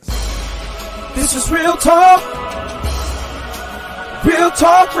This is Real Talk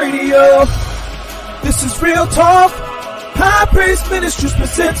Radio. This is Real Talk. High Praise Ministries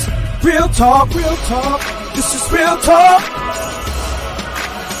presents Real Talk. This is Real Talk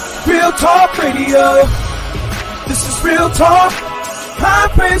Radio. This is Real Talk. High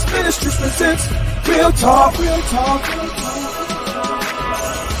Praise Ministries presents Real Talk.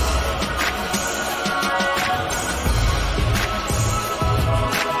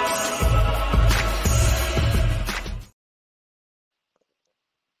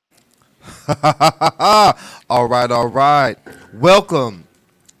 All right. Welcome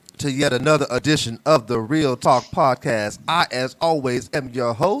to yet another edition of the Real Talk Podcast. I, as always, am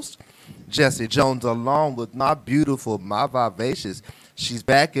your host, Jesse Jones, along with my beautiful, my vivacious. She's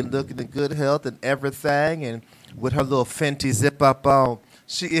back and looking in good health and everything, and with her little Fenty zip up on.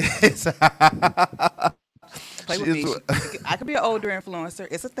 She is. Play with me. I could be an older influencer.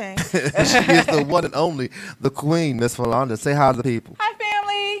 It's a thing. She is the one and only, the queen, Miss Philonda. Say hi to the people. Hi,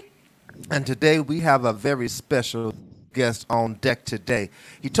 family. And today we have a very special guest on deck today.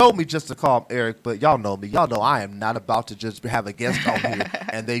 He told me just to call him Eric, but y'all know me. Y'all know I am not about to just have a guest on here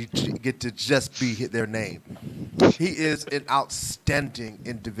and they get to just be their name. He is an outstanding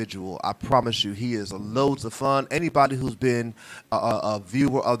individual. I promise you, he is loads of fun. Anybody who's been a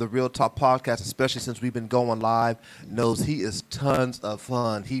viewer of the Real Talk Podcast, especially since we've been going live, knows he is tons of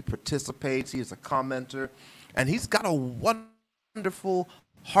fun. He participates. He is a commenter. And he's got a wonderful,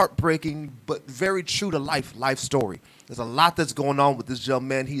 heartbreaking, but very true to life story. There's a lot that's going on with this young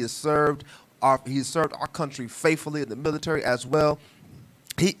man. He has served our country faithfully in the military as well.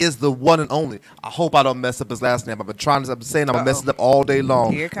 He is the one and only. I hope I don't mess up his last name. I've been saying I'm gonna mess it up all day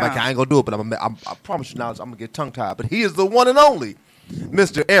long. Like I ain't gonna do it, but I promise you now I'm gonna get tongue tied. But he is the one and only,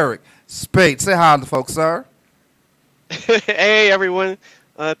 Mr. Eric Spade. Say hi to the folks, sir. Hey everyone.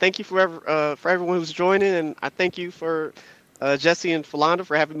 Thank you for everyone who's joining, and I thank you for Jesse and Philonda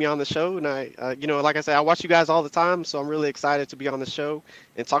for having me on the show. And I, like I said, I watch you guys all the time, so I'm really excited to be on the show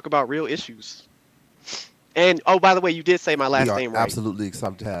and talk about real issues. And, oh, by the way, you did say my last name right. Absolutely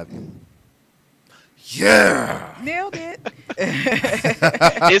excited to have you. Yeah! Nailed it.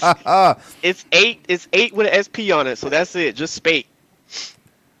 It's 8 with an SP on it, so that's it. Just Spate.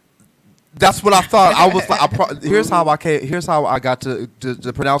 That's what I thought. I was like, here's how I got to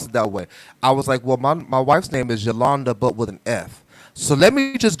pronounce it that way. I was like, well, my wife's name is Yolanda, but with an F. So let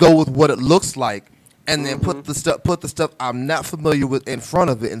me just go with what it looks like, and then put the stuff I'm not familiar with in front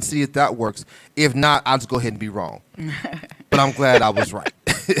of it, and see if that works. If not, I'll just go ahead and be wrong. But I'm glad I was right.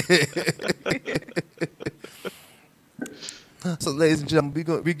 So, ladies and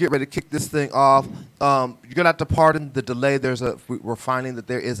gentlemen, we get ready to kick this thing off. You're gonna have to pardon the delay. We're finding that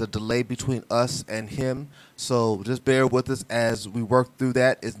there is a delay between us and him. So just bear with us as we work through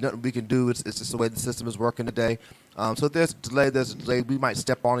that. It's nothing we can do. It's just the way the system is working today. So if there's a delay. We might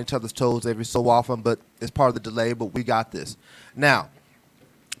step on each other's toes every so often, but it's part of the delay. But we got this. Now,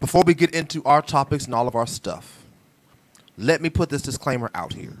 before we get into our topics and all of our stuff, let me put this disclaimer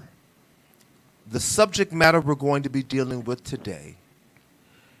out here. The subject matter we're going to be dealing with today,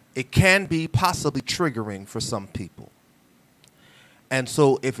 it can be possibly triggering for some people. And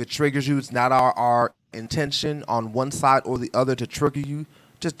so if it triggers you, it's not our intention on one side or the other to trigger you.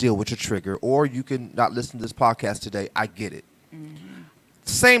 Just deal with your trigger. Or you can not listen to this podcast today. I get it. Mm-hmm.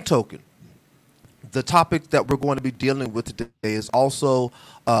 Same token, the topic that we're going to be dealing with today is also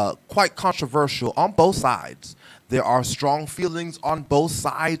quite controversial on both sides. There are strong feelings on both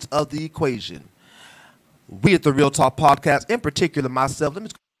sides of the equation. We at the Real Talk Podcast, in particular myself, let me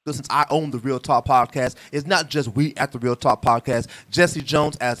go, since I own the Real Talk Podcast, it's not just we at the Real Talk Podcast. Jesse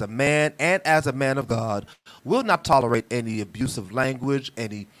Jones, as a man and as a man of God, will not tolerate any abusive language,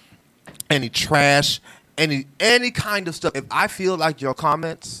 any trash, any kind of stuff. If I feel like your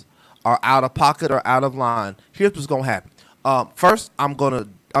comments are out of pocket or out of line, here's what's gonna happen. First, I'm gonna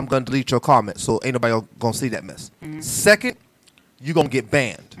delete your comment, so ain't nobody gonna see that mess. Mm-hmm. Second, you're gonna get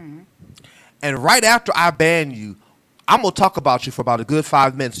banned. Mm-hmm. And right after I ban you, I'm going to talk about you for about a good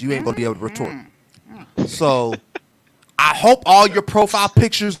 5 minutes. You ain't going to be able to retort. So I hope all your profile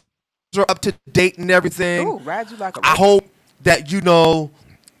pictures are up to date and everything. Ooh, ride you like a I hope that,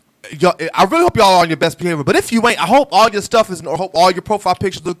 I really hope y'all are on your best behavior. But if you ain't, I hope all your stuff is, or hope all your profile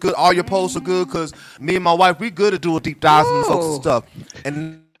pictures look good, all your posts are good, because me and my wife, we good at doing deep dives and folks stuff.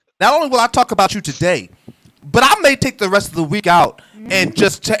 And not only will I talk about you today, but I may take the rest of the week out and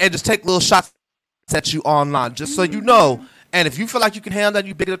just take little shots at you online, just so you know. And if you feel like you can handle that,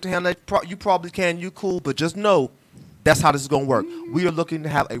 you big enough to handle that, you probably can. You cool, but just know that's how this is going to work. We are looking to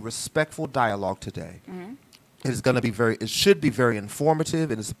have a respectful dialogue today. It is going to be very. It should be very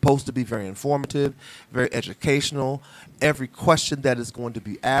informative. It is supposed to be very informative, very educational. Every question that is going to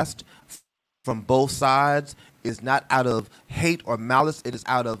be asked from both sides is not out of hate or malice. It is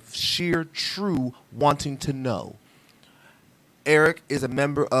out of sheer, true wanting to know. Eric is a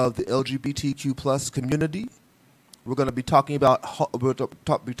member of the LGBTQ plus community. We're going to be talking about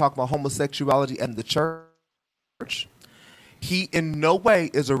homosexuality and the church. He in no way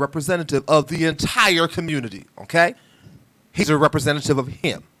is a representative of the entire community. Okay, he's a representative of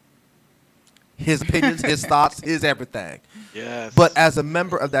him, his opinions, his thoughts, his everything. Yes. But as a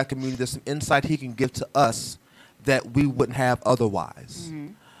member of that community, there's some insight he can give to us that we wouldn't have otherwise.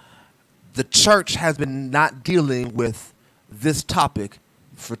 The church has been not dealing with this topic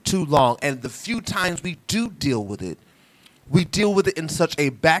for too long, and the few times we do deal with it, we deal with it in such a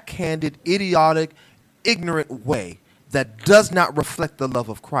backhanded, idiotic, ignorant way that does not reflect the love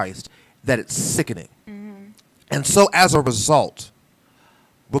of Christ, that it's sickening. And so as a result,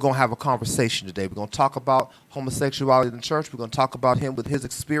 we're going to have a conversation today. We're going to talk about homosexuality in the church. We're going to talk about him with his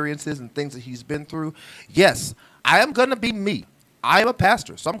experiences and things that he's been through. Yes, I am going to be me. I am a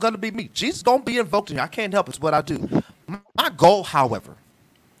pastor, so I'm going to be me. Jesus don't be invoked in here. I can't help it. It's what I do. My goal, however,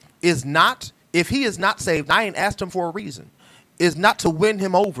 is not, if he is not saved, I ain't asked him for a reason, is not to win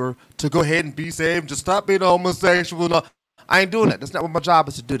him over to go ahead and be saved, just stop being a homosexual. No, I ain't doing that. That's not what my job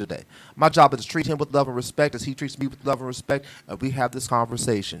is to do today. My job is to treat him with love and respect as he treats me with love and respect, and we have this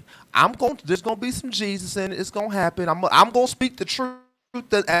conversation. There's going to be some Jesus in it. It's going to happen. I'm going to speak the truth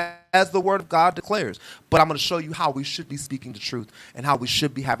as the word of God declares. But I'm going to show you how we should be speaking the truth and how we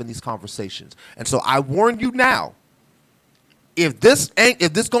should be having these conversations. And so I warn you now, if this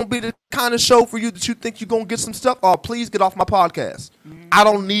gonna be the kind of show for you that you think you're gonna get some stuff, oh, please get off my podcast. I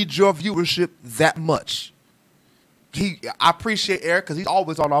don't need your viewership that much. I appreciate Eric because he's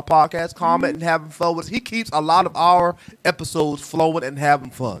always on our podcast, commenting and having fun with us. He keeps a lot of our episodes flowing and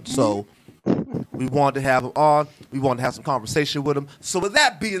having fun. So we wanted to have him on. We wanted to have some conversation with him. So with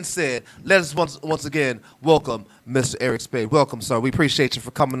that being said, let us once again welcome Mr. Eric Spade. Welcome, sir. We appreciate you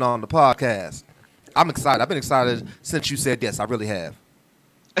for coming on the podcast. I'm excited. I've been excited since you said yes. I really have.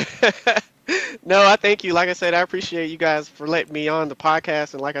 No, I thank you. Like I said, I appreciate you guys for letting me on the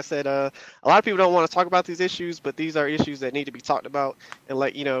podcast. And like I said, a lot of people don't want to talk about these issues, but these are issues that need to be talked about. And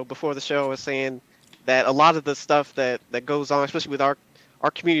like, before the show, I was saying that a lot of the stuff that goes on, especially with our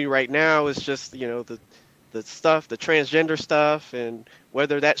community right now, is just, the stuff, the transgender stuff, and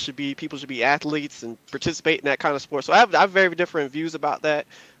whether that should be, people should be athletes and participate in that kind of sport. So I have very different views about that.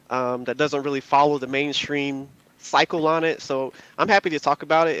 That doesn't really follow the mainstream cycle on it. So I'm happy to talk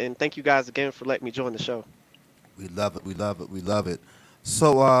about it, and thank you guys again for letting me join the show. We love it. We love it. We love it.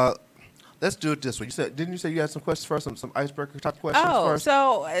 So let's do it this way. Didn't you say you had some questions first, some icebreaker type questions first?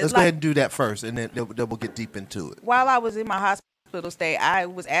 So let's go ahead and do that first, and then we'll get deep into it. While I was in my hospital stay, I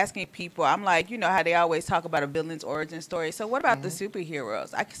was asking people, I'm like, how they always talk about a villain's origin story. So what about the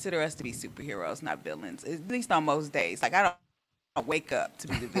superheroes? I consider us to be superheroes, not villains, at least on most days. Like, I don't wake up to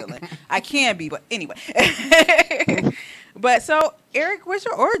be the villain. I can be, but anyway. But so, Eric, what's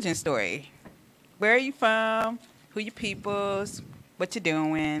your origin story? Where are you from? Who your peoples? What you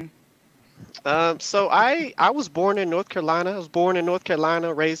doing? So I was born in North Carolina. I was born in North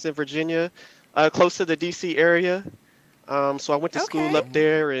Carolina, raised in Virginia, close to the D.C. area. So I went to school up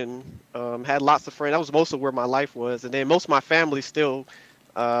there and had lots of friends. That was most of where my life was. And then most of my family still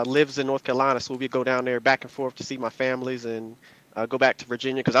lives in North Carolina, so we go down there back and forth to see my families and go back to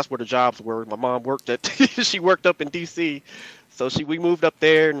Virginia because that's where the jobs were. My mom worked she worked up in D.C., so we moved up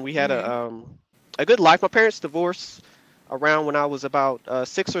there and we had a good life. My parents divorced around when I was about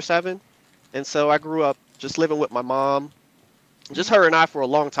 6 or 7, and so I grew up just living with my mom, just her and I for a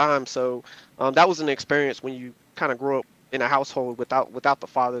long time. So that was an experience when you kind of grew up in a household without the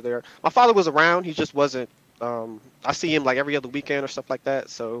father there. My father was around, he just wasn't. I see him like every other weekend or stuff like that.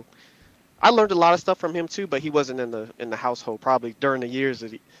 So I learned a lot of stuff from him too, but he wasn't in the household probably during the years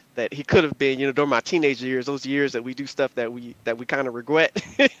that he could have been. During my teenage years, those years that we do stuff that we kind of regret.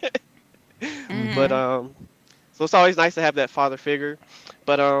 But so it's always nice to have that father figure.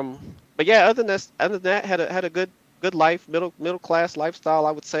 But yeah, other than that, had a good life, middle class lifestyle,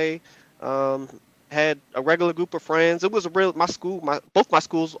 I would say. Had a regular group of friends. It was all my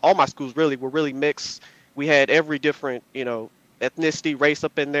schools really were really mixed. We had every different, ethnicity, race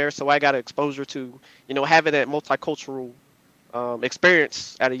up in there. So I got exposure to, having that multicultural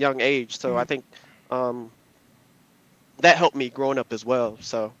experience at a young age. So I think that helped me growing up as well.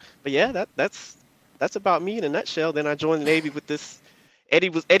 So, but yeah, that's about me in a nutshell. Then I joined the Navy with this.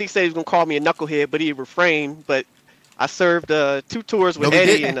 Eddie said he was gonna call me a knucklehead, but he refrained. But I served 2 tours No, with we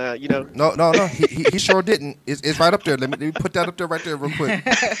Eddie, didn't. and you know. No. He sure didn't. It's right up there. Let me put that up there right there real quick.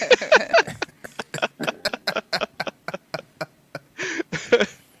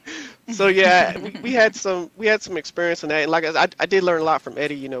 So yeah, we had some experience in that. And like I did learn a lot from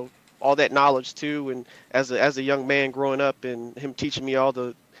Eddie, all that knowledge too, and as a young man growing up, and him teaching me all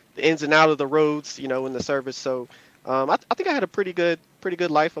the ins and out of the roads, in the service. So I think I had a pretty good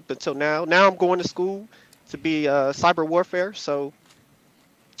life up until now. Now I'm going to school to be cyber warfare. So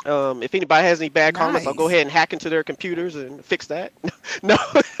if anybody has any bad comments, I'll go Nice. ahead and hack into their computers and fix that. No,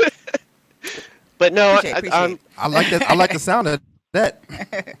 but no, Appreciate. I like that. I like the sound of that.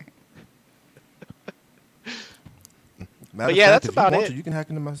 Matter but of yeah, fact, that's if you about want it. to, you can hack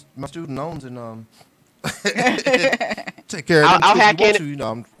into my student loans and take care of I'll, them I'll too if you hack want in.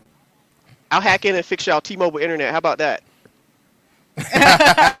 to. I'll hack in and fix y'all T-Mobile internet. How about that?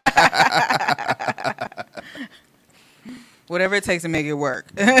 Whatever it takes to make it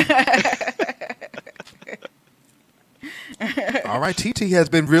work. All right, TT has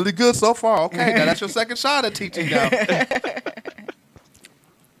been really good so far. Okay, now that's your second shot at TT now.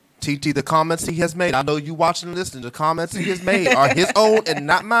 TT, the comments he has made, I know you watching and listening, the comments he has made are his own and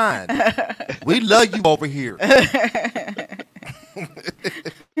not mine. We love you over here.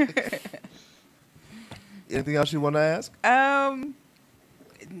 Anything else you want to ask? No,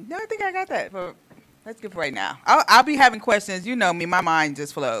 I think I got that. But that's good for right now. I'll be having questions. You know me, my mind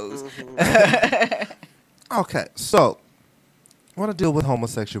just flows. Okay, so I want to deal with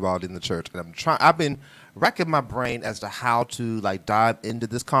homosexuality in the church, and I've been racking my brain as to how to like dive into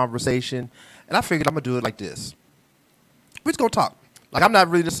this conversation, and I figured I'm gonna do it like this. We're just gonna talk. Like I'm not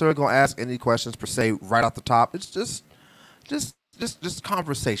really necessarily gonna ask any questions per se right off the top. It's just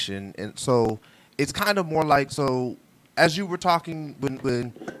conversation, and so it's kind of more like so. As you were talking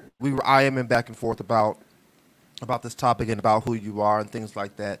when we were IMing back and forth about this topic and about who you are and things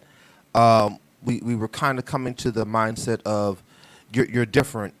like that, we were kind of coming to the mindset of you're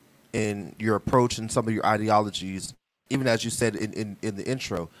different in your approach and some of your ideologies, even as you said in the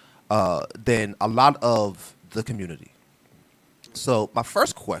intro, than a lot of the community. So my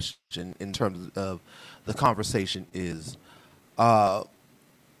first question in terms of the conversation is,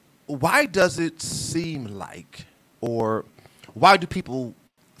 why does it seem like, or why do people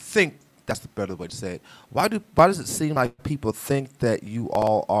think, that's the better way to say it, why does it seem like people think that you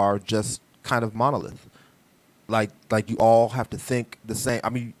all are just kind of monolith? Like you all have to think the same. I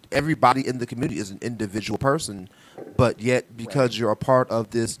mean, everybody in the community is an individual person, but yet because you're a part of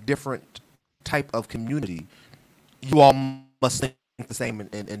this different type of community, you all must think the same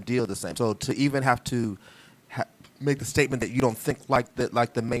and deal the same. So to even have to make the statement that you don't think like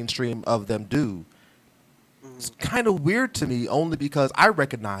the mainstream of them do, it's kind of weird to me. Only because I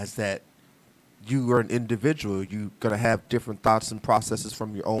recognize that you are an individual. You're gonna have different thoughts and processes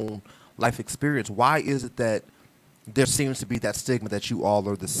from your own life experience. Why is it that there seems to be that stigma that you all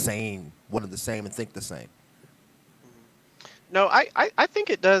are the same, one and the same, and think the same? No, I think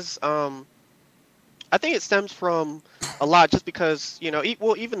it does. I think it stems from a lot just because,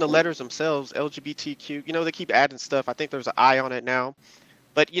 well, even the letters themselves, LGBTQ, they keep adding stuff. I think there's an I on it now.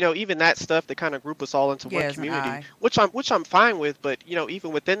 But, even that stuff, they kind of group us all into Yeah, one it's an community, I. which I'm fine with. But,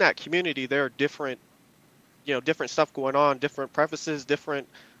 even within that community, there are different stuff going on, different preferences, different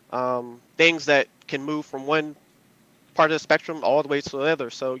things that can move from one part of the spectrum all the way to the other.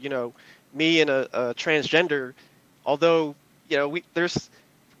 So, me and a transgender, although, there's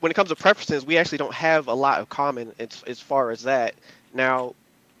when it comes to preferences, we actually don't have a lot of common as far as that now,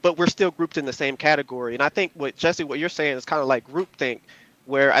 but we're still grouped in the same category. And I think what you're saying is kind of like groupthink,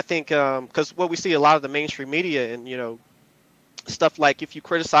 where I think because what we see a lot of the mainstream media and stuff like if you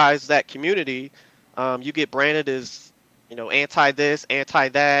criticize that community, you get branded as anti this, anti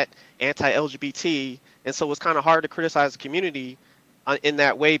that, anti LGBT, and so it's kind of hard to criticize the community in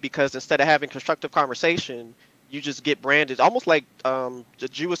that way because instead of having constructive conversation, you just get branded almost like the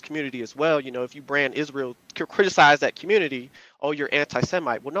Jewish community as well. If you brand Israel, criticize that community, oh, you're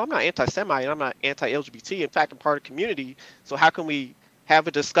anti-Semite. Well, no, I'm not anti-Semite. I'm not anti-LGBT. In fact, I'm part of the community. So how can we have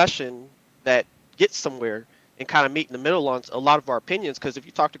a discussion that gets somewhere and kind of meet in the middle on a lot of our opinions? Because if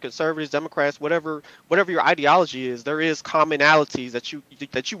you talk to conservatives, Democrats, whatever your ideology is, there is commonalities that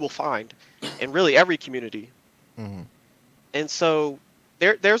you will find in really every community. Mm-hmm. And so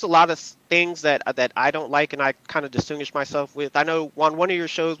there's a lot of things that I don't like, and I kind of distinguish myself with. I know on one of your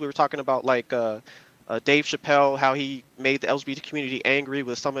shows we were talking about like Dave Chappelle, how he made the LGBT community angry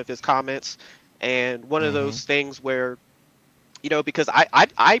with some of his comments, and one of Mm-hmm. those things where because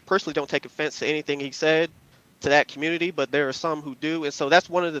I personally don't take offense to anything he said, to that community, but there are some who do. And so that's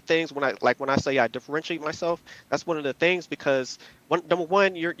one of the things when I say I differentiate myself, that's one of the things because number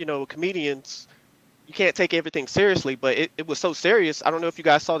one, comedians, you can't take everything seriously, but it was so serious. I don't know if you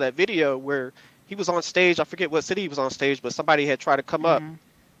guys saw that video where he was on stage. I forget what city he was on stage, but somebody had tried to come up Mm-hmm.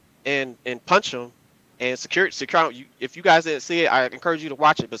 and punch him. And security, if you guys didn't see it, I encourage you to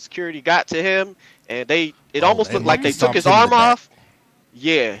watch it. But security got to him, and it Oh, almost and looked like they took stomped his him in the arm back. off.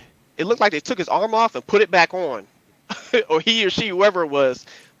 Yeah, it looked like they took his arm off and put it back on, or he or she, whoever it was.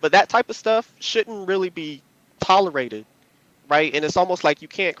 But that type of stuff shouldn't really be tolerated, right? And it's almost like you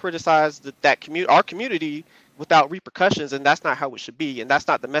can't criticize our community without repercussions, and that's not how it should be. And that's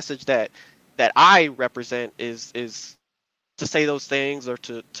not the message that I represent is to say those things or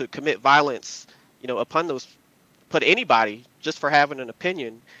to commit violence, upon those put anybody just for having an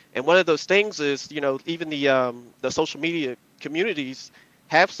opinion. And one of those things is, even the social media communities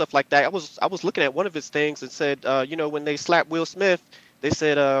have stuff like that. I was looking at one of his things and said, when they slapped Will Smith, they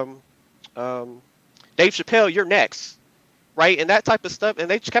said, um, Dave Chappelle, you're next, right? And that type of stuff, and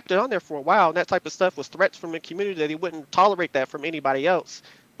they kept it on there for a while. And that type of stuff was threats from the community that he wouldn't tolerate that from anybody else.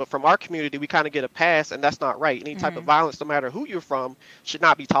 But from our community, we kind of get a pass, and that's not right. Any type of violence, no matter who you're from, should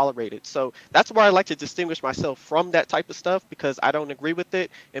not be tolerated. So that's where I like to distinguish myself from that type of stuff because I don't agree with it,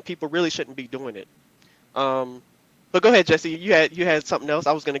 and people really shouldn't be doing it. But go ahead, Jesse. You had something else.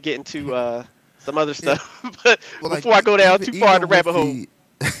 I was going to get into some other Yeah. stuff, but Well, before I go down too far in the rabbit hole.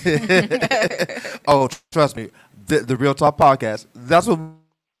 Oh, trust me, the Real Talk podcast. That's what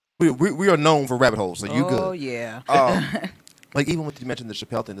we are known for rabbit holes. So you good? Oh yeah. Like even when you mentioned the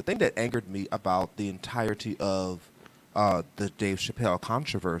Chappelle thing, the thing that angered me about the entirety of the Dave Chappelle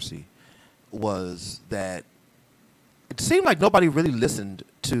controversy was that it seemed like nobody really listened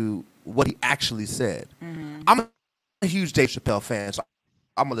to what he actually said. I'm a huge Dave Chappelle fan, so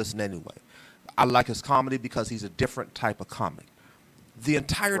I'm gonna listen anyway. I like his comedy because he's a different type of comic. The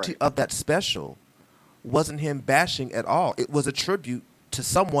entirety Right. of that special wasn't him bashing at all. It was a tribute to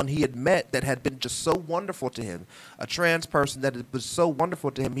someone he had met that had been just so wonderful to him, a trans person that was so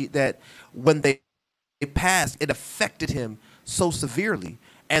wonderful to him that when they passed, it affected him so severely.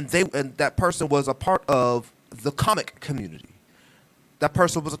 And that person was a part of the comic community. That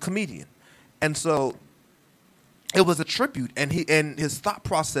person was a comedian, and so it was a tribute. And his thought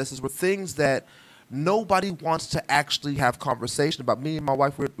processes were things that nobody wants to actually have conversation about. Me and my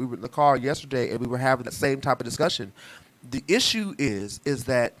wife we were in the car yesterday, and we were having the same type of discussion. The issue is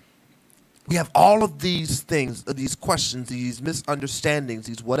that we have all of these things, these questions, these misunderstandings,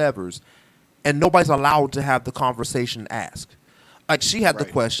 these whatevers, and nobody's allowed to have the conversation asked. Like she had the Right.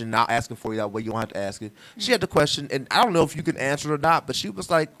 question, now asking for you that way you don't have to ask it. She had the question, and I don't know if you can answer it or not, but she was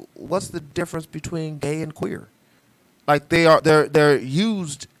like, "What's the difference between gay and queer?" Like they're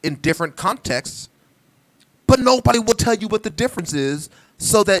used in different contexts, but nobody will tell you what the difference is,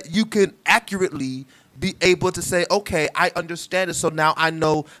 so that you can accurately be able to say, okay, I understand it. So now I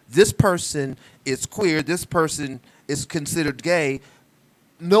know this person is queer, this person is considered gay.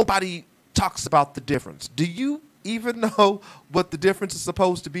 Nobody talks about the difference. Do you even know what the difference is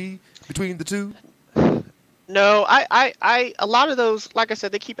supposed to be between the two? No, a lot of those, like I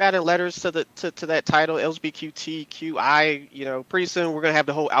said, they keep adding letters to that title, LGBTQI. Pretty soon we're gonna have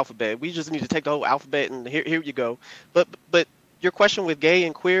the whole alphabet. We just need to take the whole alphabet and here you go. But your question with gay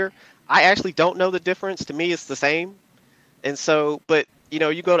and queer, I actually don't know the difference. To me, it's the same. And so, but you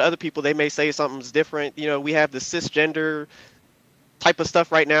go to other people, they may say something's different. We have the cisgender type of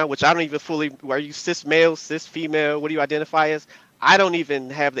stuff right now, which I don't even fully. Are you cis male, cis female? What do you identify as? I don't even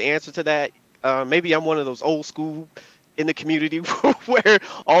have the answer to that. Maybe I'm one of those old school in the community where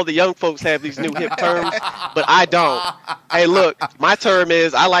all the young folks have these new hip terms, but I don't. Hey, look, my term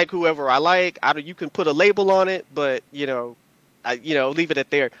is I like whoever I like. You can put a label on it, but leave it at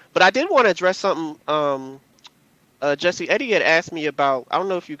there. But I did want to address something. Jesse, Eddie had asked me about. I don't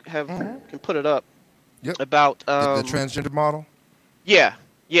know if you can put it up. Yep. About The transgender model. yeah,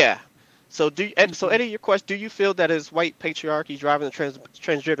 yeah. So so Eddie, your question: do you feel that is white patriarchy driving the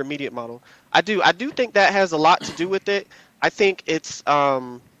transgender media model? I do. I do think that has a lot to do with it. I think it's.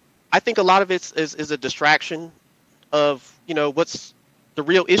 I think a lot of it is a distraction of what's the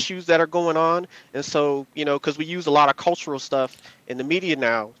real issues that are going on, and so because we use a lot of cultural stuff in the media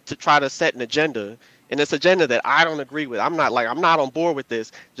now to try to set an agenda. And this agenda that I don't agree with. I'm not on board with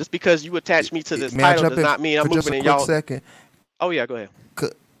this. Just because you attach me to this May I title jump does in not mean I'm for just moving a in quick y'all. second? Oh yeah, go ahead.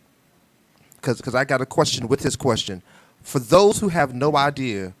 Because I got a question with his question. For those who have no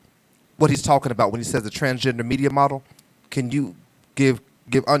idea what he's talking about when he says the transgender media model, can you give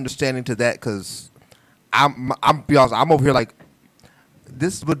understanding to that? Because I'm be honest, I'm over here like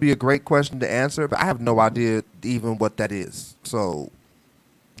this would be a great question to answer, but I have no idea even what that is. So,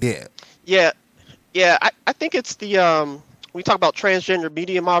 yeah. Yeah, yeah. I think it's the we talk about transgender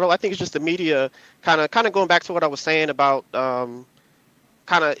media model. I think it's just the media kind of going back to what I was saying about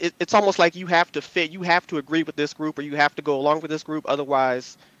it's almost like you have to fit, you have to agree with this group, or you have to go along with this group,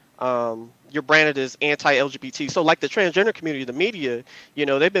 otherwise you're branded as anti-LGBT. So like the transgender community, the media,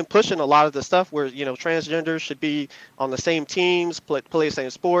 they've been pushing a lot of the stuff where transgenders should be on the same teams, play the same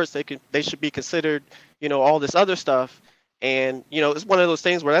sports, they should be considered, all this other stuff. And it's one of those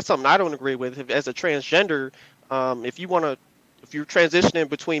things where that's something I don't agree with. As a transgender, if you're transitioning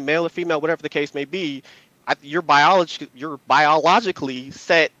between male and female, whatever the case may be, you're biologically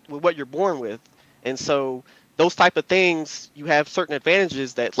set with what you're born with. And so those type of things, you have certain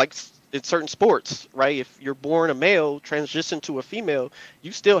advantages that, like in certain sports, right? If you're born a male, transition to a female,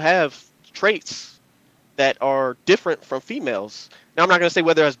 you still have traits that are different from females. Now, I'm not going to say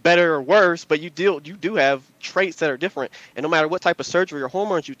whether it's better or worse, but you do have traits that are different. And no matter what type of surgery or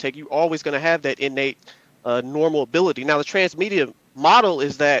hormones you take, you're always going to have that innate normal ability. Now, the transmedia model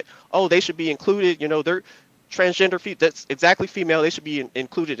is that, oh, they should be included. They're transgender, that's exactly female. They should be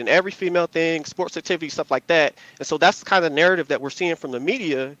included in every female thing, sports activity, stuff like that. And so that's the kind of narrative that we're seeing from the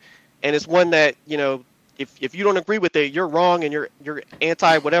media. And it's one that, if you don't agree with it, you're wrong and you're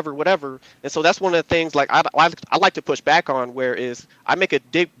anti whatever. And so that's one of the things like I like to push back on, where is I make a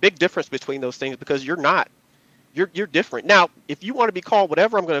big difference between those things, because you're not. You're different. Now, if you want to be called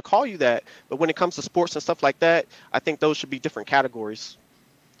whatever, I'm going to call you that. But when it comes to sports and stuff like that, I think those should be different categories.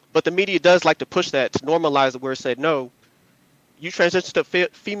 But the media does like to push that, to normalize it, where it said, no, you transition to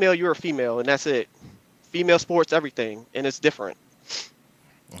female, you're a female, and that's it. Female sports, everything, and it's different.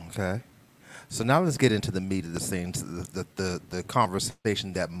 Okay. So now let's get into the meat of the things, the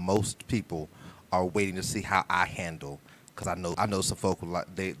conversation that most people are waiting to see how I handle. Because I know some folk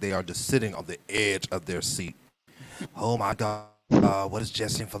they are just sitting on the edge of their seat. Oh my God, what is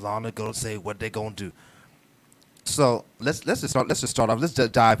Jesse and Falana gonna say? What they gonna do? So let's just start off. Let's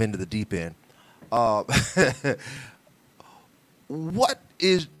just dive into the deep end. Uh, what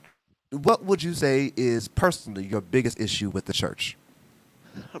is what would you say is personally your biggest issue with the church?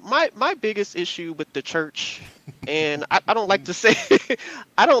 My biggest issue with the church, and I don't like to say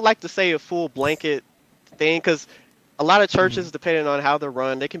I don't like to say a full blanket thing, because a lot of Hmm. churches, depending on how they're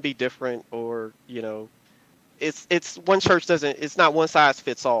run, they can be different, or it's one church doesn't, it's not one size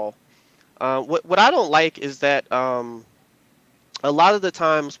fits all. What I don't like is that a lot of the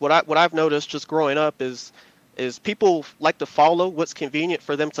times, what I've noticed just growing up is people like to follow what's convenient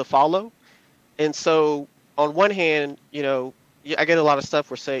for them to follow. And so on one hand, I get a lot of stuff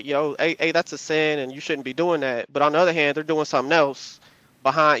where say, hey, that's a sin and you shouldn't be doing that. But on the other hand, they're doing something else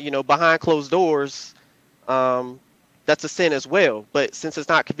behind closed doors. Um, that's a sin as well. But since it's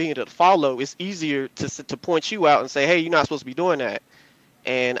not convenient to follow, it's easier to point you out and say, hey, you're not supposed to be doing that.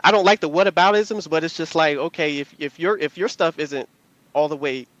 And I don't like the whataboutisms, but it's just like, okay, if your stuff isn't all the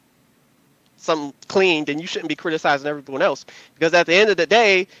way something clean, then you shouldn't be criticizing everyone else. Because at the end of the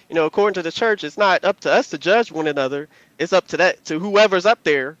day, according to the church, it's not up to us to judge one another. It's up to whoever's up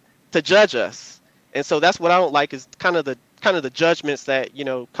there to judge us. And so that's what I don't like, is kind of the judgments that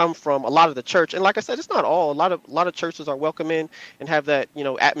come from a lot of the church. And like I said, it's not all. A lot of churches are welcoming and have that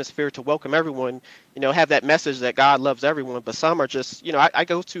atmosphere to welcome everyone. Have that message that God loves everyone. But some are just I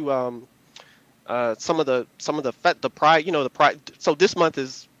go to the pride, the pride. So this month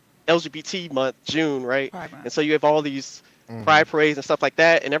is LGBT month, June, right? Pride And Month. so you have all these Hmm. pride parades and stuff like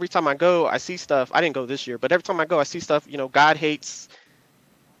that. And every time I go, I see stuff. I didn't go this year, but every time I go, I see stuff. God hates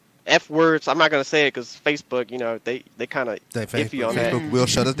F words. I'm not gonna say it because Facebook, they kind of That iffy on that. Facebook will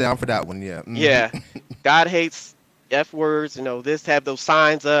shut us down for that one. Yeah. Hmm. Yeah, God hates F words. This have those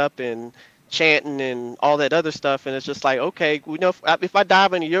signs up and chanting and all that other stuff. And it's just like, okay, if I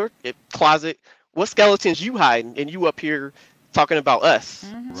dive into your closet, what skeletons you hiding, and you up here talking about us?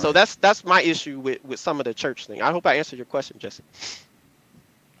 Hmm. So Right. that's my issue with some of the church thing. I hope I answered your question, Jesse.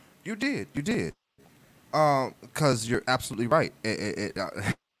 You did. You did. Because you're absolutely right.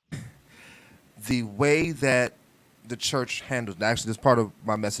 The way that the church handles. Actually, this part of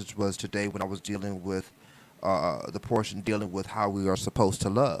my message was today when I was dealing with the portion dealing with how we are supposed to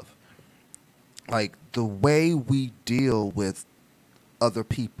love. Like the way we deal with other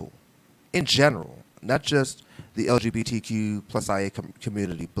people in general, not just the LGBTQ plus IA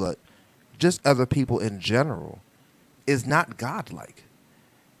community, but just other people in general, is not godlike.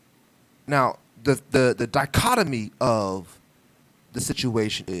 Now, the dichotomy of the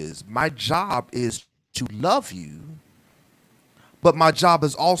situation is my job is to love you, but my job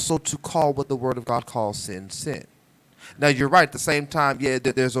is also to call what the Word of God calls sin, sin. Now you're right. At the same time, yeah,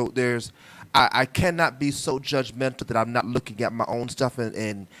 there's I cannot be so judgmental that I'm not looking at my own stuff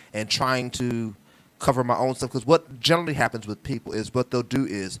and trying to cover my own stuff. Because what generally happens with people is what they'll do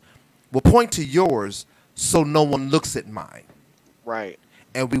is we'll point to yours so no one looks at mine. Right.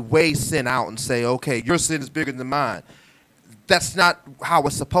 And we weigh sin out and say, okay, your sin is bigger than mine. That's not how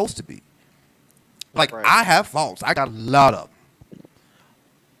it's supposed to be. Like, Right. I have faults. I got a lot of them.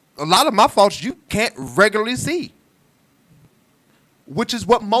 A lot of my faults you can't regularly see, which is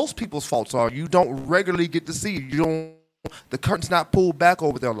what most people's faults are. You don't regularly get to see. The curtain's not pulled back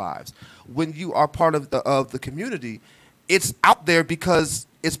over their lives. When you are part of the community, it's out there because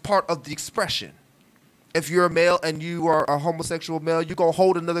it's part of the expression. If you're a male and you are a homosexual male, you're going to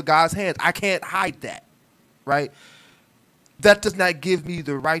hold another guy's hand. I can't hide that, right? That does not give me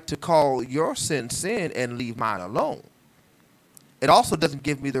the right to call your sin sin and leave mine alone. It also doesn't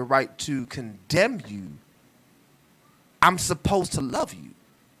give me the right to condemn you. I'm supposed to love you.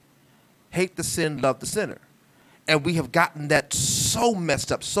 Hate the sin, love the sinner. And we have gotten that so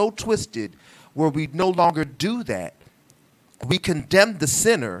messed up, so twisted, where we no longer do that. We condemn the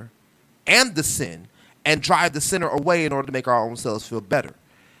sinner and the sin and drive the sinner away in order to make our own selves feel better.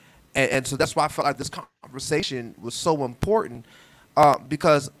 And so that's why I felt like this conversation was so important,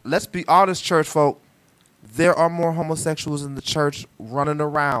 because let's be honest, church folk, there are more homosexuals in the church running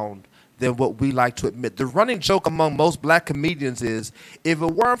around than what we like to admit. The running joke among most black comedians is, if it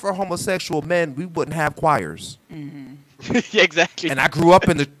weren't for homosexual men, we wouldn't have choirs. Mm-hmm. Yeah, exactly. And I grew up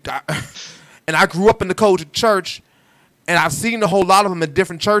in the Kojic church, and I've seen a whole lot of them in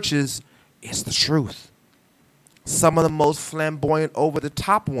different churches. It's the truth. Some of the most flamboyant,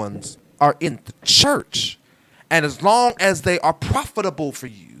 over-the-top ones are in the church. And as long as they are profitable for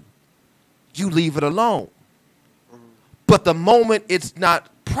you, you leave it alone. But the moment it's not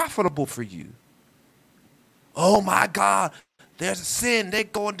profitable for you, oh my God, there's a sin. They're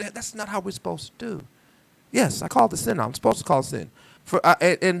going there. That's not how we're supposed to do. Yes, I call it sin. I'm supposed to call it sin.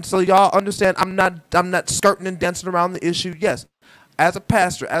 And so y'all understand, I'm not skirting and dancing around the issue. Yes, as a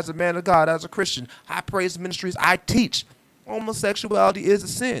pastor, as a man of God, as a Christian, I praise ministries, I teach homosexuality is a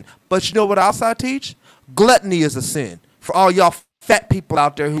sin. But you know what else I teach? Gluttony is a sin. For all y'all fat people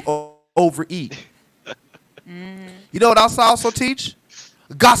out there who overeat. You know what else I also teach?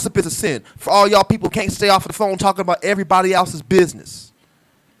 Gossip is a sin. For all y'all people who can't stay off of the phone talking about everybody else's business.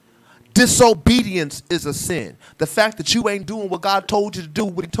 Disobedience is a sin. The fact that you ain't doing what God told you to do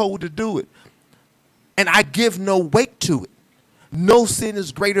when he told you to do it. And I give no weight to it. No sin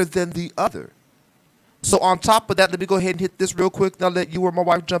is greater than the other. So on top of that, let me go ahead and hit this real quick. And I'll let you or my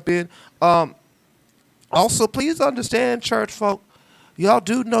wife jump in. Also, please understand, church folk, y'all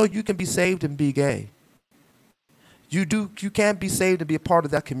do know you can be saved and be gay. You can be saved and be a part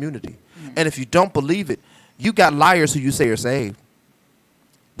of that community. And if you don't believe it, you got liars who you say are saved.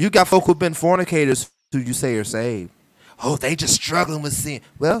 You got folk who've been fornicators who you say are saved. Oh, they just struggling with sin.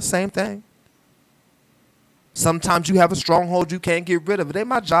 Well, same thing. Sometimes you have a stronghold you can't get rid of. It ain't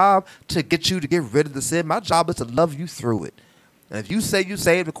my job to get you to get rid of the sin. My job is to love you through it. And if you say you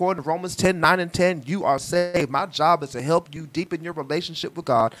saved according to Romans 10:9-10, you are saved. My job is to help you deepen your relationship with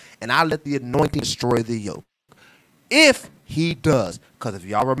God, and I let the anointing destroy the yoke. If he does. Because if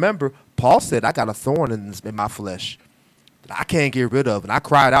y'all remember, Paul said, I got a thorn in my flesh that I can't get rid of. And I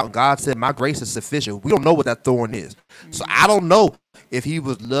cried out, and God said, my grace is sufficient. We don't know what that thorn is. So I don't know if he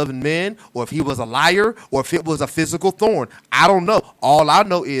was loving men, or if he was a liar, or if it was a physical thorn. I don't know. All I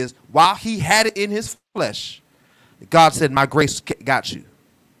know is, while he had it in his flesh, God said, my grace got you.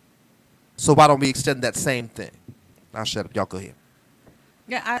 So why don't we extend that same thing? I'll shut up. Y'all go ahead.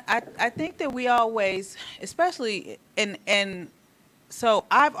 Yeah, I think that we always, especially and so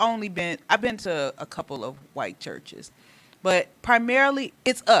I've been to a couple of white churches, but primarily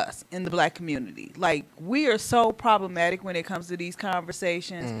it's us in the black community. Like, we are so problematic when it comes to these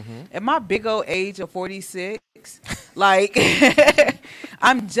conversations. Mm-hmm. At my big old age of 46, like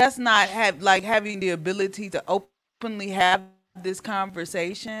I'm just not having the ability to openly have this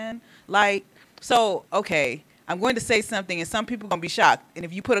conversation. Like, so okay, I'm going to say something, and some people are going to be shocked. And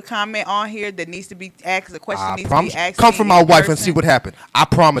if you put a comment on here that needs to be asked, a question needs to be asked. Come from my wife and see what happened. I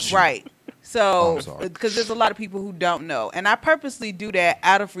promise you. Right. So, because there's a lot of people who don't know. And I purposely do that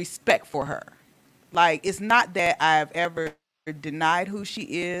out of respect for her. Like, it's not that I've ever denied who she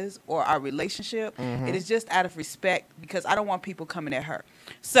is or our relationship. Mm-hmm. It is just out of respect, because I don't want people coming at her.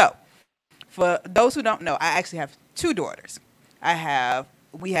 So, for those who don't know, I actually have two daughters.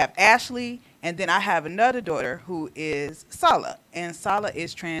 We have Ashley, and then I have another daughter who is Sala, and Sala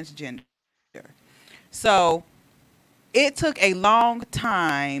is transgender. So it took a long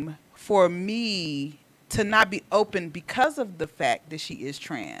time for me to not be open because of the fact that she is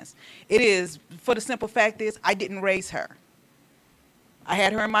trans. It is, for the simple fact is, I didn't raise her. I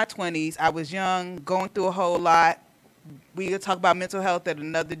had her in my 20s. I was young, going through a whole lot. We could talk about mental health at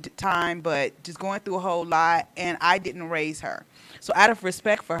another time, but just going through a whole lot, and I didn't raise her. So out of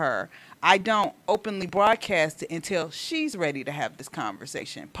respect for her, I don't openly broadcast it until she's ready to have this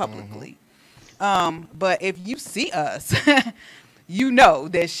conversation publicly. But if you see us, you know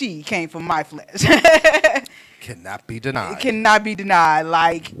that she came from my flesh. Cannot be denied. It cannot be denied.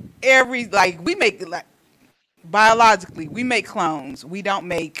 Like we make, like, biologically, we make clones. We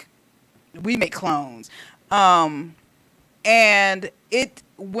make clones. And it's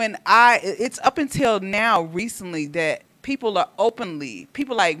up until now recently that people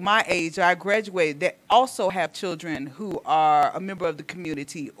like my age, I graduated, that also have children who are a member of the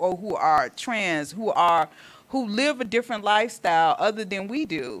community or who are trans, who live a different lifestyle other than we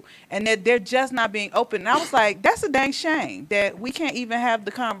do, and that they're just not being open. And I was like, that's a dang shame that we can't even have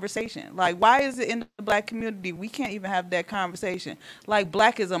the conversation. Like, why is it in the black community we can't even have that conversation? Like,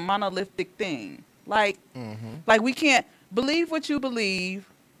 black is a monolithic thing. Like we can't believe what you believe,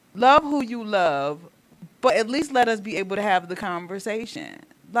 love who you love, but at least let us be able to have the conversation.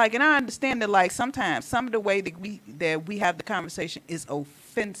 Like, and I understand that, like, sometimes some of the way that we have the conversation is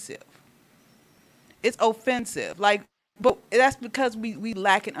offensive. It's offensive. Like, but that's because we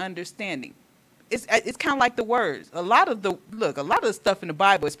lack an understanding. It's kind of like the words. A lot of the stuff in the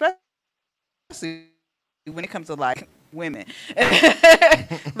Bible, especially when it comes to, like, women.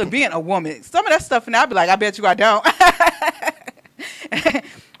 Look, being a woman, some of that stuff, and I'll be like, I bet you I don't.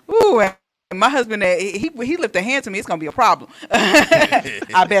 Ooh, and my husband, he lift a hand to me, it's gonna be a problem.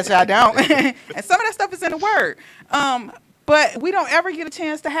 I bet you I don't. And some of that stuff is in the word. But we don't ever get a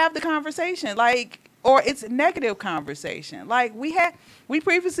chance to have the conversation, like, or it's negative conversation. Like, we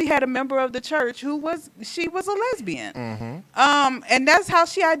previously had a member of the church who was a lesbian. And that's how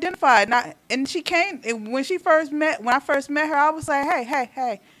she identified. And she came, and when I first met her, I was like,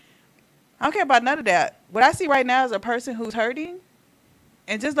 hey, I don't care about none of that. What I see right now is a person who's hurting,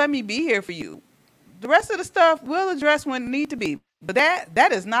 and just let me be here for you. The rest of the stuff we'll address when it need to be. But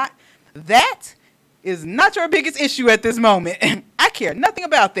that is not your biggest issue at this moment. I care nothing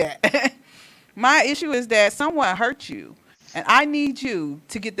about that. My issue is that someone hurt you, and I need you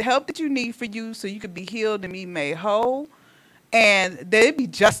to get the help that you need for you so you can be healed and be made whole, and that it be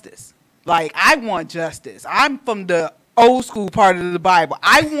justice. Like, I want justice. I'm from the old school part of the Bible.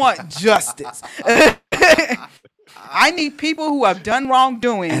 I want justice. I need people who have done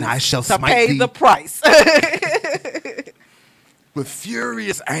wrongdoing, and I shall to smite pay thee the price. with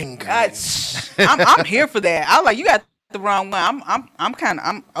furious anger. I'm here for that. I like, you got the wrong one.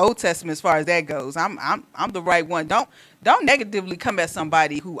 I'm Old Testament as far as that goes. I'm the right one. Don't negatively come at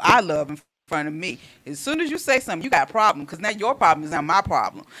somebody who I love in front of me. As soon as you say something, you got a problem, because now your problem is not my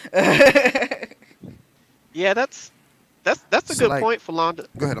problem. Yeah, that's a So, good like, point, Philonda.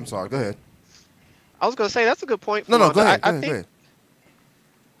 Go ahead. I'm sorry. Go ahead. I was gonna say that's a good point, No, Philonda. go ahead. I Go think ahead.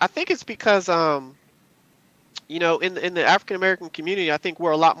 I think it's because in the African American community, I think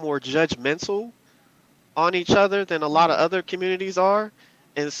we're a lot more judgmental on each other than a lot of other communities are,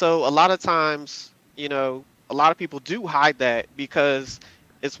 and so a lot of times, a lot of people do hide that because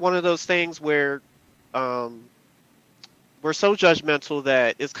it's one of those things where we're so judgmental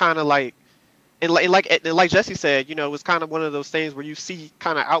that it's kind of like, and like Jesse said, it's kind of one of those things where you see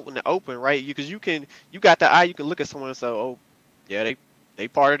kind of out in the open, right? Because you got the eye, you can look at someone and say, oh, yeah, they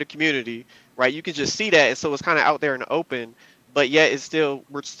part of the community, right? You can just see that, and so it's kind of out there in the open, but yet it's still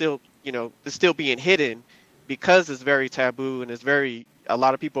it's still being hidden because it's very taboo, and a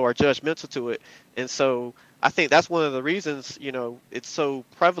lot of people are judgmental to it, and so I think that's one of the reasons it's so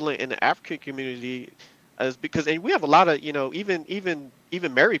prevalent in the African community, is because, and we have a lot of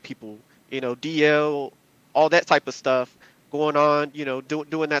even married people, DL, all that type of stuff going on,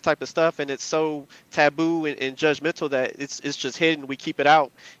 doing that type of stuff, and it's so taboo and judgmental that it's just hidden. We keep it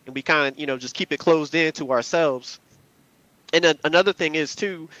out, and we kind of just keep it closed in to ourselves. And then another thing is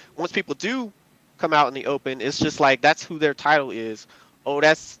too, once people do come out in the open, it's just like that's who their title is. Oh,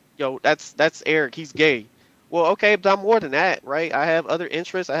 that's Eric. He's gay. Well, okay, but I'm more than that, right? I have other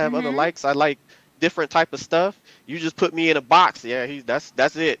interests. I have other likes. I like different type of stuff. You just put me in a box. Yeah,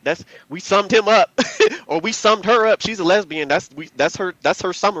 that's it. We summed him up, or we summed her up. She's a lesbian. That's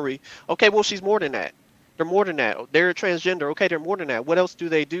her summary. Okay, well, she's more than that. They're more than that. They're transgender. Okay, they're more than that. What else do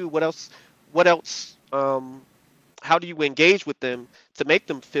they do? What else? How do you engage with them to make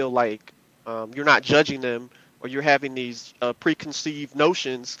them feel like you're not judging them or you're having these preconceived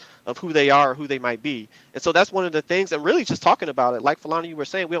notions of who they are or who they might be. And so that's one of the things, and really just talking about it, like Falana, you were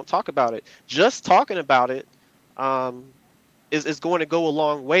saying, we don't talk about it. Just talking about it um, is going to go a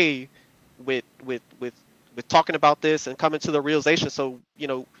long way with talking about this and coming to the realization. So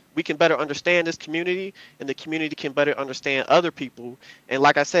we can better understand this community, and the community can better understand other people. And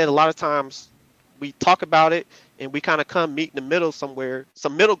like I said, a lot of times we talk about it and we kind of come meet in the middle somewhere,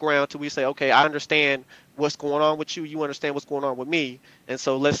 some middle ground, till we say, okay, I understand what's going on with you, you understand what's going on with me, and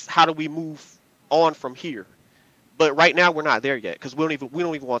so how do we move on from here? But right now we're not there yet, because we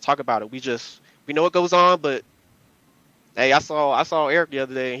don't even want to talk about it. We know what goes on, but hey, I saw Eric the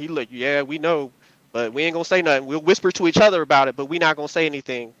other day, and he looked, yeah, we know, but we ain't gonna say nothing. We'll whisper to each other about it, but we not gonna say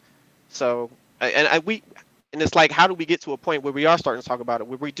anything. So, and it's like, how do we get to a point where we are starting to talk about it,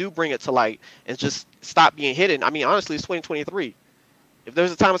 where we do bring it to light and just stop being hidden? I mean, honestly, it's 2023. If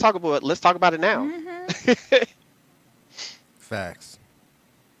there's a time to talk about it, let's talk about it now. Facts.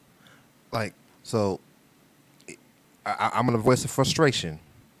 Like, so I'm gonna voice a frustration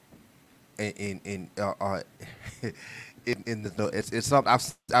in the no, it's something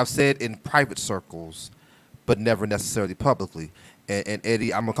I've said in private circles, but never necessarily publicly. And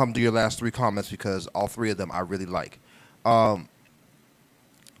Eddie, I'm gonna come to your last three comments because all three of them I really like. Um,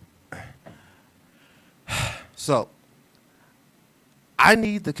 so I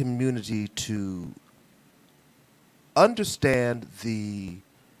need the community to understand the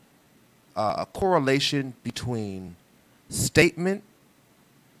correlation between statement,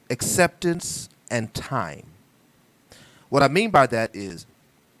 acceptance, and time. What I mean by that is,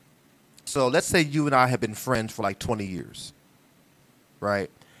 so let's say you and I have been friends for like 20 years, right?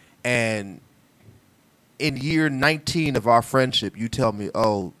 And in year 19 of our friendship, you tell me,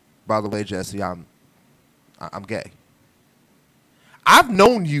 "Oh, by the way, Jesse, I'm gay." I've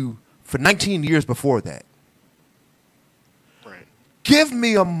known you for 19 years before that. Right. Give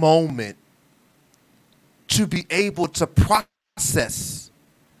me a moment to be able to process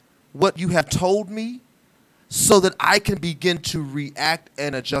what you have told me so that I can begin to react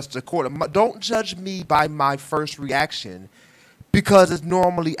and adjust accordingly. Don't judge me by my first reaction because it's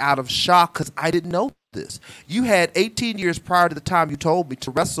normally out of shock because I didn't know this. You had 18 years prior to the time you told me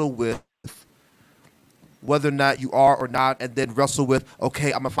to wrestle with whether or not you are or not, and then wrestle with,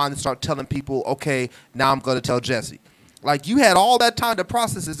 okay, I'm going to finally start telling people, okay, now I'm going to tell Jesse. Like, you had all that time to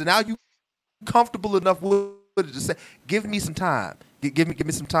process this, and now you comfortable enough with it to say, give me some time. Give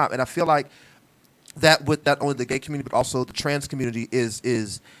me some time. And I feel like that with not only the gay community but also the trans community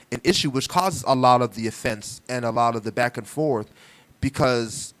is an issue which causes a lot of the offense and a lot of the back and forth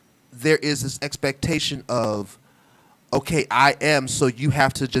because there is this expectation of, okay, I am, so you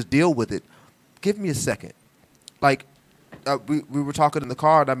have to just deal with it. Give me a second. Like, we were talking in the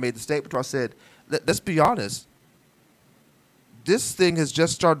car and I made the statement where I said, let's be honest. This thing has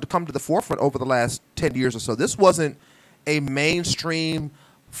just started to come to the forefront over the last 10 years or so. This wasn't a mainstream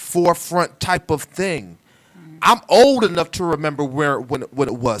forefront type of thing. I'm old enough to remember when it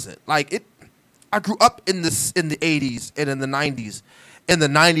wasn't. Like it, I grew up in the 80s and in the 90s. In the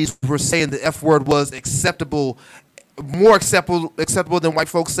 90s, we were saying the F word was acceptable, more acceptable than white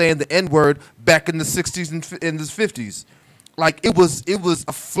folks saying the N word back in the 60s and in the 50s. Like it was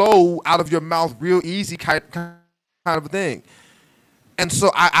a flow out of your mouth, real easy kind of a thing. And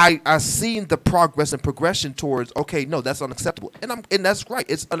so I seen the progress and progression towards, okay, no, that's unacceptable. And that's right.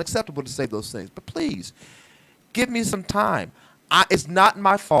 It's unacceptable to say those things. But please, give me some time. It's not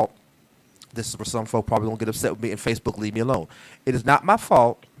my fault. This is where some folk probably won't get upset with me and Facebook leave me alone. It is not my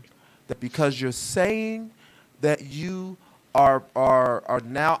fault that because you're saying that you are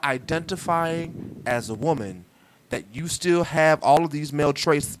now identifying as a woman, that you still have all of these male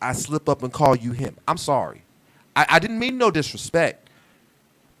traits, I slip up and call you him. I'm sorry. I didn't mean no disrespect.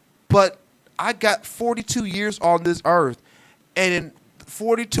 But I got 42 years on this earth, and in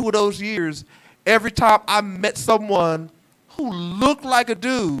 42 of those years, every time I met someone who looked like a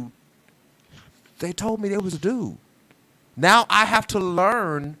dude, they told me they was a dude. Now I have to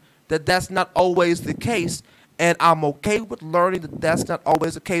learn that that's not always the case, and I'm okay with learning that that's not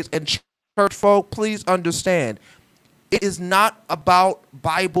always the case. And church folk, please understand, it is not about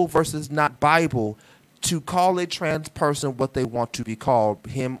Bible versus not Bible to call a trans person what they want to be called,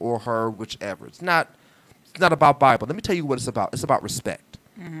 him or her, whichever. It's not about Bible. Let me tell you what it's about. It's about respect.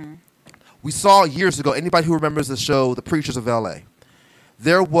 Mm-hmm. We saw years ago, anybody who remembers the show, The Preachers of L.A.,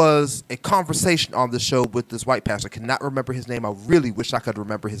 there was a conversation on the show with this white pastor. I cannot remember his name. I really wish I could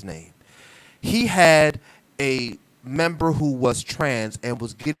remember his name. He had a member who was trans and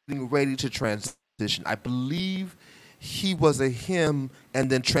was getting ready to transition. I believe he was a him and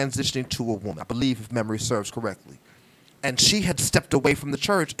then transitioning to a woman, I believe, if memory serves correctly. And she had stepped away from the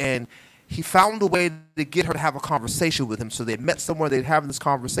church, and he found a way to get her to have a conversation with him. So they met somewhere, they'd have this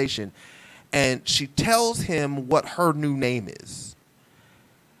conversation, and she tells him what her new name is.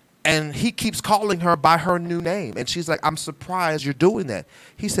 And he keeps calling her by her new name. And she's like, I'm surprised you're doing that.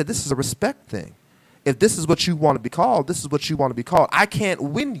 He said, this is a respect thing. If this is what you want to be called, this is what you want to be called. I can't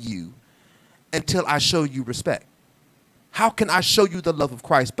win you until I show you respect. How can I show you the love of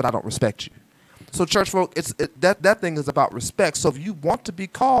Christ, but I don't respect you? So church folk, that thing is about respect. So if you want to be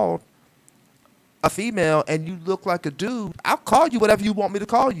called a female and you look like a dude, I'll call you whatever you want me to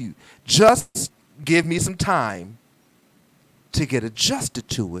call you. Just give me some time to get adjusted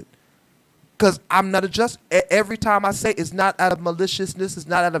to it. Because I'm not adjusted. Every time I say it's not out of maliciousness, it's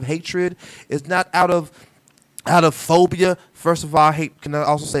not out of hatred, it's not out of phobia. First of all, can I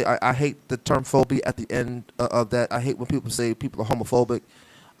also say I hate the term phobia at the end of that. I hate when people say people are homophobic.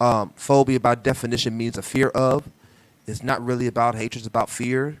 Phobia by definition means a fear of. It's not really about hatred, it's about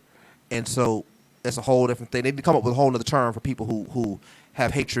fear. And so it's a whole different thing. They need to come up with a whole other term for people who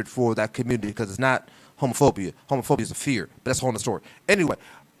have hatred for that community, because it's not homophobia. Homophobia is a fear, but that's a whole other story. Anyway,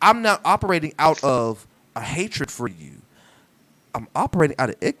 I'm not operating out of a hatred for you. I'm operating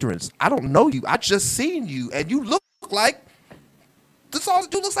out of ignorance. I don't know you. I just seen you, and you look like this. All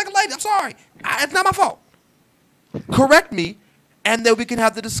dude looks like a lady. I'm sorry. It's not my fault. Correct me, and then we can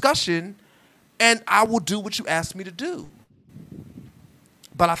have the discussion, and I will do what you asked me to do.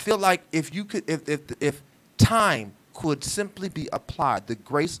 But I feel like if time could simply be applied, the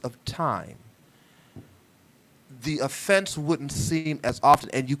grace of time, the offense wouldn't seem as often,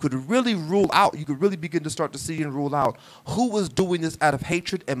 and you could really begin to start to see and rule out who was doing this out of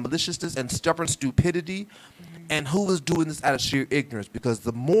hatred and maliciousness and stubborn stupidity, and who was doing this out of sheer ignorance. Because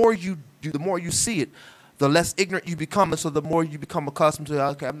the more you do, the more you see it, the less ignorant you become, and so the more you become accustomed to,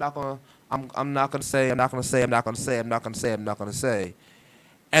 okay, I'm not gonna say,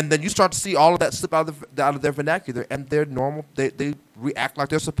 and then you start to see all of that slip out of their vernacular, and they're normal. They react like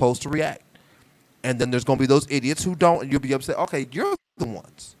they're supposed to react. And then there's going to be those idiots who don't, and you'll be upset. Okay, you're the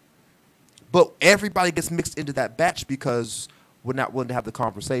ones. But everybody gets mixed into that batch because we're not willing to have the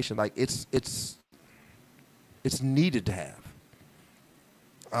conversation. Like it's needed to have.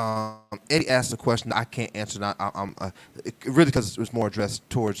 Eddie asked a question I can't answer. Really, because it was more addressed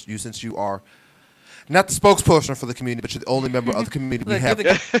towards you, since you are not the spokesperson for the community, but you're the only member of the community we have.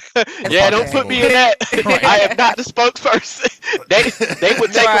 Yeah, don't put me in that. Right. I am not the spokesperson. They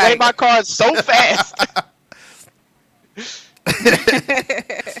would take away my cards so fast.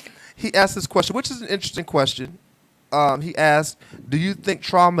 He asked this question, which is an interesting question. He asked, "Do you think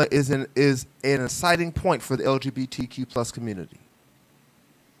trauma is an inciting point for the LGBTQ plus community?"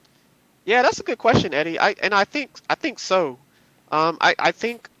 Yeah, that's a good question, Eddie. I think so. I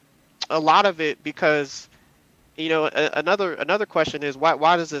think a lot of it, because another question is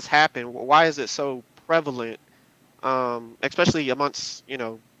why does this happen? Why is it so prevalent, especially amongst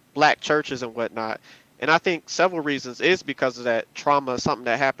black churches and whatnot? And I think several reasons is because of that trauma, something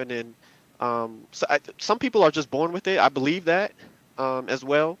that happened in. Some people are just born with it. I believe that as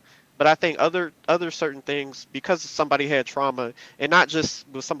well. But I think other certain things, because somebody had trauma, and not just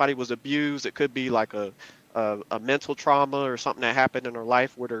when somebody was abused, it could be like a mental trauma or something that happened in their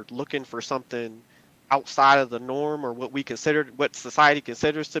life where they're looking for something outside of the norm, or what society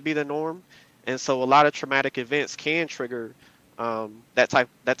considers to be the norm. And so a lot of traumatic events can trigger that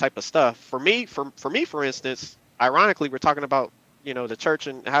type of stuff. For me, for instance, ironically, we're talking about the church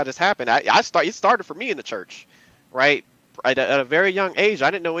and how this happened. It started for me in the church, right? At a very young age. I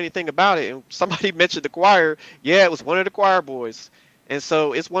didn't know anything about it, and somebody mentioned the choir. Yeah, it was one of the choir boys. And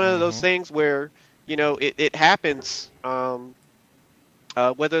so it's one of those things where it happens,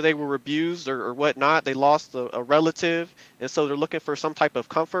 whether they were abused or whatnot. They lost a relative, and so they're looking for some type of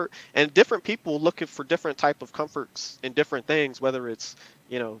comfort. And different people looking for different type of comforts in different things, whether it's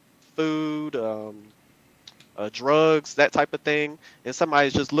food, drugs, that type of thing. And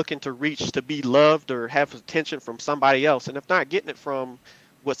somebody's just looking to reach to be loved or have attention from somebody else. And if not getting it from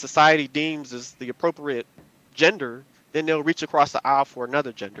what society deems as the appropriate gender, then they'll reach across the aisle for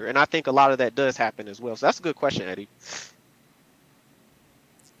another gender. And I think a lot of that does happen as well. So that's a good question, Eddie.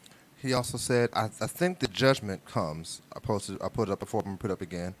 He also said, I think the judgment comes, I put it up before, I'm going to put it up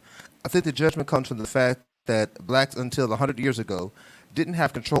again. I think the judgment comes from the fact that blacks until 100 years ago didn't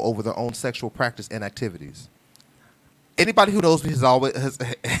have control over their own sexual practice and activities. Anybody who knows me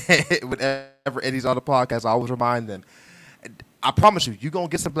whenever Eddie's on the podcast, I always remind them, I promise you're going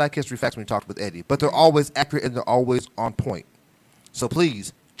to get some Black History facts when you talk with Eddie, but they're always accurate and they're always on point. So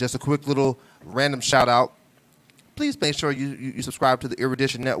please, just a quick little random shout out. please make sure you subscribe to the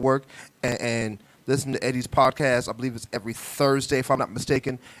Erudition Network and listen to Eddie's podcast. I believe it's every Thursday, if I'm not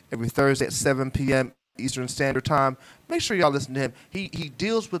mistaken, every Thursday at 7 p.m. Eastern Standard Time. Make sure y'all listen to him. He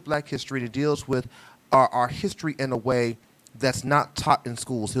deals with Black history, and he deals with our history in a way that's not taught in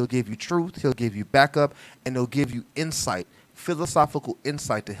schools. He'll give you truth, he'll give you backup, and he'll give you insight, philosophical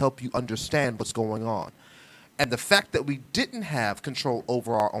insight to help you understand what's going on. And the fact that we didn't have control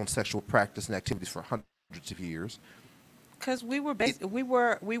over our own sexual practice and activities for hundreds of years. Because we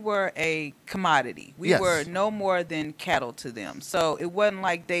were a commodity. We Yes. were no more than cattle to them. So it wasn't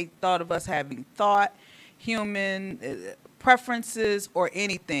like they thought of us having thought, human preferences, or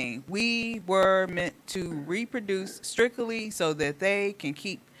anything. We were meant to reproduce strictly so that they can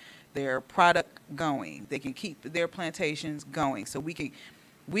keep their product going. They can keep their plantations going. So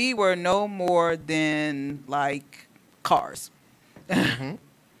we were no more than like cars. Mm-hmm.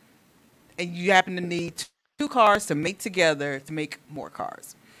 And you happen to need two cars to mate together to make more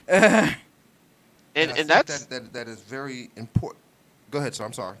cars. And that's that is very important. Go ahead, sir.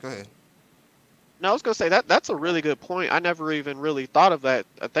 I'm sorry. Go ahead. No, I was gonna say that's a really good point. I never even really thought of that.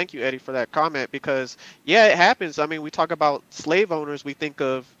 Thank you, Eddie, for that comment, because yeah, it happens. I mean, we talk about slave owners. We think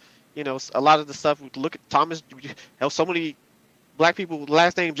of, you know, a lot of the stuff. We look at Thomas. Hell, so many Black people with the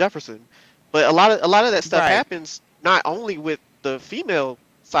last name Jefferson, but a lot of that stuff Right. happens not only with the female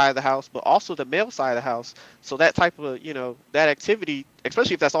side of the house, but also the male side of the house. So that type of, you know, that activity,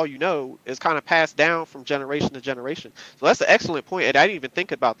 especially if that's all you know, is kind of passed down from generation to generation. So that's an excellent point, and I didn't even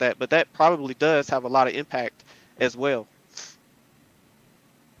think about that, but that probably does have a lot of impact as well.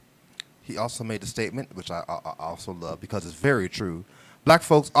 He also made a statement, which I also love because it's very true. Black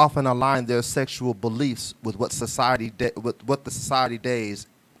folks often align their sexual beliefs with what the society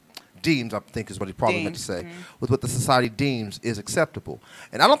deems, I think is what he probably meant to say, with what the society deems is acceptable.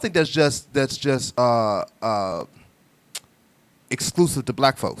 And I don't think that's just exclusive to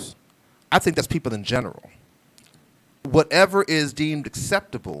Black folks. I think that's people in general. Whatever is deemed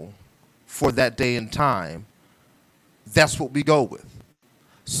acceptable for that day and time, that's what we go with.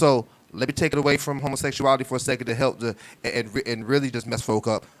 So let me take it away from homosexuality for a second to help and really just mess folk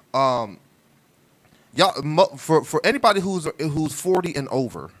up. Y'all, for anybody who's 40 and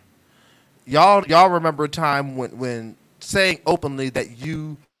over, y'all remember a time when saying openly that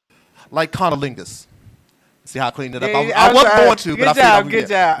you like conolingus. See how I cleaned it up? I wasn't going to, but I figured Good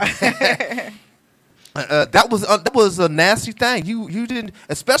job. that was a nasty thing. You didn't,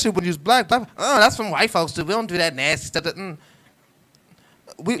 especially when you was black. That's from white folks too. We don't do that nasty stuff.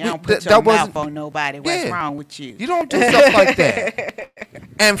 You don't put your mouth on nobody. What's wrong with you? You don't do stuff like that.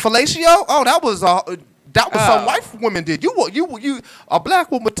 And fellatio, that was some white women did. You a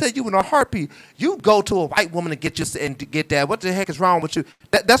black woman would tell you in a heartbeat. You go to a white woman and get that. What the heck is wrong with you?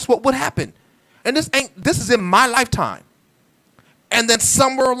 That's what would happen. And this is in my lifetime. And then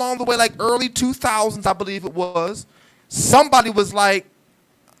somewhere along the way, like early 2000s, I believe it was, somebody was like,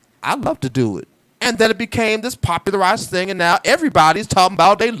 I'd love to do it. And then it became this popularized thing, and now everybody's talking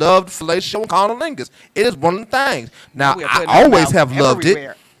about they loved fellatio and conolingus. It is one of the things. Now, I always have loved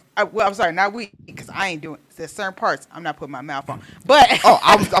it. I'm sorry, not we, because I ain't doing it. There's certain parts I'm not putting my mouth on. But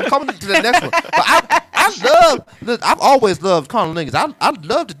I'm coming to the next one. But I've always loved conolingus. I'd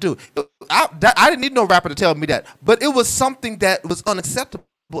love to do it. I didn't need no rapper to tell me that. But it was something that was unacceptable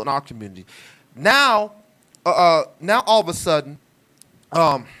in our community. Now all of a sudden,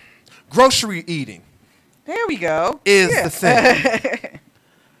 grocery eating. There we go. Is the thing.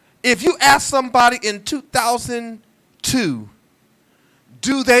 If you ask somebody in 2002,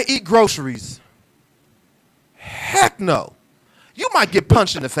 do they eat groceries? Heck no. You might get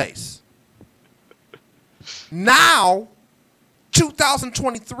punched in the face. Now,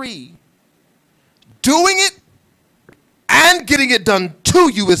 2023, doing it and getting it done to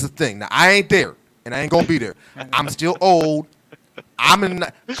you is the thing. Now, I ain't there, and I ain't going to be there. I'm still old. I'm in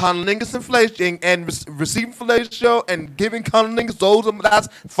conolingus and fellatio and receiving fellatio and giving conolingus. That's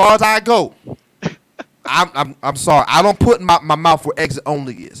as far as I go. I'm sorry. I don't put my mouth where exit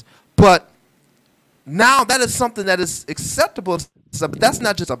only is. But now that is something that is acceptable. But that's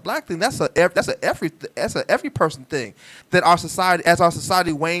not just a black thing. That's a every person thing. That our society, as our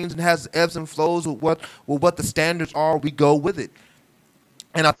society wanes and has ebbs and flows with what the standards are, we go with it.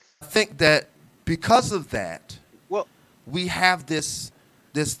 And I think that because of that, we have this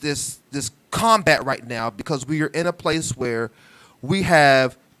combat right now because we are in a place where we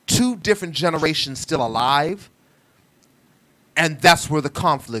have two different generations still alive, and that's where the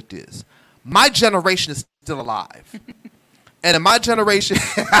conflict is. My generation is still alive, and in my generation,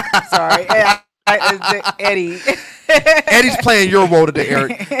 sorry, Eddie. Eddie's playing your role today,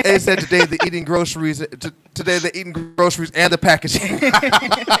 Eric. Eddie said today that eating groceries Today they're eating groceries and the packaging.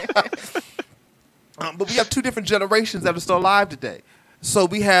 But we have two different generations that are still alive today. So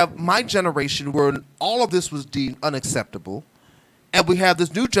we have my generation where all of this was deemed unacceptable, and we have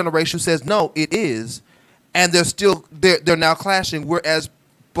this new generation who says no, it is, and they're now clashing. Whereas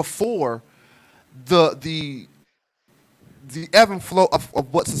before, the ebb and flow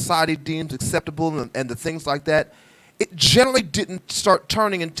of what society deems acceptable and the things like that, it generally didn't start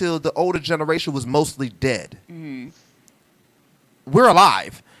turning until the older generation was mostly dead. We're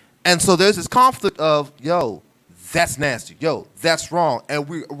alive. And so there's this conflict of, yo, that's nasty. Yo, that's wrong. And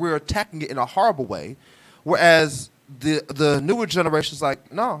we're attacking it in a horrible way. Whereas the newer generation's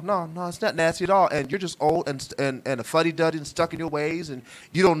like, no, it's not nasty at all. And you're just old and a fuddy-duddy and stuck in your ways. And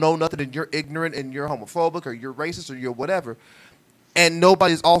you don't know nothing and you're ignorant and you're homophobic or you're racist or you're whatever. And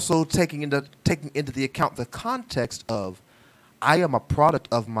nobody's also taking into the account the context of, I am a product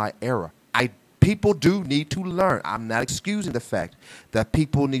of my era. People do need to learn. I'm not excusing the fact that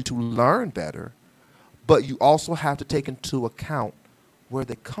people need to learn better, but you also have to take into account where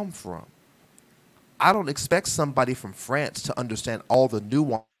they come from. I don't expect somebody from France to understand all the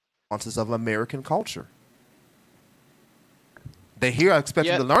nuances of American culture. They hear I expect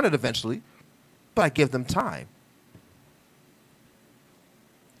them to learn it eventually, but I give them time.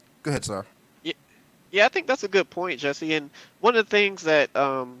 Go ahead, sir. Yeah, I think that's a good point, Jesse. And one of the things that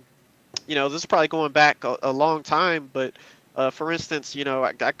this is probably going back a long time, but for instance,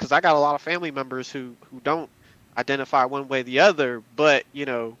 because I got a lot of family members who don't identify one way or the other, but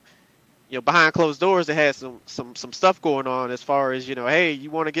behind closed doors, they had some stuff going on as far as hey,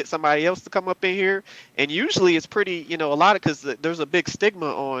 you want to get somebody else to come up in here, and usually it's pretty a lot of, because there's a big stigma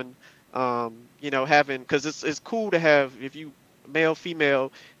on having, because it's cool to have, if you male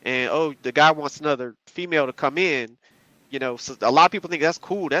female and the guy wants another female to come in. So a lot of people think that's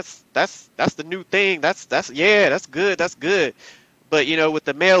cool. That's the new thing. That's good. But with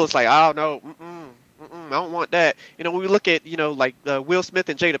the male, it's like, oh no, I don't want that. When we look at like Will Smith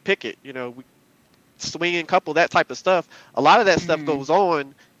and Jada Pinkett, we swinging couple, that type of stuff. A lot of that stuff goes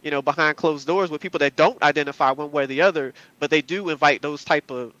on, behind closed doors with people that don't identify one way or the other, but they do invite those type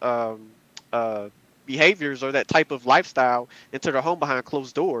of behaviors or that type of lifestyle into their home behind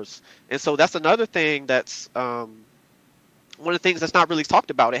closed doors. And so that's another thing that's one of the things that's not really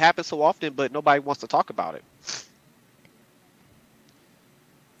talked about. It happens so often, but nobody wants to talk about it.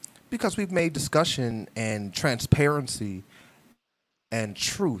 Because we've made discussion and transparency and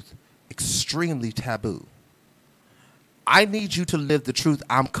truth extremely taboo. I need you to live the truth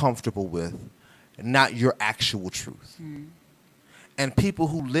I'm comfortable with, not your actual truth. And people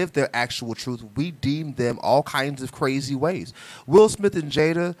who live their actual truth, we deem them all kinds of crazy ways. Will Smith and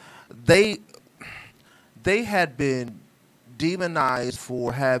Jada, they had been demonized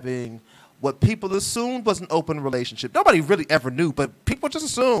for having what people assumed was an open relationship. Nobody really ever knew, but people just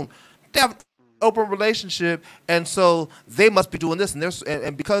assumed they have an open relationship, and so they must be doing this.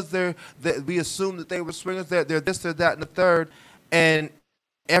 And because we assumed that they were swingers, they're this, they're that, and the third, and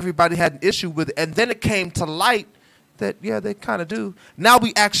everybody had an issue with it. And then it came to light that, yeah, they kind of do. Now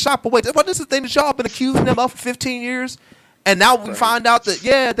we act shocked, but wait, what is the thing that y'all been accusing them of for 15 years? And now we find out that,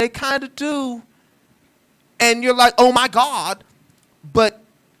 yeah, they kind of do. And you're like, oh my God. But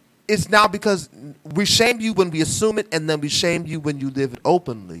it's now because we shame you when we assume it, and then we shame you when you live it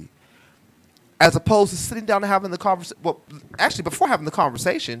openly. As opposed to sitting down and having the conversation. Well, actually, before having the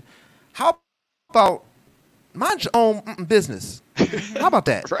conversation, how about mind your own business? How about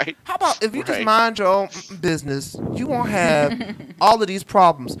that? Right. How about if you just mind your own business, you won't have all of these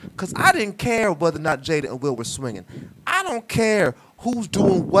problems. Because I didn't care whether or not Jada and Will were swinging. I don't care who's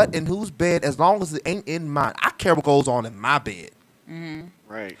doing what in whose bed as long as it ain't in mine. I care what goes on in my bed.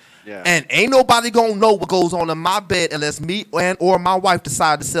 Right. Yeah. And ain't nobody gonna know what goes on in my bed unless me or my wife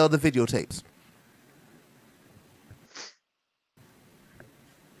decide to sell the videotapes.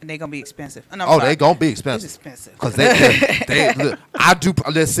 And they're gonna be expensive. They gonna be expensive. It's expensive. Because they look, I do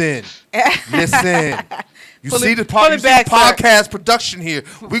listen. You see the podcast production here.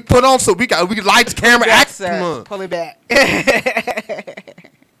 We put on we lights, camera, action. Pull it back.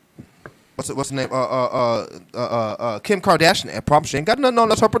 What's the name? Kim Kardashian. I promise she ain't got nothing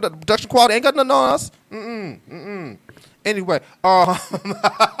on us. Her production quality ain't got nothing on us. Anyway, but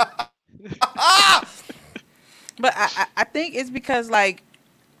I think it's because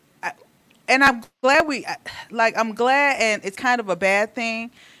and I'm glad, and it's kind of a bad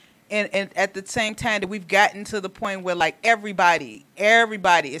thing, and at the same time that we've gotten to the point where everybody,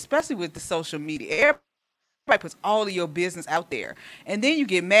 especially with the social media, puts all of your business out there, and then you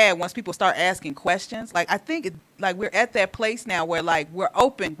get mad once people start asking questions. Like I think like we're at that place now where like we're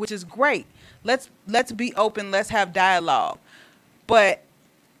open, which is great. Let's be open. Let's have dialogue. But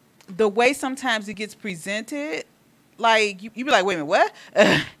the way sometimes it gets presented, like you be like, wait a minute, what?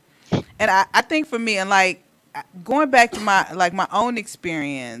 And I think for me, and like going back to my own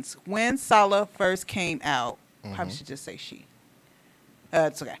experience when Sala first came out, probably should just say she.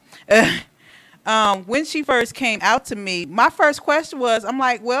 It's okay. When she first came out to me, my first question was, I'm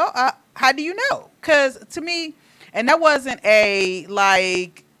like, well, how do you know? Because to me, and that wasn't a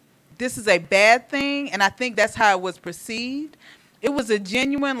like, this is a bad thing, and I think that's how it was perceived. It was a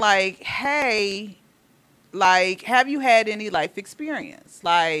genuine like, hey, like, have you had any life experience?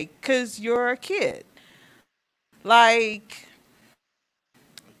 Like, because you're a kid. Like,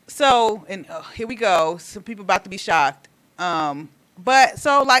 so, and here we go. Some people about to be shocked. But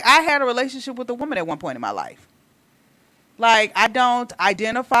so, like, I had a relationship with a woman at one point in my life. Like, I don't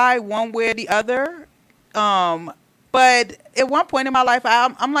identify one way or the other. But at one point in my life,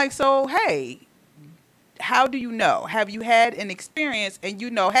 I'm like, so, hey, how do you know? Have you had an experience and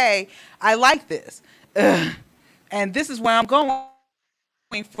you know, hey, I like this. And this is where I'm going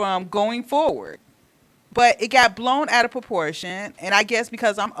from going forward. But it got blown out of proportion. And I guess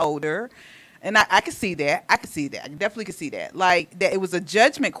because I'm older, and I can see that. I definitely can see that. Like, that it was a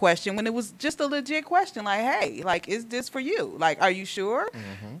judgment question when it was just a legit question. Like, hey, like, is this for you? Like, are you sure?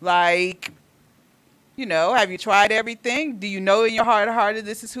 Like, you know, have you tried everything? Do you know in your heart of heart that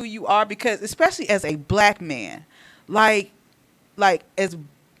this is who you are? Because especially as a black man, like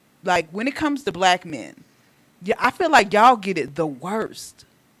when it comes to black men, yeah, I feel like y'all get it the worst.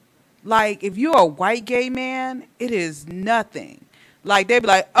 Like, if you're a white gay man, it is nothing. Like, they be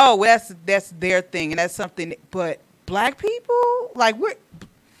like, oh, well, that's their thing, and that's something. But black people, like,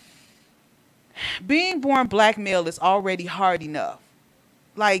 being born black male is already hard enough.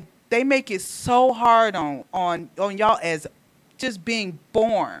 Like, they make it so hard on y'all as just being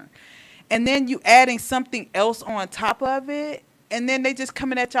born. And then you adding something else on top of it, and then they just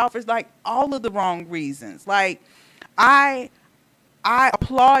coming at y'all for, like, all of the wrong reasons. Like, I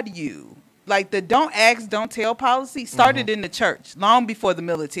applaud you. Like, the don't ask, don't tell policy started in the church long before the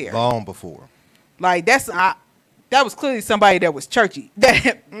military. Long before. Like, that was clearly somebody that was churchy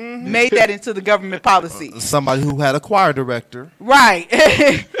that made that into the government policy. Somebody who had a choir director.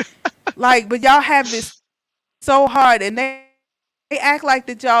 Right. Like, but y'all have this so hard, and they act like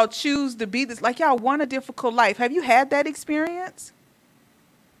that y'all choose to be this. Like, y'all want a difficult life. Have you had that experience?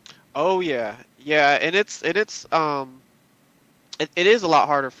 Oh yeah, yeah, and it is a lot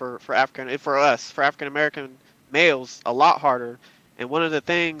harder for African American males, a lot harder. And one of the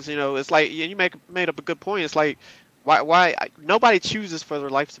things, it's like made up a good point. It's like why nobody chooses for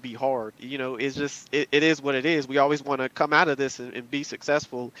their life to be hard. It's just it is what it is. We always want to come out of this and be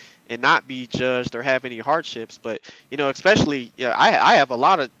successful and not be judged or have any hardships. But especially I have a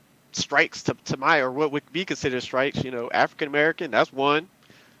lot of strikes to my, or what would be considered strikes. African American, that's one.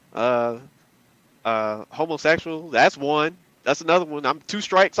 Homosexual, that's one. That's another one. I'm 2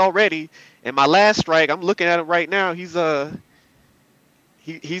 strikes already, and my last strike, I'm looking at him right now. He's a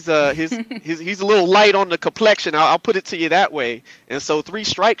little light on the complexion. I'll put it to you that way. And so 3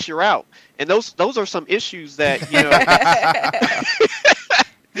 strikes, you're out. And those are some issues that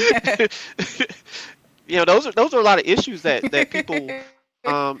those are a lot of issues that people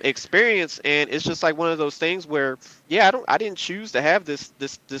experience, and it's just like one of those things where I didn't choose to have this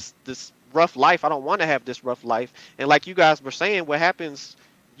rough life. I don't want to have this rough life. And like you guys were saying, what happens,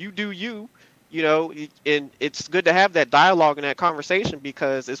 you do you, and it's good to have that dialogue and that conversation,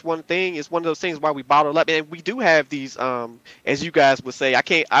 because it's one of those things why we bottle up. And we do have these, as you guys would say,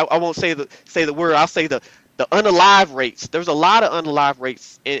 I won't say the word, I'll say the unalive rates. There's a lot of unalive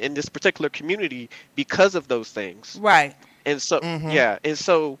rates in this particular community because of those things. Right. And so, and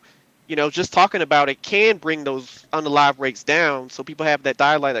so, just talking about it can bring those unalive rates down, so people have that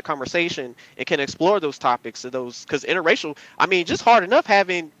dialogue, that conversation, and can explore those topics of those. Because interracial, just hard enough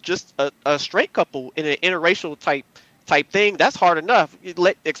having just a straight couple in an interracial type thing. That's hard enough.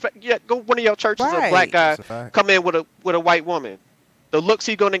 Go one of your churches, right. A black guy come in with a white woman. The looks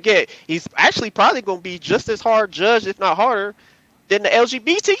he's gonna get, he's actually probably gonna be just as hard judged, if not harder, than the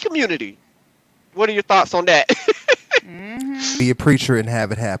LGBT community. What are your thoughts on that? Be a preacher and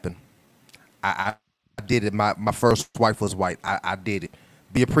have it happen. I did it. My first wife was white. I did it.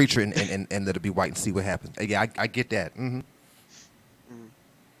 Be a preacher and let it be white and see what happens. Yeah, I get that.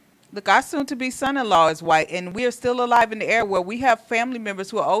 Look, our soon-to-be son-in-law is white, and we are still alive in the era where we have family members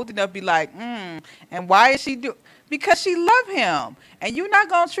who are old enough to be like, and why is she because she love him, and you're not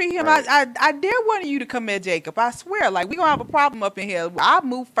gonna treat him. Right. I dare one of you to come here, Jacob. I swear, like we gonna have a problem up in here. I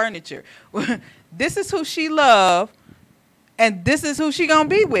move furniture. This is who she love, and this is who she gonna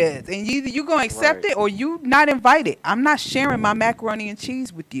be with, and either you gonna accept Right. it or you not invited. I'm not sharing my macaroni and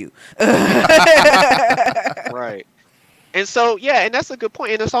cheese with you. Right. And so yeah, and that's a good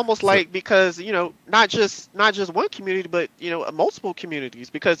point. And it's almost So, like because not just one community, but multiple communities.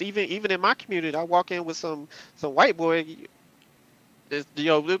 Because even in my community, I walk in with some white boy.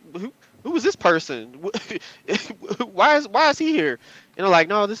 Who is this person? Why is he here? Like,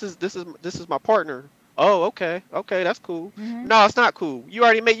 no, this is my partner. Oh, okay, that's cool. Hmm. No, it's not cool.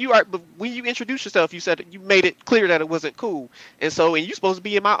 But when you introduced yourself, you said you made it clear that it wasn't cool. And you're supposed to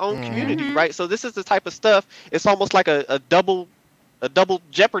be in my own community, Hmm. right? So this is the type of stuff. It's almost like a double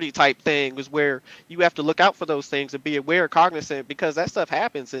jeopardy type thing, is where you have to look out for those things and be aware, cognizant, because that stuff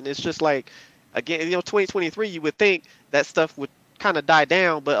happens. And it's just like, again, 2023, you would think that stuff would kind of die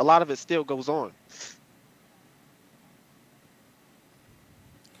down, but a lot of it still goes on.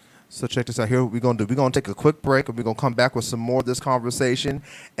 so check this out. Here what we're gonna do. We're gonna take a quick break, and we're gonna come back with some more of this conversation.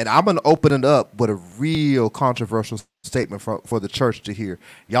 And I'm gonna open it up with a real controversial statement for the church to hear.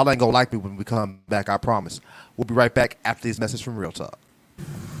 Y'all ain't gonna like me when we come back. I promise. We'll be right back after these messages from Real Talk.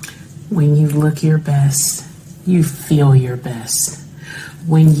 When you look your best, you feel your best.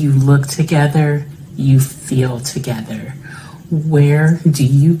 When you look together, you feel together. Where do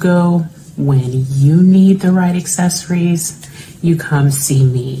you go when you need the right accessories? You come see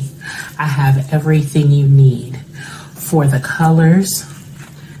me. I have everything you need for the colors,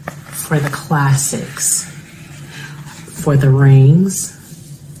 for the classics, for the rings,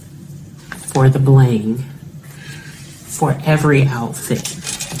 for the bling, for every outfit,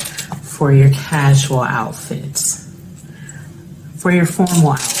 for your casual outfits, for your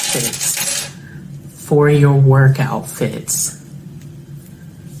formal outfits, for your work outfits,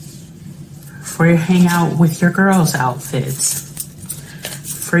 for your hangout with your girls outfits,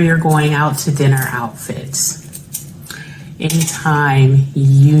 for your going out to dinner outfits. Anytime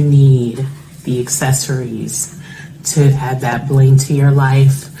you need the accessories to add that bling to your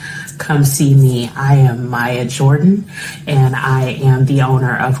life, come see me. I am Maya Jordan, and I am the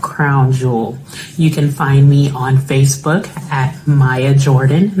owner of Crown Jewel. You can find me on Facebook at Maya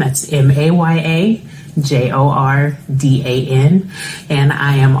Jordan. That's MayaJordan. And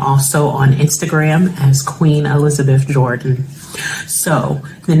I am also on Instagram as Queen Elizabeth Jordan. So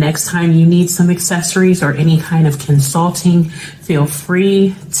the next time you need some accessories or any kind of consulting, feel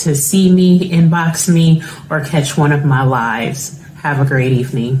free to see me, inbox me, or catch one of my lives. Have a great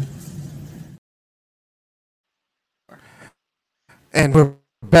evening. And we're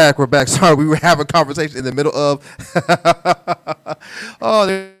back. We're back. Sorry, we were having a conversation in the middle of. Oh,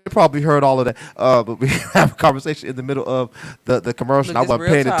 they probably heard all of that. But we have a conversation in the middle of the commercial. Look, I this wasn't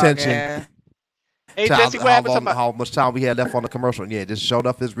real paying talk, attention yeah. Hey to Jesse, what happened to my how much time we had left on the commercial. And yeah, just showed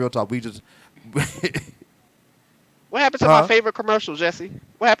up as real talk. We just. what happened to my favorite commercial, Jesse?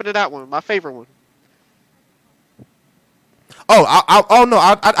 What happened to that one? My favorite one. Oh no!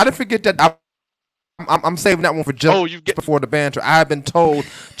 I didn't forget that. I'm saving that one for just before the banter. I've been told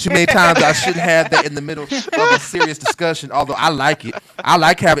too many times that I shouldn't have that in the middle of a serious discussion. Although I like it, I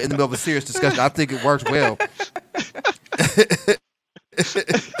like having it in the middle of a serious discussion. I think it works well.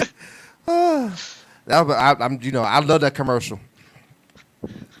 I love that commercial.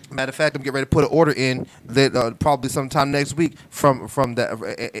 Matter of fact, I'm getting ready to put an order in that probably sometime next week from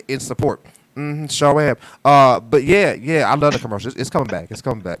that in support. Sure am. But yeah, I love the commercial. It's coming back. It's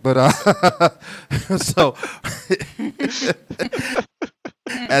coming back. But so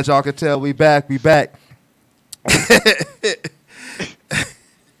as y'all can tell, we back.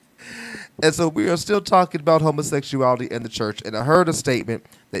 And so we are still talking about homosexuality in the church. And I heard a statement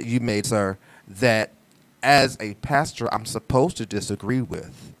that you made, sir, that as a pastor, I'm supposed to disagree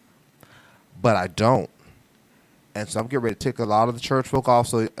with, but I don't. And so I'm getting ready to take a lot of the church folk off.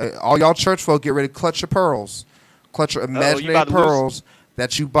 So all y'all church folk, get ready to clutch your pearls. Clutch your imaginary pearls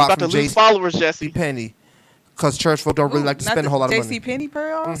that you bought from lose followers, Jesse. Penny. Because church folk don't really like to spend a whole lot of money. JC Penny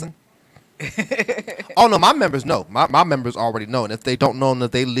pearls? Oh, no, my members know. My members already know. And if they don't know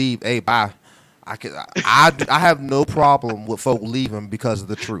that they leave, hey, bye. I have no problem with folk leaving because of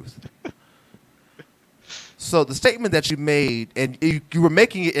the truth. So the statement that you made, and you were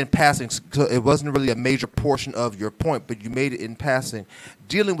making it in passing, so it wasn't really a major portion of your point, but you made it in passing,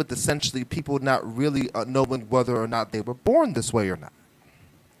 dealing with essentially people not really knowing whether or not they were born this way or not.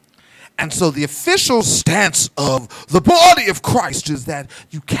 And so the official stance of the body of Christ is that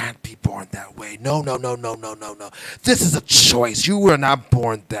you can't be born that way. No. This is a choice. You were not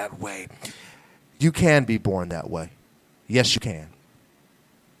born that way. You can be born that way. Yes, you can.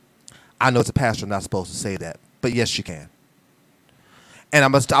 I know as a pastor, I'm not supposed to say that, but yes, you can. And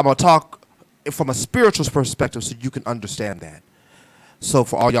I'm gonna talk from a spiritual perspective so you can understand that. So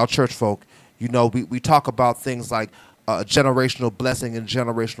for all y'all church folk, you know, we talk about things like generational blessing and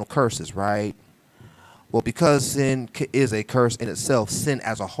generational curses, right? Well, because sin is a curse in itself, sin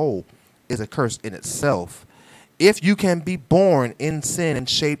as a whole is a curse in itself. If you can be born in sin and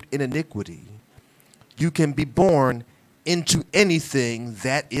shaped in iniquity, you can be born into anything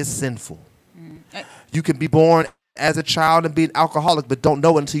that is sinful. You can be born as a child and be an alcoholic, but don't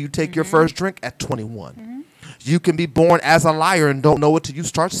know it until you take your first drink at 21. You can be born as a liar and don't know it till you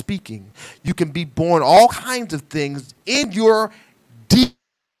start speaking. You can be born all kinds of things in your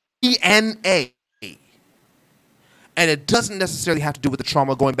DNA. And it doesn't necessarily have to do with the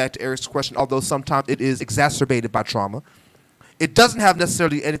trauma, going back to Eric's question, although sometimes it is exacerbated by trauma. It doesn't have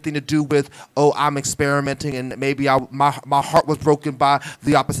necessarily anything to do with, oh, I'm experimenting and maybe my heart was broken by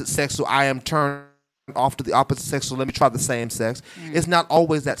the opposite sex, so I am turned off to the opposite sex, so let me try the same sex. It's not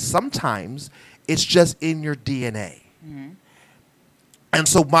always that. Sometimes it's just in your DNA. And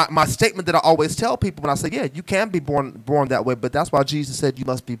so my statement that I always tell people when I say, yeah, you can be born that way, but that's why Jesus said you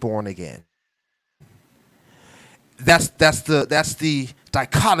must be born again. That's the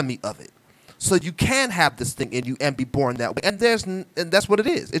dichotomy of it. So you can have this thing in you and be born that way. And that's what it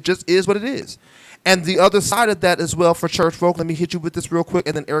is. It just is what it is. And the other side of that as well for church folk, let me hit you with this real quick.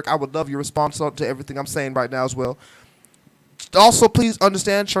 And then, Eric, I would love your response to everything I'm saying right now as well. Also, please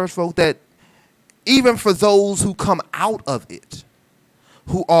understand, church folk, that even for those who come out of it,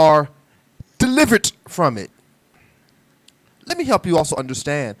 who are delivered from it, let me help you also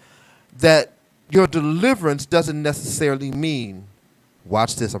understand that your deliverance doesn't necessarily mean,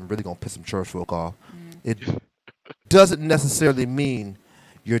 watch this, I'm really going to piss some church folk off. It doesn't necessarily mean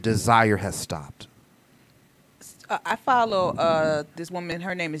your desire has stopped. I follow this woman.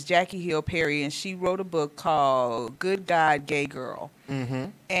 Her name is Jackie Hill Perry, and she wrote a book called Good God, Gay Girl.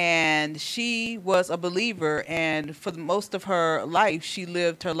 And she was a believer, and for most of her life, she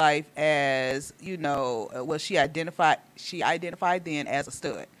lived her life as, you know, well, she identified then as a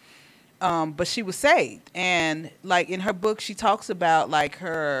stud. But she was saved, and like in her book, she talks about like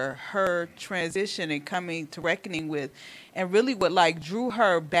her transition and coming to reckoning with, and really what like drew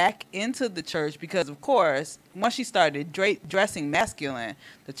her back into the church, because of course once she started dressing masculine,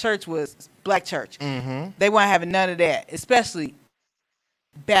 the church was black church. They weren't having none of that, especially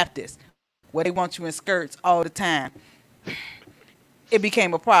Baptist, where they want you in skirts all the time. It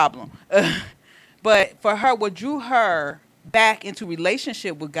became a problem. But for her, what drew her back into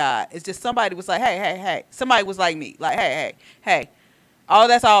relationship with God is just somebody was like, hey, somebody was like me, like, hey, all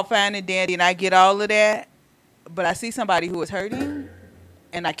that's all fine and dandy, and I get all of that, but I see somebody who is hurting,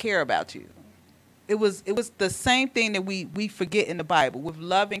 and I care about you. It was the same thing that we forget in the Bible. With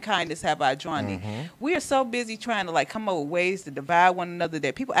love and kindness have I drawn thee. We are so busy trying to like come up with ways to divide one another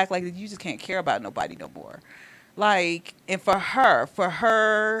that people act like you just can't care about nobody no more. Like, and for her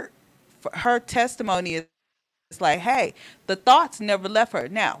testimony is, it's like, hey, the thoughts never left her.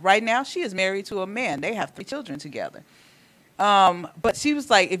 Now, right now, she is married to a man. They have 3 children together. But she was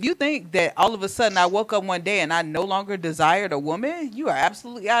like, if you think that all of a sudden I woke up one day and I no longer desired a woman, you are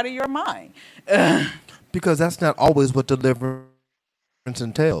absolutely out of your mind. Because that's not always what deliverance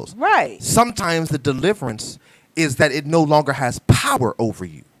entails. Right. Sometimes the deliverance is that it no longer has power over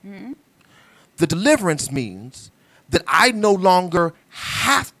you. The deliverance means that I no longer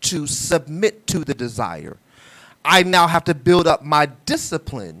have to submit to the desire. I now have to build up my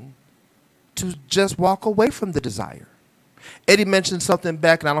discipline to just walk away from the desire. Eddie mentioned something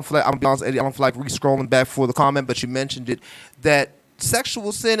back, and I'm gonna be honest, Eddie, I don't feel like re-scrolling back for the comment, but you mentioned it, that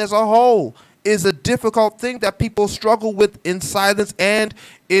sexual sin as a whole is a difficult thing that people struggle with in silence and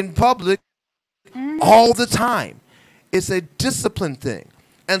in public all the time. It's a discipline thing.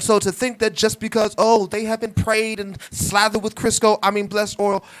 And so to think that just because, oh, they have been prayed and slathered with blessed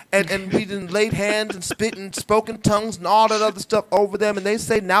oil, and we done laid hands and spit and spoken tongues and all that other stuff over them, and they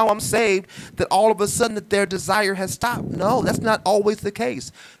say, now I'm saved, that all of a sudden that their desire has stopped. No, that's not always the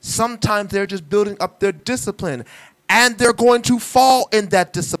case. Sometimes they're just building up their discipline, and they're going to fall in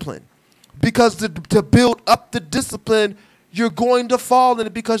that discipline. Because to build up the discipline, you're going to fall in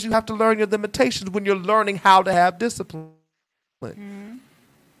it because you have to learn your limitations when you're learning how to have discipline.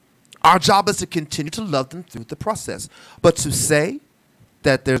 Our job is to continue to love them through the process. But to say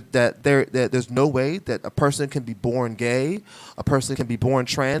that there's no way that a person can be born gay, a person can be born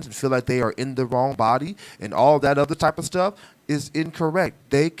trans and feel like they are in the wrong body and all that other type of stuff is incorrect.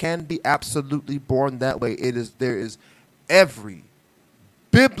 They can be absolutely born that way. There is every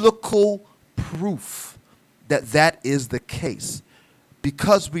biblical proof that that is the case.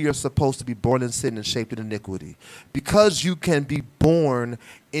 Because we are supposed to be born in sin and shaped in iniquity, because you can be born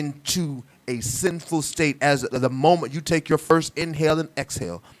into a sinful state as the moment you take your first inhale and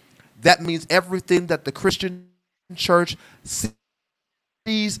exhale, that means everything that the Christian church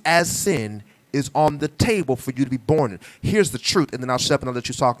sees as sin is on the table for you to be born in. Here's the truth, and then I'll shut up and I'll let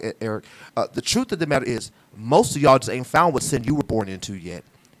you talk, Eric. The truth of the matter is, most of y'all just ain't found what sin you were born into yet.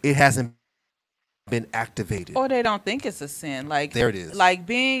 It hasn't been activated. Or they don't think it's a sin. Like there it is. Like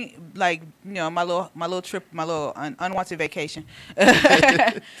being like my little trip, my little unwanted vacation.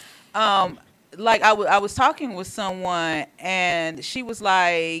 Like I was talking with someone and she was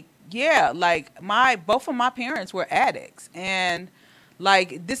like, yeah, like both of my parents were addicts, and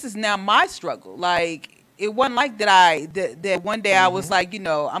like this is now my struggle. Like it wasn't like that one day I was like,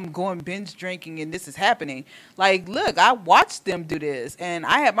 I'm going binge drinking and this is happening. Like, look, I watched them do this, and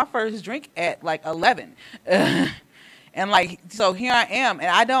I had my first drink at like 11. And like, so here I am, and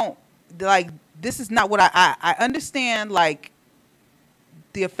I don't like, this is not what I understand, like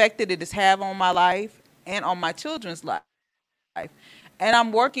the effect that it has had on my life and on my children's life. And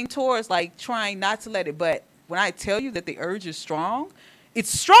I'm working towards like trying not to let it, but when I tell you that the urge is strong, it's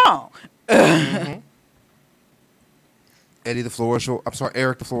strong. Eddie, the floor is yours. I'm sorry,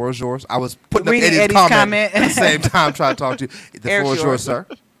 Eric, the floor is yours. I was putting up Reading Eddie's comment at the same time trying to talk to you. The Eric's floor is yours, sir.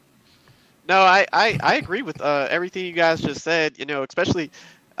 No, I agree with everything you guys just said. Especially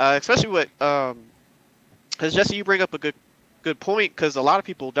what because Jesse, you bring up a good point, because a lot of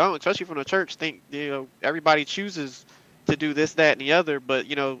people don't, especially from the church, think everybody chooses to do this, that, and the other. But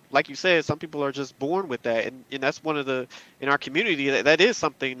like you said, some people are just born with that, and that's one of the, in our community, that is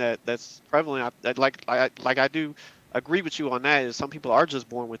something that's prevalent. I do agree with you on that. Is some people are just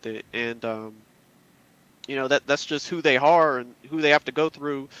born with it, and that's just who they are and who they have to go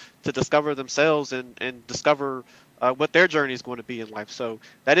through to discover themselves and discover what their journey is going to be in life. So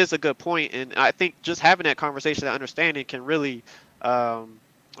that is a good point, and I think just having that conversation, that understanding, can really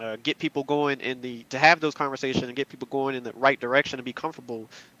get people going to have those conversations and get people going in the right direction and be comfortable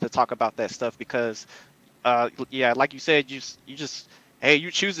to talk about that stuff. Because like you said, you just, hey, you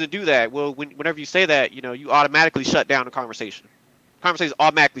choose to do that. Well, whenever you say that, you automatically shut down the conversation. Conversation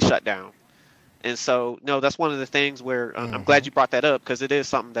automatically shut down. And so, no, that's one of the things where I'm glad you brought that up, because it is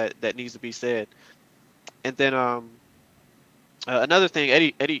something that needs to be said. And then another thing,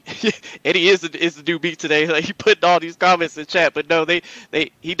 Eddie Eddie is the new beat today. Like, he put all these comments in chat, but no,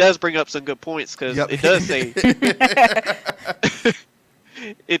 he does bring up some good points, because it does say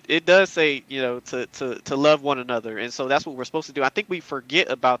it does say to love one another, and so that's what we're supposed to do. I think we forget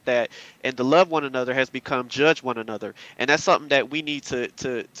about that, and to love one another has become judge one another, and that's something that we need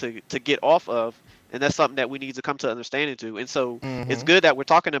to get off of, and that's something that we need to come to understanding to. And so it's good that we're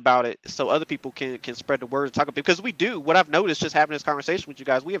talking about it, so other people can spread the word and talk about it, because we do. What I've noticed just having this conversation with you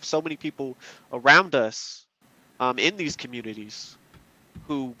guys, we have so many people around us in these communities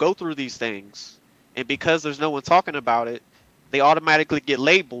who go through these things, and because there's no one talking about it, they automatically get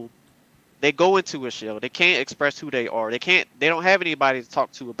labeled. They go into a shell. They can't express who they are. They don't have anybody to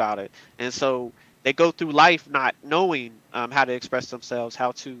talk to about it. And so they go through life not knowing how to express themselves,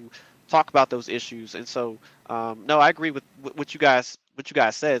 how to talk about those issues. And so, no, I agree with what you guys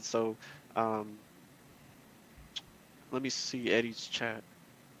said. So, let me see Eddie's chat.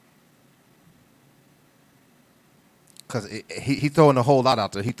 Because he throwing a whole lot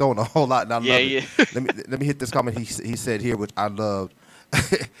out there. He throwing a whole lot, and I love it. Yeah. Let me hit this comment he said here, which I loved.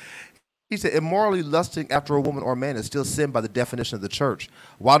 He said, immorally lusting after a woman or man is still sin by the definition of the church.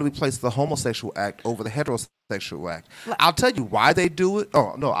 Why do we place the homosexual act over the heterosexual act? I'll tell you why they do it.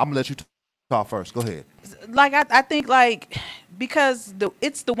 Oh, no, I'm going to let you talk first. Go ahead. Like, I think, like, because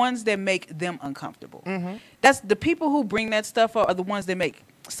it's the ones that make them uncomfortable. That's the people who bring that stuff up are the ones that make.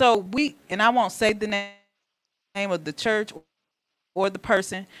 So and I won't say the name of the church or the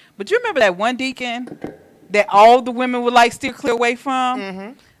person, but you remember that one deacon that all the women would like steer clear away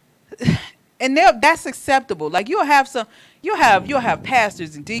from? And that's acceptable. Like, you'll have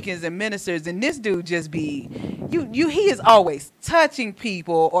pastors and deacons and ministers, and this dude just be he is always touching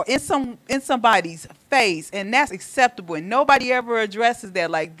people or in somebody's face, and that's acceptable, and nobody ever addresses that.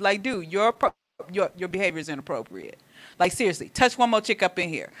 Like dude, your behavior is inappropriate. Like, seriously, touch one more chick up in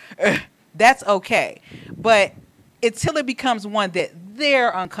here. That's okay. But until it becomes one that they're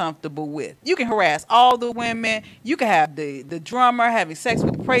uncomfortable with. You can harass all the women. You can have the drummer having sex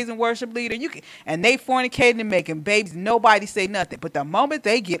with the praise and worship leader. And they fornicating and making babies. Nobody say nothing. But the moment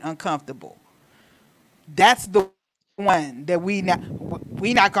they get uncomfortable, that's the one that we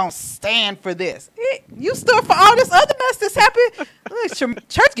not gonna stand for this. You stood for all this other mess that's happened. Look,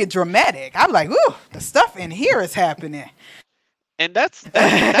 church get dramatic. I'm like, ooh, the stuff in here is happening. And that's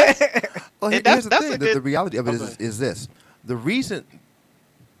Well, and here's the that's thing. a good. The reality of it Okay. is this. The reason.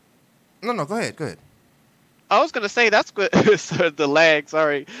 No, go ahead. Go ahead. I was gonna say that's good. So the lag,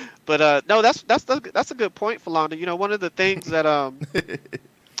 sorry, but no, that's a good point, Philanda. You know, one of the things that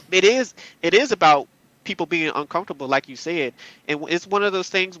it is about people being uncomfortable, like you said, and it's one of those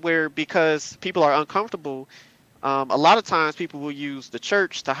things where because people are uncomfortable, a lot of times people will use the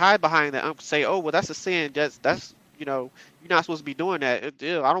church to hide behind that and say, oh, well, that's a sin. That's you're not supposed to be doing that.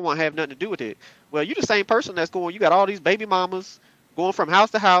 Ew, I don't want to have nothing to do with it. Well, you're the same person that's going. You got all these baby mamas going from house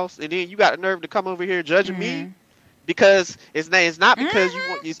to house, and then you got the nerve to come over here judging me because it's not because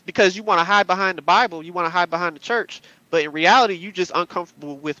it's because you want to hide behind the Bible, you want to hide behind the church, but in reality you just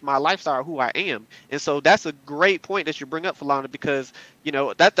uncomfortable with my lifestyle, who I am. And so that's a great point that you bring up, Falana, because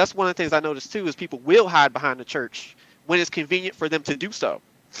that's one of the things I noticed too is people will hide behind the church when it's convenient for them to do so.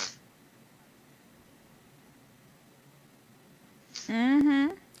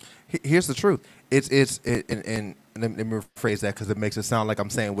 Here's the truth. And let me rephrase that because it makes it sound like I'm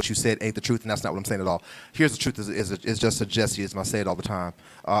saying what you said ain't the truth, and that's not what I'm saying at all. Here's the truth: is just a Jesseism. I say it all the time.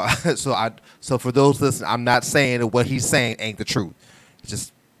 So for those listening, I'm not saying that what he's saying ain't the truth. It's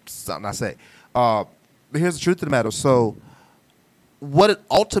just something I say. But here's the truth of the matter. So what it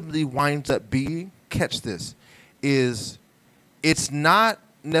ultimately winds up being, catch this, is it's not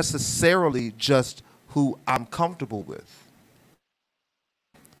necessarily just who I'm comfortable with.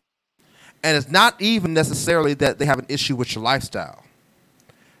 And it's not even necessarily that they have an issue with your lifestyle.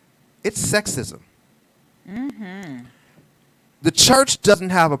 It's sexism. The church doesn't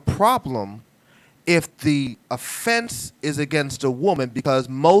have a problem if the offense is against a woman because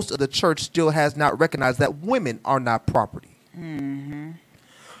most of the church still has not recognized that women are not property.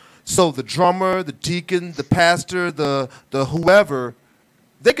 So the drummer, the deacon, the pastor, the whoever,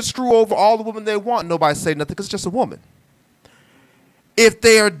 they can screw over all the women they want. Nobody say nothing because it's just a woman. If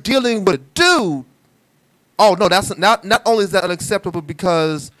they are dealing with a dude, oh no, that's not only is that unacceptable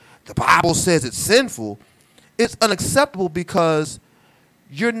because the Bible says it's sinful, it's unacceptable because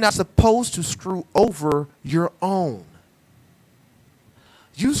you're not supposed to screw over your own.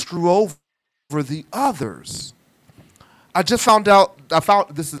 You screw over the others. I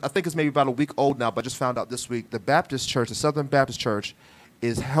think it's maybe about a week old now, but I just found out this week the Baptist Church, the Southern Baptist Church,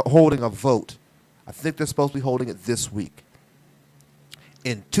 is holding a vote. I think they're supposed to be holding it this week.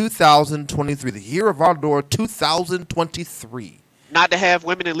 In 2023, the year of our Lord 2023. Not to have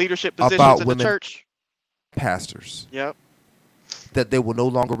women in leadership positions About in women the church. Pastors. Yep. That they will no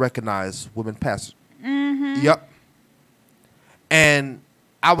longer recognize women pastors. Yep. And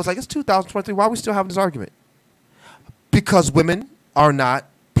I was like, it's 2023. Why are we still having this argument? Because women are not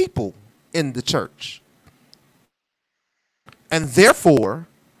people in the church. And therefore,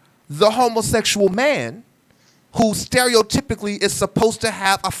 the homosexual man who stereotypically is supposed to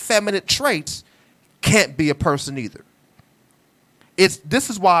have effeminate traits can't be a person either. This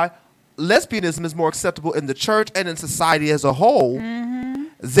is why lesbianism is more acceptable in the church and in society as a whole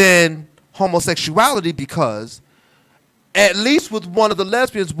than homosexuality, because at least with one of the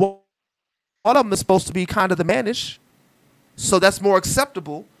lesbians, one of them is supposed to be kind of the mannish. So that's more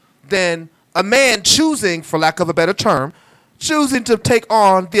acceptable than a man choosing, for lack of a better term, choosing to take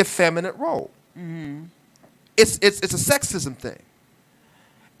on the effeminate role. It's a sexism thing.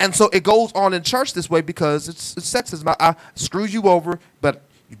 And so it goes on in church this way because it's sexism. I screw you over, but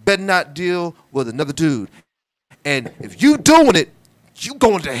you better not deal with another dude. And if you doing it, you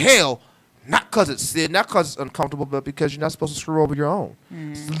going to hell, not because it's sin, not because it's uncomfortable, but because you're not supposed to screw over your own.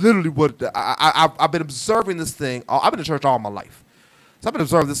 It's literally what I've been observing this thing. I've been in church all my life. So I've been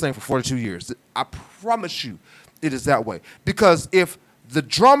observing this thing for 42 years. I promise you it is that way. Because if the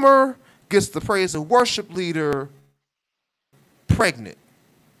drummer gets the praise and worship leader pregnant,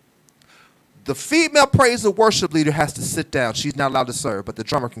 the female praise and worship leader has to sit down. She's not allowed to serve, but the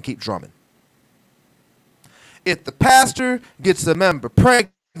drummer can keep drumming. If the pastor gets a member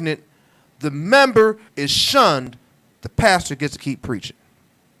pregnant, the member is shunned, the pastor gets to keep preaching.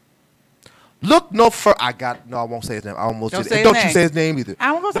 Look no further. I won't say his name. I almost did. And don't you say his name either.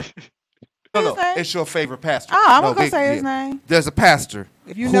 I won't go say No, his name. it's your favorite pastor. Oh, I'm No, not going to say his name. There's a pastor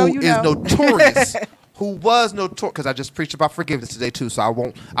If you know, who you is know. notorious, who was notorious, because I just preached about forgiveness today too, so I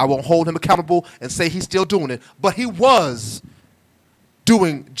won't hold him accountable and say he's still doing it, but he was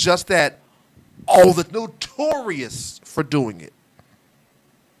doing just that, notorious for doing it.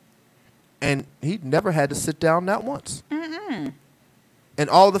 And he never had to sit down, not once. And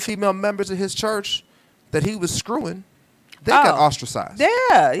all the female members of his church, that he was screwing, they got Oh, ostracized.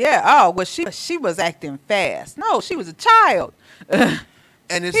 yeah, yeah. Oh, well, she was acting fast. No, she was a child.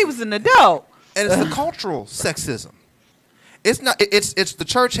 And He was an adult. it's the cultural sexism. It's not. It's the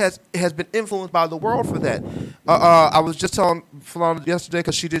church has been influenced by the world for that. I was just telling Falana yesterday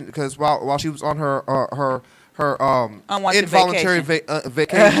because while she was on her Unwanted involuntary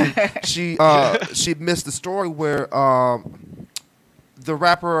vacation, she missed the story where the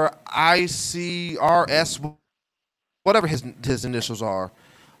rapper ICRS, whatever his initials are,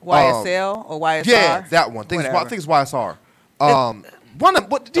 YSL or YSR. yeah, that one. I think it's YSR. These one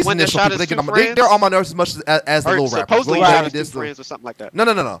that initial shot people, his two they're on my nerves as much as the Or little rappers. supposedly Lil shot Baby, his two friends or something like that.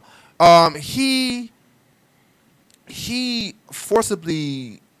 No. He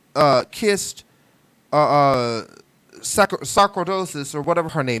forcibly kissed Sarcoidosis or whatever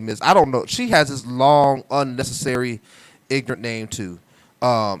her name is. I don't know. She has this long, unnecessary, ignorant name too.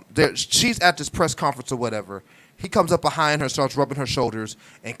 She's at this press conference or whatever. He comes up behind her, starts rubbing her shoulders,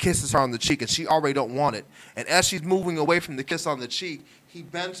 and kisses her on the cheek, and she already don't want it. And as she's moving away from the kiss on the cheek, he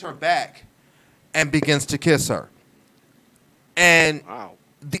bends her back and begins to kiss her. And Wow.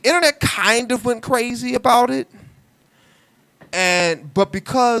 the internet kind of went crazy about it. But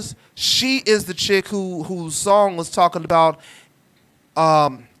because she is the chick whose song was talking about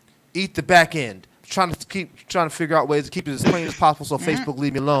eat the back end, trying to figure out ways to keep it as clean as possible so Facebook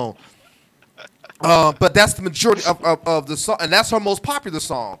leave me alone. But that's the majority of the song, and that's her most popular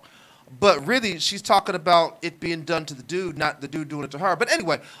song. But really, she's talking about it being done to the dude, not the dude doing it to her. But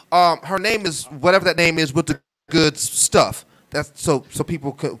anyway, her name is whatever that name is with the good stuff. That's so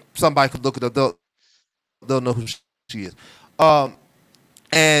somebody could look it up. They'll know who she is.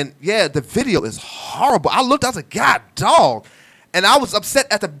 And yeah, the video is horrible. I was like, God, dog. And I was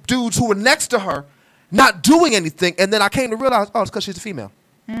upset at the dudes who were next to her not doing anything. And then I came to realize, it's because she's a female.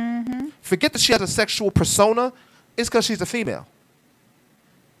 Mm-hmm. Forget that she has a sexual persona. It's because she's a female.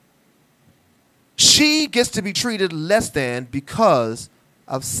 She gets to be treated less than because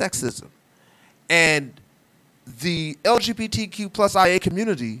of sexism. And the LGBTQ plus IA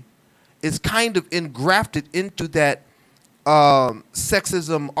community is kind of engrafted into that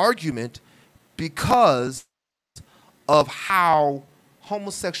sexism argument because of how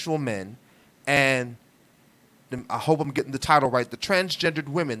homosexual men and I hope I'm getting the title right, the transgendered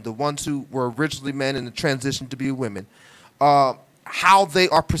women, the ones who were originally men and transitioned to be women, how they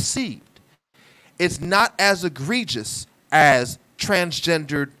are perceived. It's not as egregious as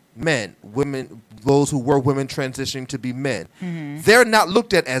transgendered men, women, those who were women transitioning to be men. Mm-hmm. They're not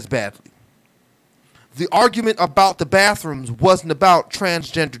looked at as badly. The argument about the bathrooms wasn't about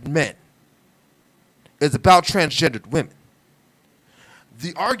transgendered men. It's about transgendered women.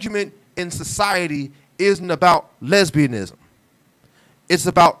 The argument in society isn't about lesbianism. It's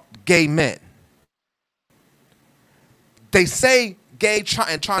about gay men. They say gay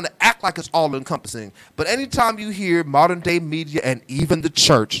trying to act like it's all-encompassing, but anytime you hear modern-day media and even the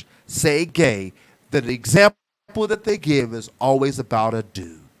church say gay, the example that they give is always about a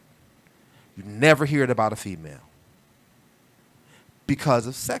dude. You never hear it about a female because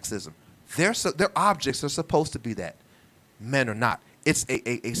of sexism. Their objects are supposed to be that. Men are not. It's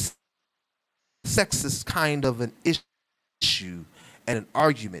a sexist kind of an issue and an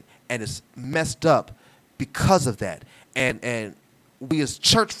argument, and it's messed up because of that. And we as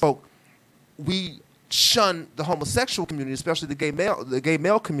church folk, we shun the homosexual community, especially the gay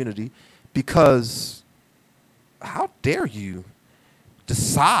male community, because how dare you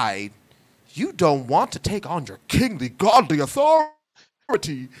decide you don't want to take on your kingly, godly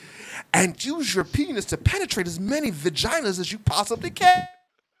authority and use your penis to penetrate as many vaginas as you possibly can.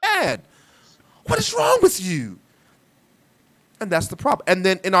 What is wrong with you? And that's the problem. And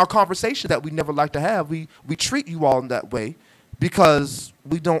then in our conversation that we never like to have, we treat you all in that way because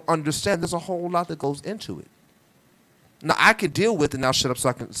we don't understand there's a whole lot that goes into it. Now, I can deal with it, and I'll shut up so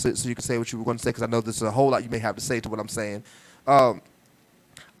you can say what you were going to say, because I know there's a whole lot you may have to say to what I'm saying.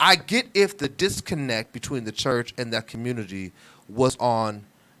 I get if the disconnect between the church and that community was on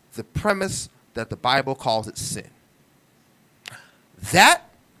the premise that the Bible calls it sin. That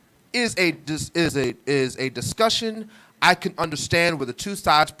is a discussion I can understand where the two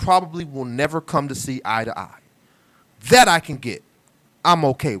sides probably will never come to see eye to eye. That I can get. I'm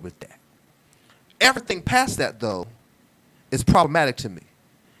okay with that. Everything past that, though, is problematic to me.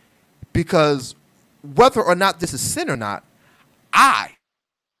 Because whether or not this is sin or not, I,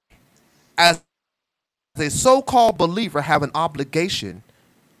 as a so-called believer, have an obligation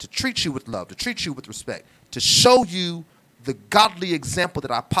to treat you with love, to treat you with respect, to show you the godly example that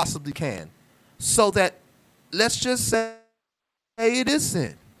I possibly can, so that, let's just say it is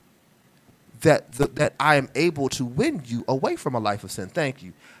sin. that I am able to win you away from a life of sin. Thank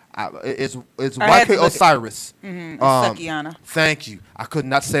you. It's I had to YK look at- Osiris. Sukiana. Thank you. I could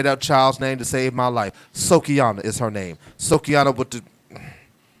not say that child's name to save my life. Sokiana is her name. Sokiana with the.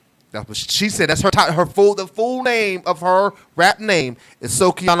 That's what she said. That's her the full name of her rap name is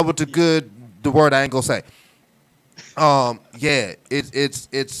Sokiana with the word I ain't gonna say. Yeah,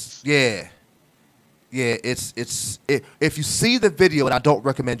 if you see the video, and I don't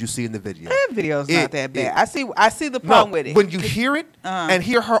recommend you seeing the video. That video's not that bad. I see the problem with it. When you hear it and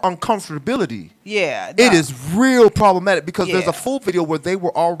hear her uncomfortability, yeah, it is real problematic because there's Yeah. a full video where they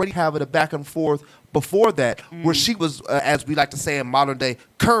were already having a back and forth before that, where she was, as we like to say in modern day,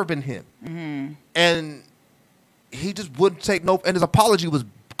 curbing him, and he just wouldn't take no. And his apology was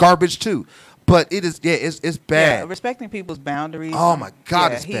garbage too. But it is, it's bad. Yeah, respecting people's boundaries. Oh my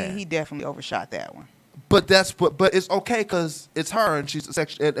God, yeah, it's bad. He definitely overshot that one. But it's okay because it's her and she's a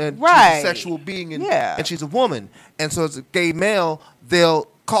she's a Right. sexual being and, Yeah. and she's a woman, and so as a gay male, they'll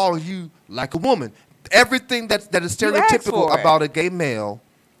call you like a woman. Everything that is You asked stereotypical for it. about a gay male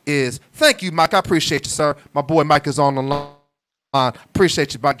is thank you, Mike. I appreciate you, sir. My boy Mike is on the line.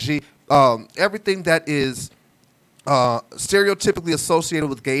 Appreciate you, Mike G. Everything that is stereotypically associated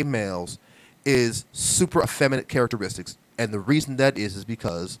with gay males is super effeminate characteristics, and the reason that is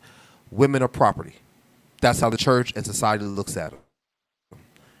because women are property. That's how the church and society looks at them.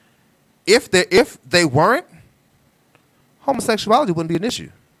 If they weren't, homosexuality wouldn't be an issue.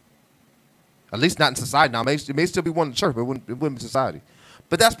 At least not in society. Now, it may still be one in the church, but it wouldn't be in society.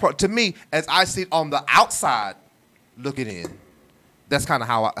 But that's to me, as I see it on the outside looking in, that's kind of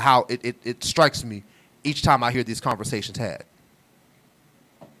how it strikes me each time I hear these conversations had.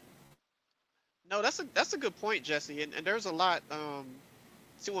 No, that's a good point, Jesse, and there's a lot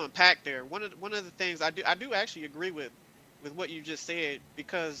to unpack there. One of the things I do actually agree with what you just said,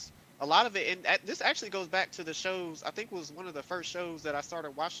 because a lot of it, and this actually goes back to the shows. I think it was one of the first shows that I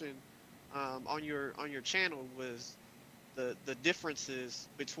started watching on your channel, was the differences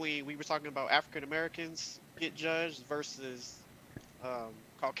between, we were talking about African Americans get judged versus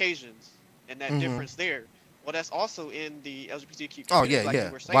Caucasians, and that difference there. Well, that's also in the LGBTQ community. Oh yeah, like yeah.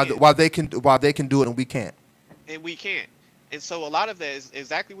 you were saying. Why they can do it and we can't. And we can't. And so a lot of that is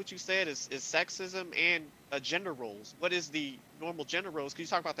exactly what you said, is sexism and gender roles. What is the normal gender roles? Because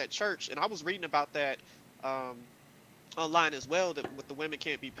you talk about that church, and I was reading about that online as well, that with the women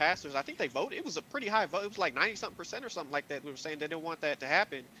can't be pastors. I think they voted. It was a pretty high vote. It was like 90-something% or something like that. We were saying they didn't want that to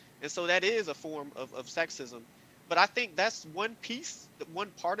happen. And so that is a form of sexism. But I think that's one piece,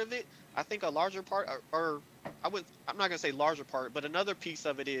 one part of it. I think a larger part, or I'm not going to say larger part, but another piece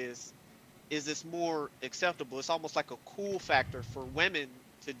of it is this more acceptable? It's almost like a cool factor for women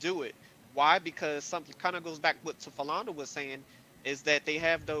to do it. Why? Because something kind of goes back what to Falanda was saying, is that they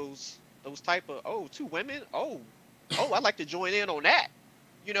have those type of, two women, I'd like to join in on that,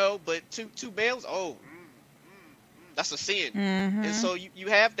 but two males, that's a sin. And so you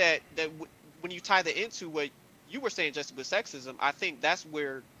have that when you tie that into what you were saying, just with sexism, I think that's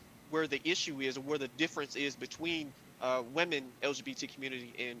where the issue is, or where the difference is between women, LGBT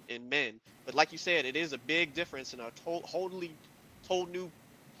community, and men. But like you said, it is a big difference in a whole new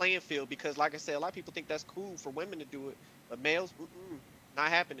playing field, because like I said, a lot of people think that's cool for women to do it, but males, not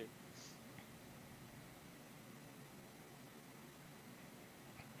happening.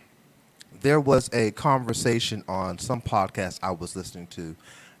 There was a conversation on some podcast I was listening to.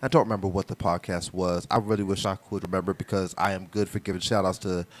 I don't remember what the podcast was. I really wish I could remember, because I am good for giving shout outs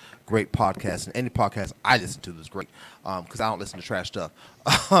to great podcasts, and any podcast I listen to is great, because I don't listen to trash stuff.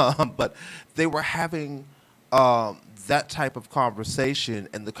 But they were having that type of conversation,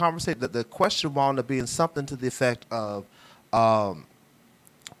 and the question wound up being something to the effect of,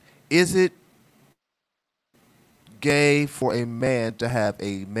 is it gay for a man to have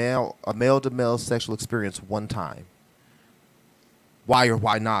a male to male sexual experience one time? Why or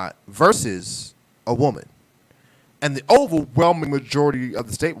why not? Versus a woman. And the overwhelming majority of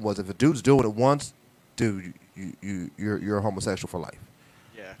the statement was, if a dude's doing it once, dude, you're a homosexual for life.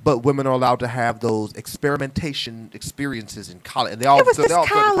 Yeah. But women are allowed to have those experimentation experiences in college, and they all It was so they just all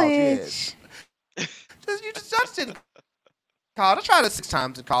go to college. Yeah. just didn't. College. I tried it 6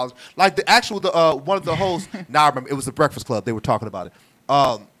 times in college. Like one of the hosts. Now I remember, it was the Breakfast Club. They were talking about it.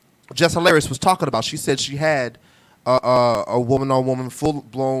 Jess Hilarious was talking about. She said she had a woman-on-woman,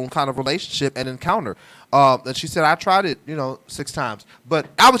 full-blown kind of relationship and encounter. And she said, I tried it, 6 times, but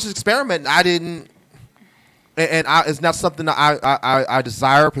I was just experimenting. I didn't, and it's not something that I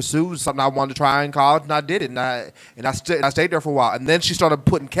desire or pursue. It's something I wanted to try in college, and I did it, and I stayed there for a while. And then she started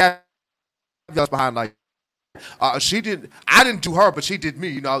putting caveats behind, like, She did. I didn't do her, but she did me.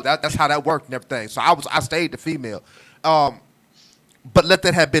 You know, that's how that worked and everything. So I stayed the female. But let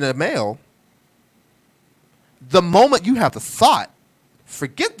that have been a male. The moment you have the thought,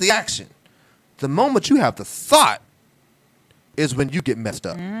 forget the action. The moment you have the thought is when you get messed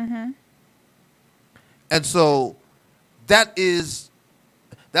up. Mm-hmm. And so that's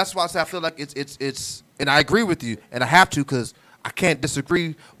why I say I feel like it's and I agree with you, and I have to because I can't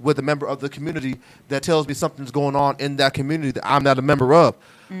disagree with a member of the community that tells me something's going on in that community that I'm not a member of.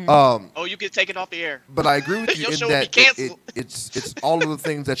 Oh, you can take it off the air. But I agree with you Your in show will be that canceled. it's all of the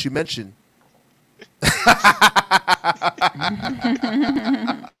things that you mentioned.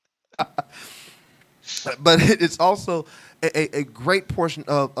 But it's also a great portion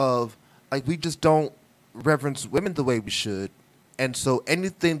of like we just don't reverence women the way we should. And so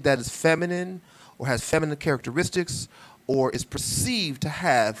anything that is feminine or has feminine characteristics or is perceived to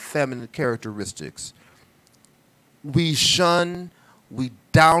have feminine characteristics, we shun, we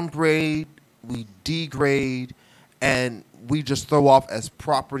downgrade, we degrade, and we just throw off as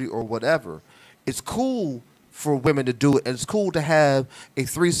property or whatever. It's cool for women to do it, and it's cool to have a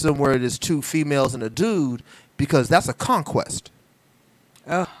threesome where it is 2 females and a dude because that's a conquest.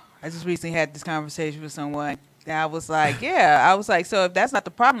 Oh, I just recently had this conversation with someone. And I was like, yeah. I was like, so if that's not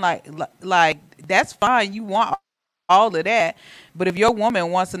the problem, like that's fine. You want all of that, but if your woman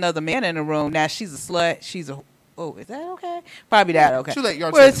wants another man in the room, now she's a slut. She's a is that okay? Probably not okay. Too late.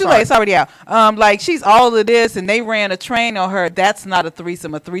 Well, it's too late. It's already out. Like she's all of this, and they ran a train on her. That's not a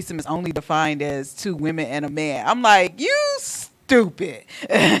threesome. A threesome is only defined as 2 women and a man. I'm like, you stupid.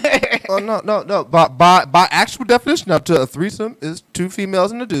 Oh no. By actual definition, up to a threesome is 2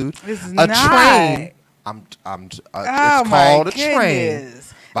 females and a dude. This is a not. train. It's called a train.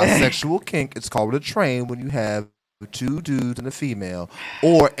 Goodness. By sexual kink, it's called a train when you have 2 dudes and a female,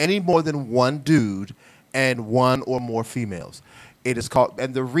 or any more than 1 dude and 1 or more females. It is called,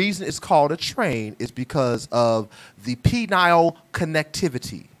 and the reason it's called a train is because of the penile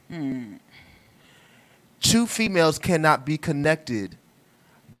connectivity. 2 females cannot be connected.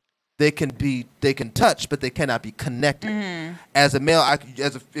 They can touch, but they cannot be connected. As a male,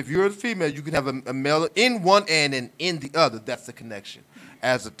 if you're a female, you can have a male in one end and in the other. That's the connection.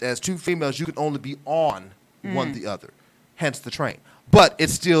 As 2 females, you can only be on one the other. Hence the train. But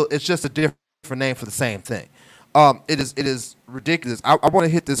it's just a different name for the same thing. It is ridiculous. I want to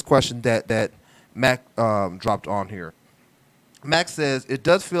hit this question that Mac dropped on here. Max says it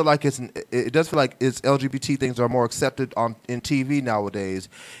does feel like its LGBT things are more accepted in TV nowadays,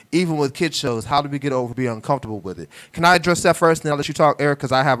 even with kid shows. How do we get over being uncomfortable with it? Can I address that first, and then I'll let you talk, Eric?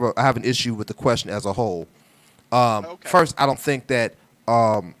 Because I have an issue with the question as a whole. Okay. First, I don't think that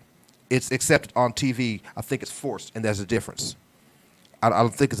it's accepted on TV. I think it's forced, and there's a difference. I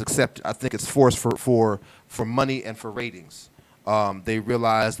don't think it's accepted. I think it's forced for money and for ratings. They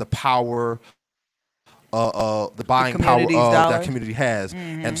realize the power. The buying power that community has,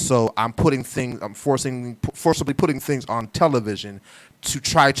 and so I'm forcibly putting things on television to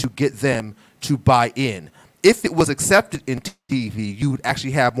try to get them to buy in. If it was accepted in TV, you would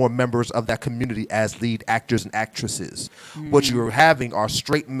actually have more members of that community as lead actors and actresses. What you are having are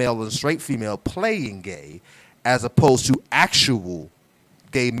straight male and straight female playing gay, as opposed to actual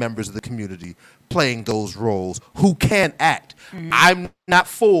gay members of the community playing those roles who can act. I'm not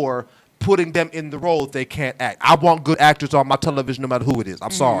for putting them in the role if they can't act. I want good actors on my television no matter who it is. I'm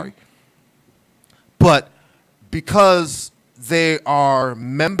sorry. But because they are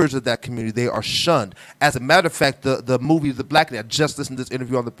members of that community, they are shunned. As a matter of fact, the movie The Blackening, I just listened to this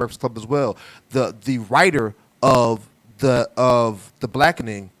interview on the Breakfast Club as well. The writer of the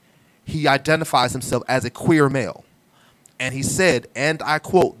Blackening, he identifies himself as a queer male. And he said, and I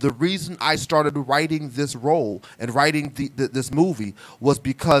quote, "The reason I started writing this role and writing this movie was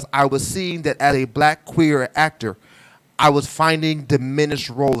because I was seeing that as a black queer actor, I was finding diminished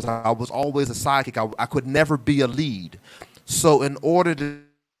roles. I was always a sidekick. I could never be a lead. So in order to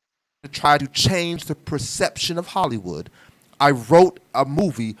try to change the perception of Hollywood, I wrote a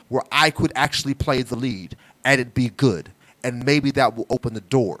movie where I could actually play the lead and it be good. And maybe that will open the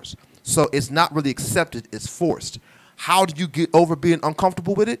doors." So it's not really accepted, it's forced. How do you get over being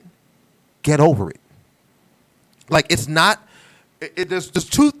uncomfortable with it? Get over it. Like, it's not, there's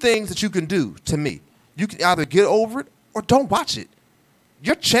 2 things that you can do to me. You can either get over it or don't watch it.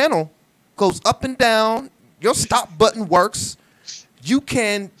 Your channel goes up and down. Your stop button works. You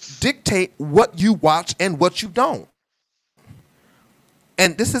can dictate what you watch and what you don't.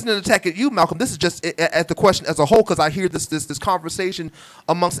 And this isn't an attack at you, Malcolm. This is just at the question as a whole, because I hear this conversation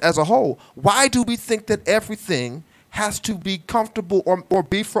amongst as a whole. Why do we think that everything has to be comfortable or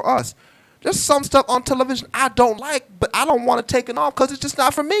be for us? There's some stuff on television I don't like, but I don't want to take it off because it's just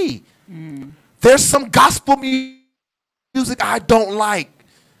not for me. There's some gospel music I don't like.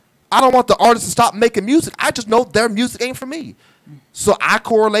 I don't want the artist to stop making music. I just know their music ain't for me. So I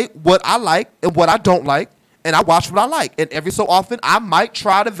correlate what I like and what I don't like, and I watch what I like. And every so often, I might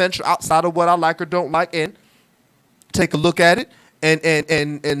try to venture outside of what I like or don't like and take a look at it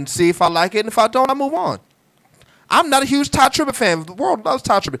and see if I like it. And if I don't, I move on. I'm not a huge Ty Tribbett fan. The world loves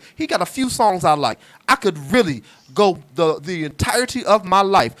Ty Tribbett. He got a few songs I like. I could really go the entirety of my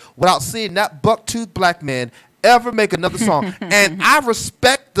life without seeing that buck-toothed black man ever make another song. And I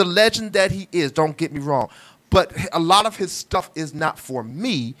respect the legend that he is. Don't get me wrong. But a lot of his stuff is not for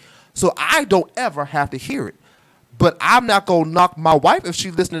me, so I don't ever have to hear it. But I'm not going to knock my wife if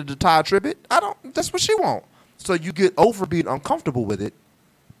she's listening to Ty Tribbett. That's what she wants. So you get over being uncomfortable with it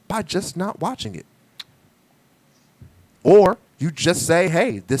by just not watching it. Or you just say,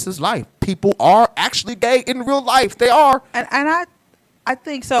 hey, this is life. People are actually gay in real life. They are. And I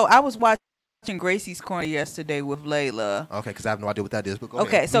think so. I was watching Gracie's Corner yesterday with Layla. Okay, because I have no idea what that is. But go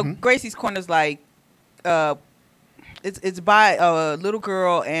Okay, ahead. so Gracie's Corner is like, it's by a little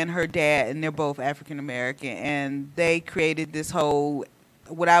girl and her dad, and they're both African American, and they created this whole,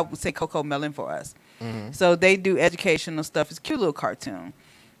 what I would say, Coco Melon for us. So they do educational stuff. It's a cute little cartoon.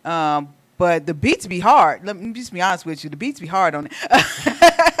 But the beats be hard. Let me just be honest with you. The beats be hard on it.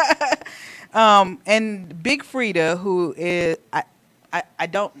 And Big Frida, who is, I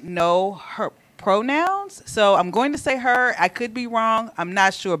don't know her pronouns, so I'm going to say her. I could be wrong. I'm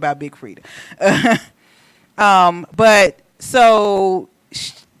not sure about Big Frida. But so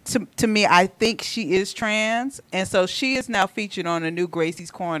to me, I think she is trans. And so she is now featured on a new Gracie's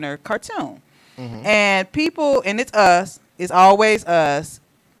Corner cartoon. And people, and it's us, it's always us.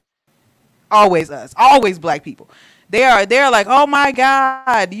 Always black people. They're like, oh my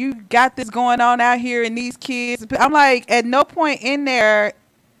God, you got this going on out here and these kids. I'm like, at no point in there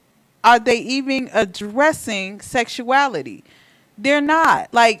are they even addressing sexuality. They're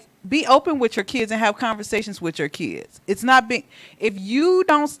not. Like, be open with your kids and have conversations with your kids. It's not being, if you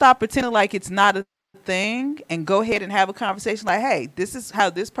don't stop pretending like it's not a thing and go ahead and have a conversation like, hey, this is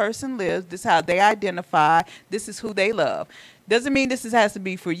how this person lives, this is how they identify, this is who they love. Doesn't mean has to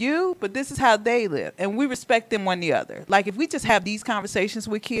be for you, but this is how they live. And we respect them one the other. Like, if we just have these conversations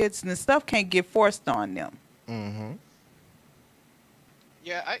with kids, then stuff can't get forced on them.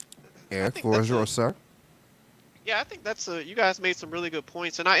 Yeah, Eric, floor is yours, sir. Yeah, I think that's you guys made some really good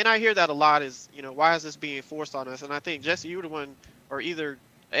points, and I hear that a lot. Is, why is this being forced on us? And I think, Jesse, you were the one, or either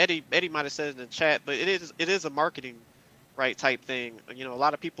Eddie might have said it in the chat, but it is a marketing, right, type thing. A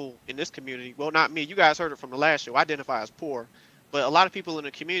lot of people in this community, well, not me, you guys heard it from the last show, identify as poor, but a lot of people in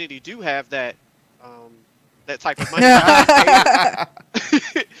the community do have that type of money.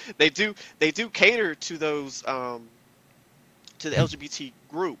 They do cater to those to the LGBT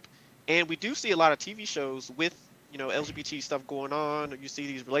group, and we do see a lot of TV shows with LGBT stuff going on. You see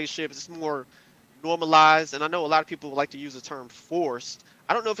these relationships, it's more normalized, and I know a lot of people like to use the term forced.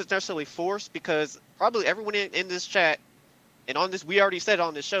 I don't know if it's necessarily forced, because probably everyone in this chat and on this, we already said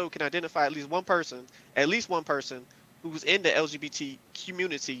on this show, can identify at least one person who's in the LGBT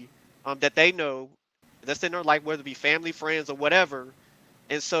community that they know, that's in their life, whether it be family, friends, or whatever.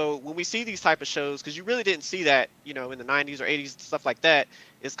 And so when we see these type of shows, because you really didn't see that, in the 90s or 80s, stuff like that,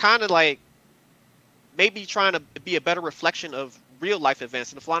 it's kind of like maybe trying to be a better reflection of real life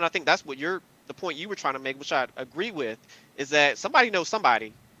events. And Falana, I think that's what the point you were trying to make, which I agree with, is that somebody knows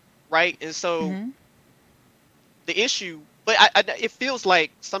somebody, right? And so the issue, but it feels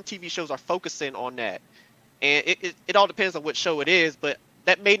like some TV shows are focusing on that. And it all depends on what show it is, but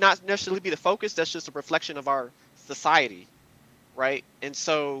that may not necessarily be the focus. That's just a reflection of our society, right? And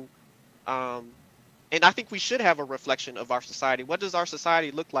so, and I think we should have a reflection of our society. What does our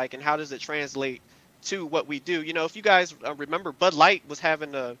society look like, and how does it translate to what we do? If you guys remember, Bud Light was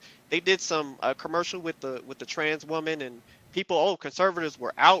having they did some commercial with the trans woman, and conservatives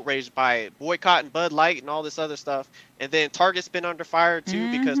were outraged by it, boycotting Bud Light and all this other stuff. And then Target's been under fire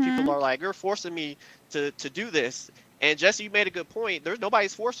too, because people are like, you're forcing me to do this. And Jesse, you made a good point.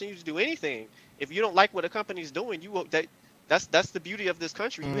 Nobody's forcing you to do anything. If you don't like what a company's doing, that's the beauty of this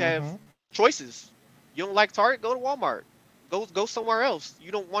country. You have choices. You don't like Target, go to Walmart. Go somewhere else.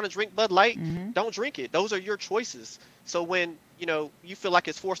 You don't want to drink Bud Light, don't drink it. Those are your choices. So when you feel like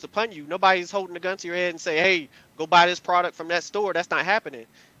it's forced upon you, nobody's holding a gun to your head and say, hey, go buy this product from that store. That's not happening.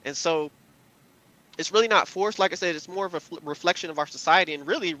 And so it's really not forced. Like I said, it's more of a reflection of our society, and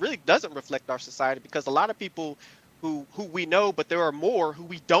really doesn't reflect our society, because a lot of people who we know, but there are more who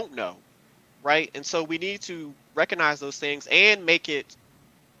we don't know, right? And so we need to recognize those things and make it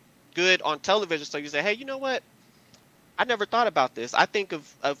good on television. So you say, hey, you know what? I never thought about this. I think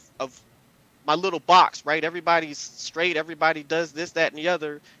of my little box, right? Everybody's straight. Everybody does this, that, and the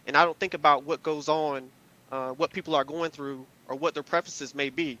other, and I don't think about what goes on, what people are going through, or what their preferences may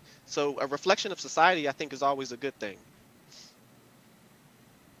be. So a reflection of society, I think, is always a good thing.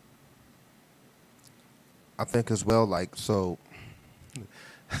 I think as well, like so.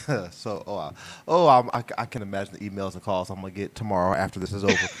 So, I can imagine the emails and calls I'm gonna get tomorrow after this is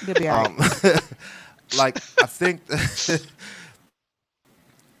over. You'll be all right. Like I think, I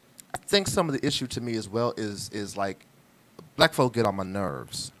think some of the issue to me as well is like black folk get on my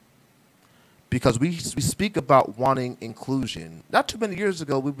nerves because we speak about wanting inclusion. Not too many years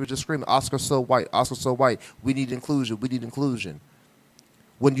ago, we were just screaming, "Oscar so white, Oscar so white. We need inclusion. We need inclusion."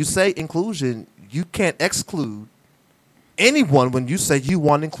 When you say inclusion, you can't exclude anyone when you say you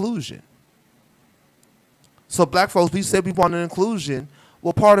want inclusion. So black folks, we said we want an inclusion.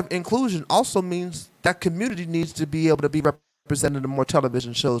 Well, part of inclusion also means that community needs to be able to be represented in more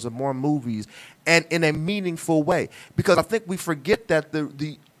television shows and more movies and in a meaningful way. Because I think we forget that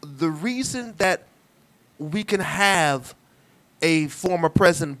the reason that we can have a former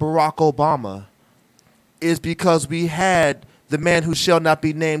President Barack Obama is because we had the man who shall not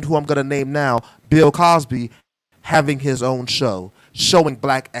be named, who I'm going to name now, Bill Cosby, having his own show, showing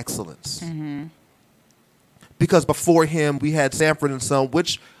black excellence. Mm-hmm. Because before him, we had Sanford and Son,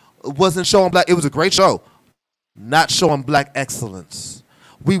 which wasn't showing black. It was a great show, not showing black excellence.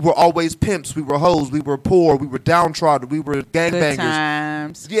 We were always pimps. We were hoes. We were poor. We were downtrodden. We were gangbangers. Good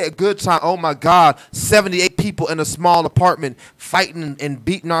times. Yeah, good time. Oh my God, 78 people in a small apartment fighting and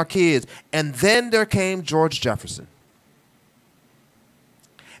beating our kids. And then there came George Jefferson.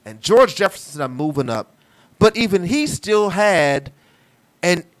 And George Jefferson, I'm moving up, but even he still had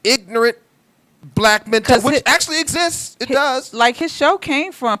an ignorant black mentality, which actually exists. It does. Like his show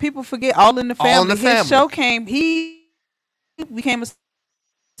came from, people forget, All in the Family. All in the Family. His show came, he became a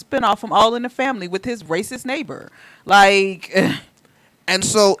spinoff from All in the Family with his racist neighbor. Like, and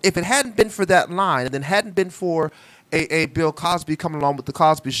so if it hadn't been for that line, and then hadn't been for a Bill Cosby coming along with the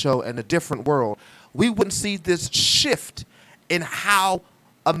Cosby Show and A Different World, we wouldn't see this shift in how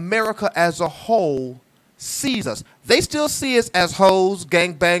America as a whole sees us. They still see us as hoes,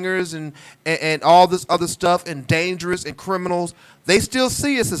 gangbangers, and all this other stuff, and dangerous and criminals. They still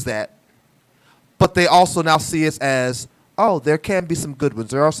see us as that. But they also now see us as, oh, there can be some good ones.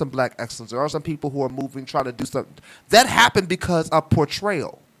 There are some black excellence. There are some people who are moving, trying to do something. That happened because of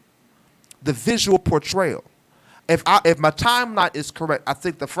portrayal, the visual portrayal. If my timeline is correct, I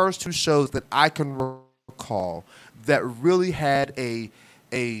think the first two shows that I can recall that really had a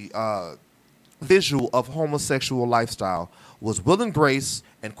visual of homosexual lifestyle was Will and Grace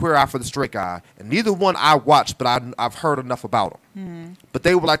and Queer Eye for the Straight Guy, and neither one I watched, but I've heard enough about them. Mm-hmm. But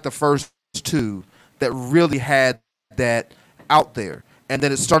they were like the first two that really had that out there, and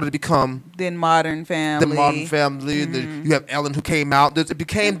then it started to become then Modern Family. Mm-hmm. And you have Ellen who came out. It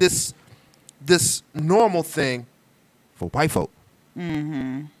became this normal thing for white folk.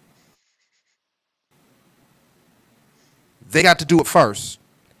 Mm-hmm. They got to do it first,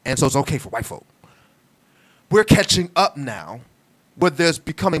 and so it's okay for white folk. We're catching up now, where there's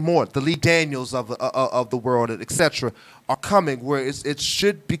becoming more. The Lee Daniels of the world, etc., are coming, where it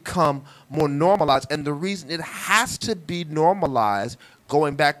should become more normalized. And the reason it has to be normalized,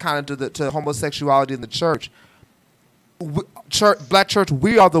 going back kind of to homosexuality in the church, black church,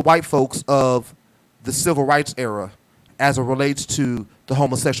 we are the white folks of the civil rights era, as it relates to the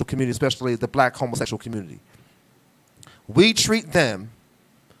homosexual community, especially the black homosexual community. We treat them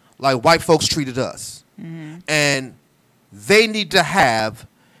like white folks treated us. Mm-hmm. And they need to have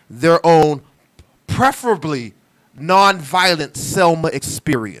their own, preferably non-violent Selma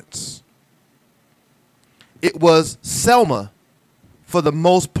experience. It was Selma, for the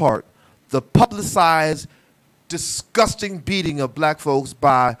most part, the publicized, disgusting beating of black folks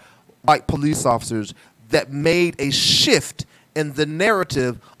by white police officers that made a shift in the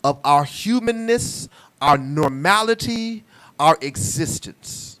narrative of our humanness, our normality, our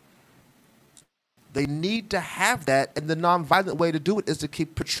existence. They need to have that, and the nonviolent way to do it is to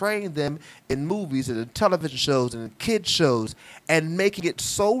keep portraying them in movies and in television shows and in kid shows, and making it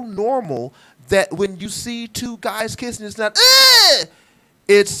so normal that when you see two guys kissing, it's not,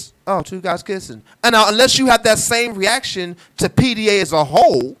 it's, oh, two guys kissing. And now, unless you have that same reaction to PDA as a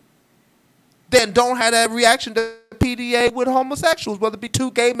whole, then don't have that reaction to PDA with homosexuals, whether it be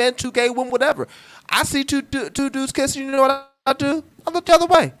two gay men, two gay women, whatever. I see two dudes kissing, you know what I do? I look the other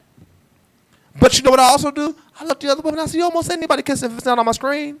way. But you know what I also do? I look the other way when I see almost anybody kissing if it's not on my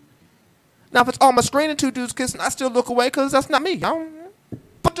screen. Now, if it's on my screen and two dudes kissing, I still look away because that's not me.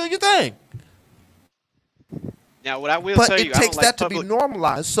 But do your thing. Now, what I will But tell it you, I takes don't like that to be public.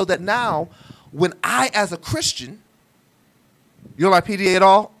 normalized so that now, when I, as a Christian, you don't like PDA at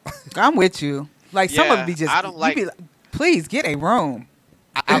all? I'm with you. Like some of it Yeah, be just I don't you like be like, please get a room.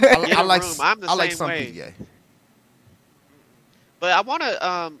 get I a like room. I'm the I like same some way. PDA. But I want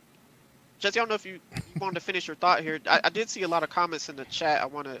to, Jesse, I don't know if you wanted to finish your thought here. I did see a lot of comments in the chat. I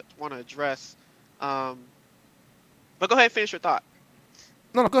want to address. Um, but go ahead and finish your thought.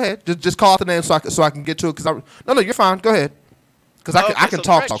 No, go ahead. Just call out the name so I can get to it. No, you're fine. Go ahead. Because I Okay, can so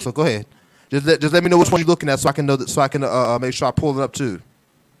talk. Trek, So go ahead. Just let me know which one you're looking at so I can know that so I can make sure I pull it up too.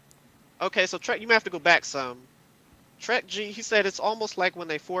 okay, so Trek, you may have to go back some. Trek G, he said it's almost like when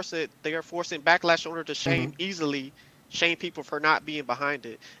they are forcing backlash in order to shame people for not being behind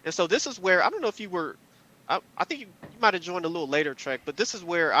it. And so this is where I don't know if you were, I think you might have joined a little later, Trek, but this is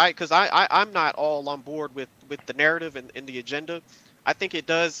where because I'm not all on board with the narrative and the agenda. I think it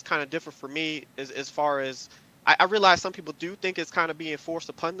does kind of differ for me as far as I realize some people do think it's kind of being forced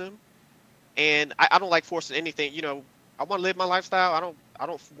upon them, and I don't like forcing anything. I want to live my lifestyle. I don't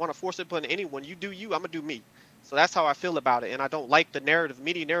want to force it upon anyone. You do you. I'm gonna do me. So that's how I feel about it, and I don't like the narrative.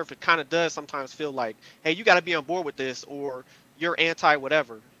 Media narrative, it kind of does sometimes feel like, hey, you got to be on board with this, or you're anti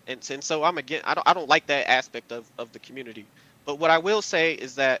whatever. And so I'm again. I don't like that aspect of the community. But what I will say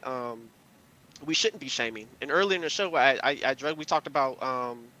is that we shouldn't be shaming. And earlier in the show, we talked about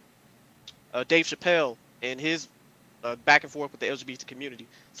Dave Chappelle and his back and forth with the LGBT community.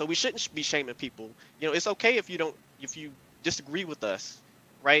 So we shouldn't be shaming people. It's okay if you disagree with us,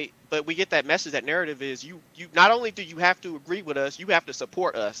 right? But we get that message, that narrative is you not only do you have to agree with us, you have to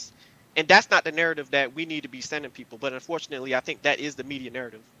support us, and that's not the narrative that we need to be sending people. But unfortunately, I think that is the media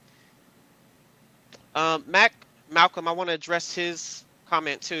narrative. Malcolm, I want to address his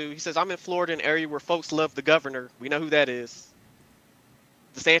comment too. He says, "I'm in Florida, an area where folks love the governor. We know who that is.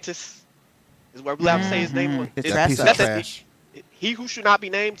 DeSantis is where we allowed to say his name. The Is That piece of Tresso. that's it? trash. He who should not be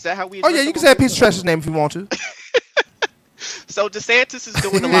named. Is that how we Oh address yeah, you him can on say a here? piece of trash's name if you want to. So DeSantis is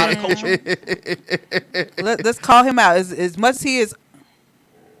doing a lot of culture. Let's call him out. As much as he is.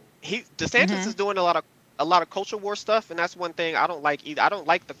 DeSantis is doing a lot of culture war stuff, and that's one thing I don't like either. I don't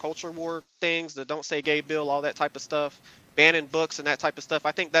like the culture war things, the don't say gay bill, all that type of stuff, banning books and that type of stuff.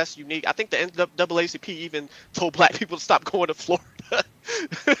 I think that's unique. I think the NAACP even told black people to stop going to Florida,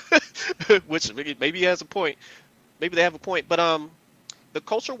 which maybe he has a point. Maybe they have a point, but the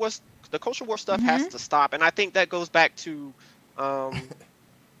culture was the culture war stuff has to stop, and I think that goes back to um,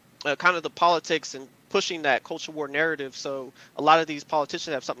 kind of the politics and pushing that culture war narrative. So a lot of these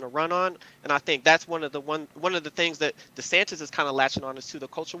politicians have something to run on, and I think that's one of the things that DeSantis is kind of latching on is to the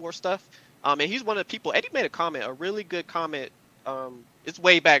culture war stuff. And he's one of the people. Eddie made a comment, a really good comment. It's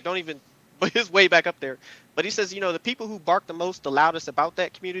way back. Don't even, but it's way back up there. But he says, the people who bark the most, the loudest about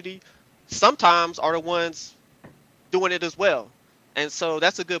that community, sometimes are the ones doing it as well. And so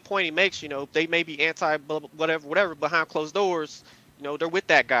that's a good point he makes. They may be anti whatever behind closed doors. They're with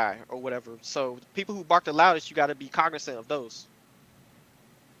that guy or whatever. So the people who bark the loudest, you got to be cognizant of those.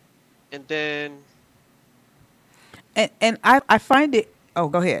 And then, And I find it. Oh,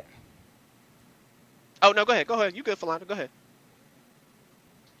 go ahead. oh no, go ahead. You good, Philando? Go ahead.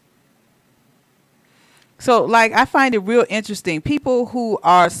 So, like, I find it real interesting. People who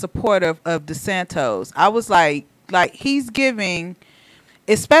are supportive of DeSantos, I was like he's giving,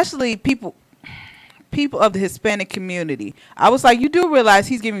 especially people of the Hispanic community. I was like, you do realize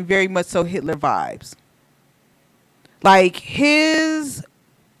he's giving very much so Hitler vibes. Like his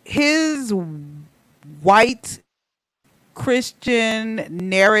white Christian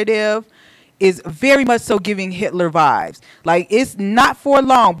narrative is very much so giving Hitler vibes. Like it's not for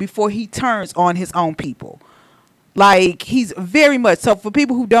long before he turns on his own people. Like he's very much so. For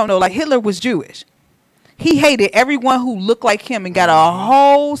people who don't know, like Hitler was Jewish. He hated everyone who looked like him and got a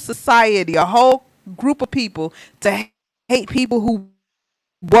whole society, a whole group of people to hate people who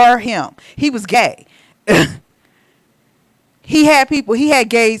were him. He was gay. He had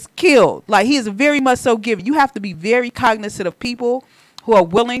gays killed. Like he is very much so given. You have to be very cognizant of people who are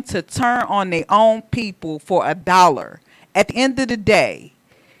willing to turn on their own people for $1. At the end of the day,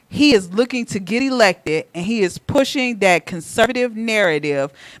 he is looking to get elected, and he is pushing that conservative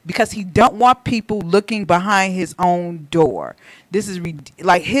narrative because he don't want people looking behind his own door. This is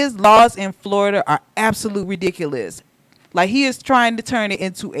like his laws in Florida are absolute ridiculous. Like he is trying to turn it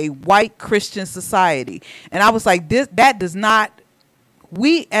into a white Christian society, and I was like, that does not.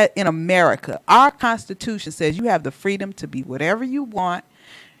 In America, our Constitution says you have the freedom to be whatever you want,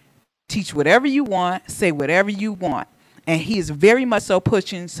 teach whatever you want, say whatever you want. And he is very much so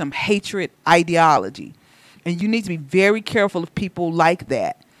pushing some hatred ideology. And you need to be very careful of people like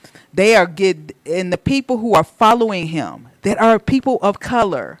that. They are good, and the people who are following him that are people of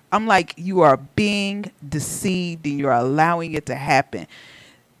color. I'm like, you are being deceived and you're allowing it to happen.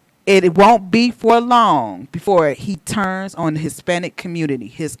 It won't be for long before he turns on the Hispanic community,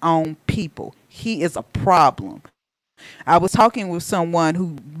 his own people. He is a problem. I was talking with someone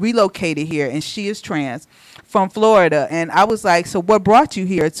who relocated here, and she is trans from Florida. And I was like, so what brought you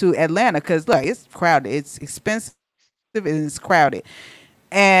here to Atlanta? Because, look, it's crowded. It's expensive and it's crowded.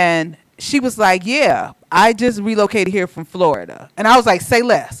 And she was like, yeah, I just relocated here from Florida. And I was like, say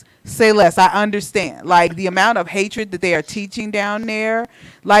less. Say less. I understand. Like, the amount of hatred that they are teaching down there,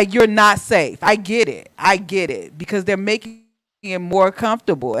 like, you're not safe. I get it. I get it. Because they're making it more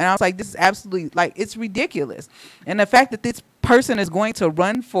comfortable. And I was like, this is absolutely, like, it's ridiculous. And the fact that this person is going to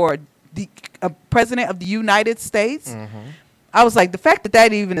run for the president of the United States, I was like, the fact that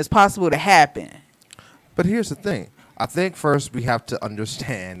that even is possible to happen. But here's the thing. I think first we have to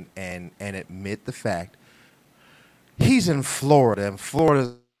understand and admit the fact he's in Florida, and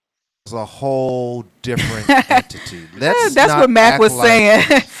Florida is a whole different entity. That's what Mac was saying.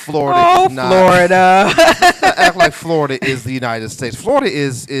 Florida is not, Florida. act like Florida is the United States. Florida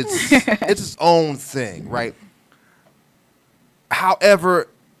is it's its own thing, right? However,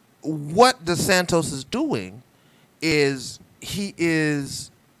 what DeSantis is doing is he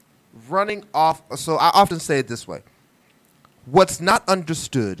is running off. So I often say it this way. What's not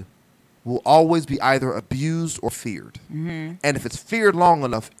understood will always be either abused or feared. And if it's feared long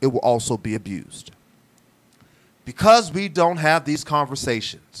enough, it will also be abused. Because we don't have these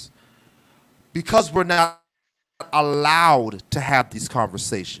conversations, because we're not allowed to have these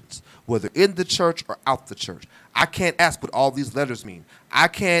conversations, whether in the church or out the church. I can't ask what all these letters mean. I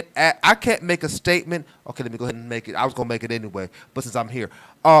can't make a statement. Okay, let me go ahead and make it. I was going to make it anyway, but since I'm here.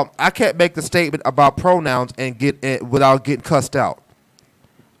 I can't make the statement about pronouns and get it without getting cussed out.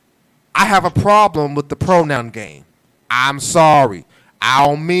 I have a problem with the pronoun game. I'm sorry. I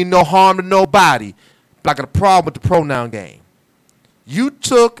don't mean no harm to nobody, but I got a problem with the pronoun game. You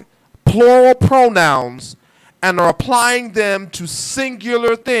took plural pronouns and are applying them to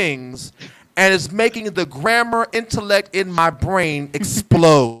singular things, and it's making the grammar intellect in my brain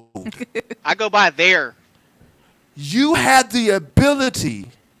explode. I go by there. You had the ability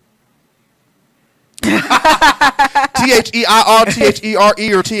T-H-E-I-R,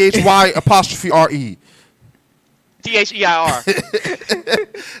 T-H-E-R-E, or T-H-Y apostrophe R-E. T-H-E-I-R.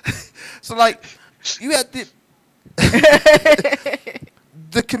 So, like, you had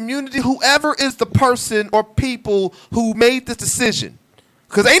the community, whoever is the person or people who made this decision,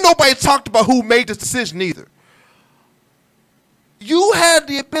 because ain't nobody talked about who made this decision either. You had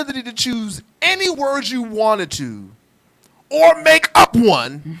the ability to choose any words you wanted to or make up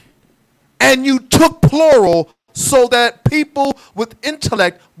one, and you took plural so that people with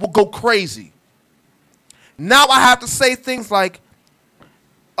intellect will go crazy. Now I have to say things like,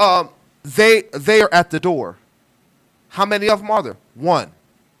 they are at the door. How many of them are there? One.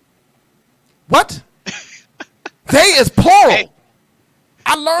 What? They is plural. Hey,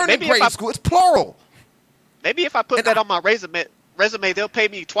 I learned in grade school. It's plural. Maybe if I put that on my resume, they'll pay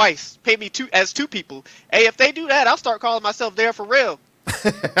me twice. Pay me as two people. Hey, if they do that, I'll start calling myself there for real.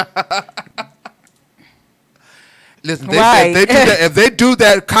 Listen, if they do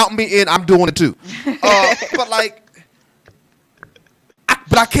that, count me in. I'm doing it too. But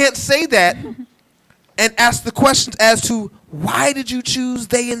I can't say that and ask the questions as to why did you choose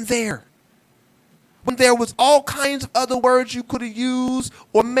they and there, when there was all kinds of other words you could have used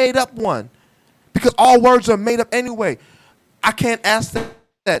or made up one, because all words are made up anyway. I can't ask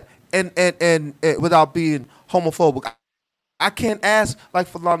that and without being homophobic. I can't ask, like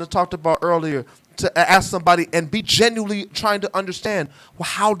Philanda talked about earlier, to ask somebody and be genuinely trying to understand, well,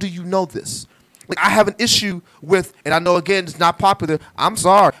 how do you know this? Like, I have an issue with, and I know, again, it's not popular. I'm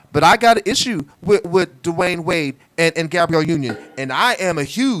sorry, but I got an issue with Dwayne Wade and Gabrielle Union, and I am a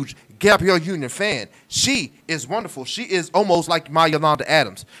huge Gabrielle Union fan. She is wonderful. She is almost like my Yolanda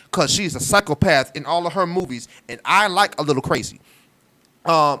Adams, because she's a psychopath in all of her movies, and I like a little crazy.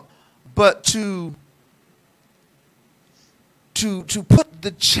 But to put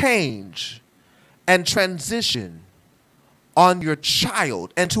the change and transition on your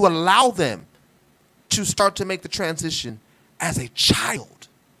child and to allow them to start to make the transition as a child.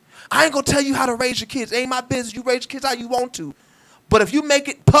 I ain't gonna tell you how to raise your kids. It ain't my business. You raise your kids how you want to. But if you make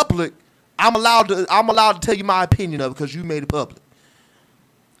it public, I'm allowed to tell you my opinion of it because you made it public.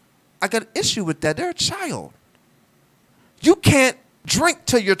 I got an issue with that. They're a child. You can't drink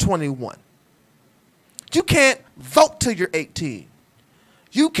till you're 21. You can't vote till you're 18.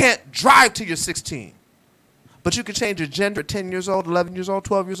 You can't drive till you're 16. But you can change your gender at 10 years old, 11 years old,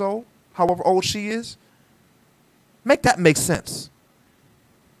 12 years old, however old she is. Make that make sense.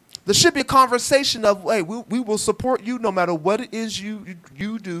 There should be a conversation of, hey, we will support you no matter what it is you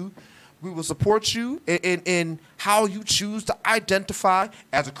do. We will support you in how you choose to identify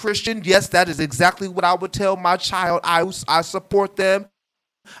as a Christian. Yes, that is exactly what I would tell my child. I support them.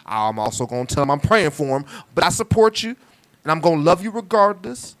 I'm also going to tell them I'm praying for them. But I support you, and I'm going to love you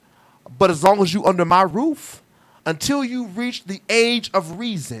regardless. But as long as you under my roof, until you reach the age of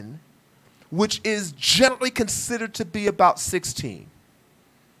reason, which is generally considered to be about 16,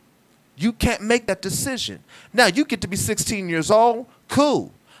 you can't make that decision. Now, you get to be 16 years old,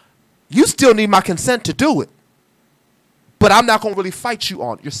 cool. You still need my consent to do it. But I'm not going to really fight you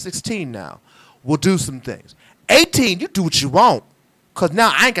on it. You're 16 now. We'll do some things. 18, you do what you want. Because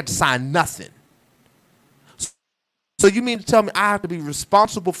now I ain't got to sign nothing. So you mean to tell me I have to be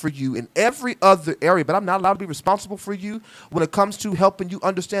responsible for you in every other area, but I'm not allowed to be responsible for you when it comes to helping you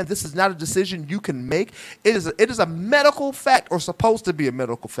understand this is not a decision you can make? It is a medical fact, or supposed to be a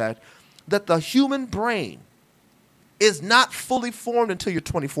medical fact, that the human brain is not fully formed until you're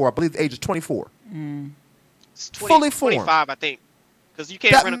 24. I believe the age is 24. It's Fully formed. 25, I think. Because you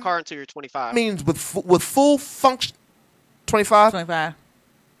can't rent a car until you're 25. Means with full function, 25? 25.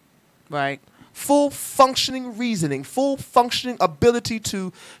 Right. Full functioning reasoning, full functioning ability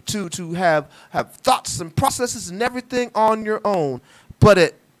to have thoughts and processes and everything on your own. But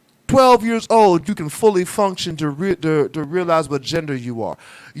at 12 years old, you can fully function to realize what gender you are.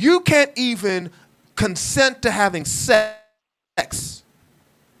 You can't even consent to having sex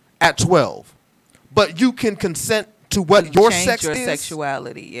at 12, but you can consent to what your sex your is.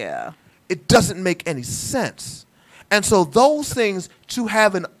 Sexuality, yeah. It doesn't make any sense. And so those things, to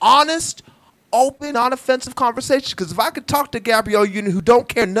have an honest, open, non-offensive conversation, because if I could talk to Gabrielle Union, who don't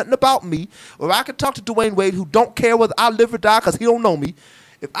care nothing about me, or I could talk to Dwayne Wade, who don't care whether I live or die because he don't know me,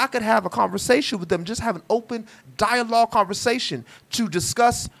 if I could have a conversation with them, just have an open dialogue conversation to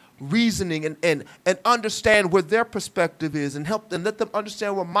discuss reasoning and understand where their perspective is, and help and let them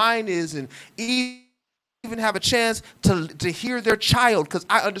understand where mine is, and even have a chance to hear their child, because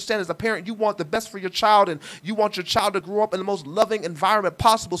I understand as a parent you want the best for your child, and you want your child to grow up in the most loving environment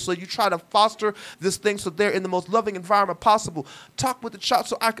possible, so you try to foster this thing so they're in the most loving environment possible. Talk with the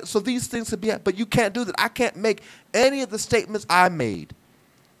child so these things could be, but you can't do that. I can't make any of the statements I made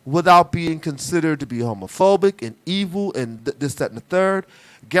without being considered to be homophobic and evil and this, that, and the third.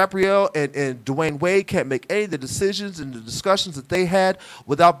 Gabrielle and Dwayne Wade can't make any of the decisions and the discussions that they had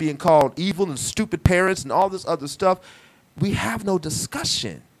without being called evil and stupid parents and all this other stuff. We have no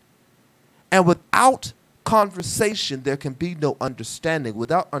discussion. And without conversation, there can be no understanding.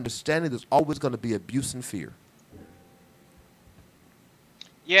 Without understanding, there's always going to be abuse and fear.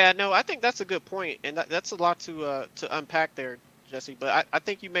 Yeah, no, I think that's a good point, and that's a lot to unpack there, Jesse. But I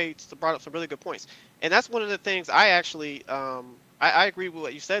think you brought up some really good points, and that's one of the things I actually I agree with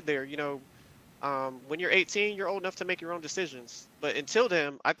what you said there. You know, when you're 18, you're old enough to make your own decisions, but until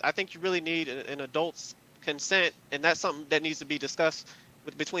then, I think you really need an adult's consent, and that's something that needs to be discussed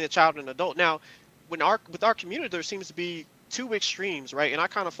between a child and an adult. Now, with our community, there seems to be two extremes, right? And I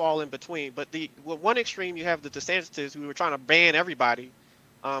kind of fall in between. But one extreme, you have the DeSantis who were trying to ban everybody.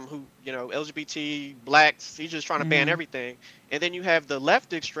 Who, you know, LGBT, blacks, he's just trying to ban everything. And then you have the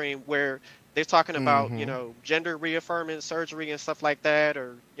left extreme where they're talking about, you know, gender reaffirming surgery and stuff like that,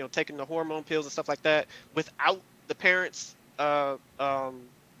 or, you know, taking the hormone pills and stuff like that without the parents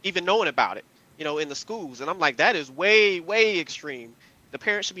even knowing about it, you know, in the schools. And I'm like, that is way, way extreme. The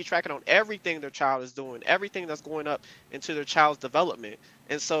parents should be tracking on everything their child is doing, everything that's going up into their child's development.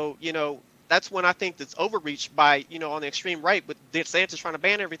 And so, you know, that's when I think that's overreach by, you know, on the extreme right, but DeSantis trying to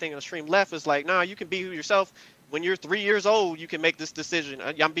ban everything. On the extreme left is like, nah, you can be yourself. When you're 3 years old, you can make this decision.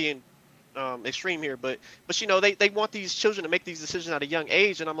 I'm being extreme here, but you know, they want these children to make these decisions at a young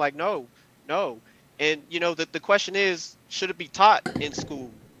age, and I'm like, no. And you know, the question is, should it be taught in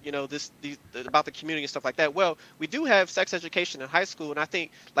school? You know, about the community and stuff like that. Well, we do have sex education in high school, and I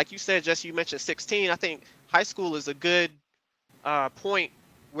think, like you said, Jesse, you mentioned 16. I think high school is a good point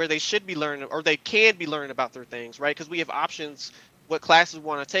where they should be learning, or they can be learning about their things, right? Because we have options what classes we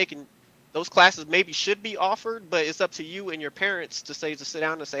want to take, and those classes maybe should be offered, but it's up to you and your parents to sit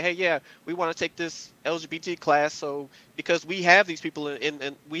down and say, hey, yeah, we want to take this LGBT class, so because we have these people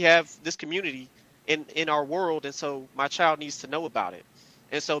and we have this community in our world, and so my child needs to know about it.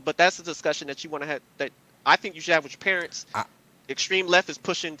 And so, but that's a discussion that you want to have, that I think you should have with your parents. Extreme left is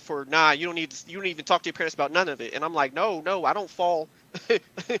pushing for, nah, you don't even talk to your parents about none of it. And I'm like, no, I don't fall.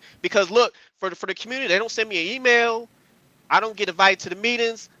 Because look, for the community, they don't send me an email. I don't get invited to the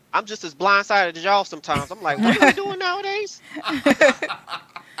meetings. I'm just as blindsided as y'all sometimes. I'm like, what are we doing nowadays?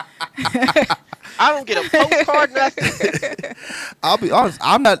 I don't get a postcard, nothing. I'll be honest.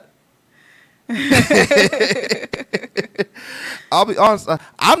 I'm not. I'll be honest.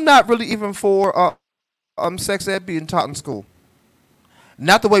 I'm not really even for sex ed being taught in school.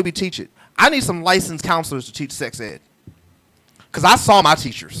 Not the way we teach it. I need some licensed counselors to teach sex ed. Because I saw my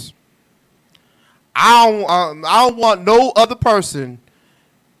teachers. I don't want no other person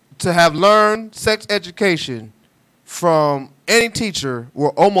to have learned sex education from any teacher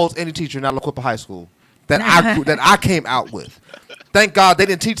or almost any teacher in Alaquippa High School that I came out with. Thank God they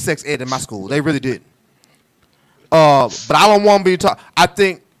didn't teach sex ed in my school. They really didn't. But I don't want to be taught. I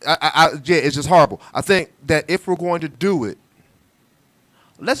think, yeah, it's just horrible. I think that if we're going to do it,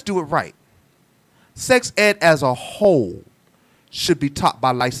 let's do it right. Sex ed as a whole should be taught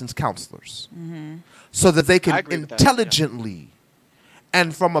by licensed counselors so that they can intelligently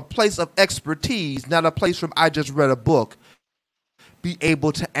and from a place of expertise, not a place from I just read a book, be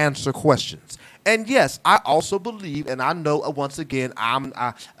able to answer questions. And yes, I also believe, and I know once again,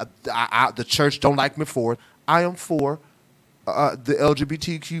 the church don't like me for it. I am for the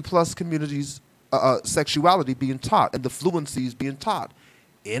LGBTQ plus community's sexuality being taught and the fluencies being taught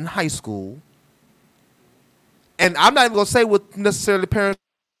in high school. And I'm not even going to say with necessarily parents'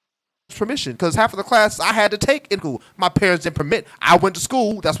 permission, because half of the class I had to take in school, my parents didn't permit. I went to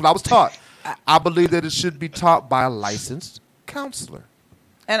school. That's what I was taught. I believe that it should be taught by a licensed counselor.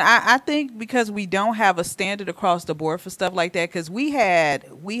 And I think because we don't have a standard across the board for stuff like that, because we had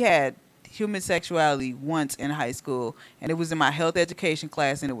human sexuality once in high school, and it was in my health education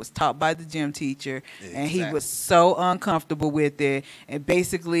class, and it was taught by the gym teacher, and he was so uncomfortable with it, and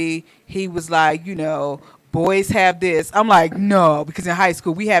basically he was like, boys have this. I'm like, no, because in high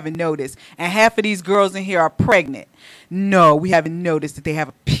school we haven't noticed, and half of these girls in here are pregnant. No, we haven't noticed that they have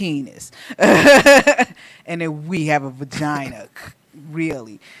a penis, and then we have a vagina.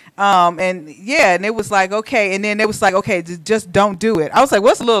 Really. And it was like, okay. And then it was like, okay, just don't do it. I was like,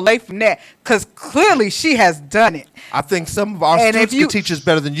 what's a little late from that? Because clearly she has done it. I think some of our students can teach us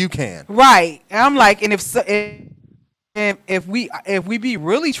better than you can. Right. And I'm like, and if we be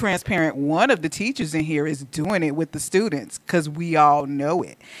really transparent, one of the teachers in here is doing it with the students because we all know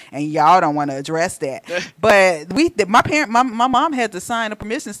it, and y'all don't want to address that. But my mom had to sign a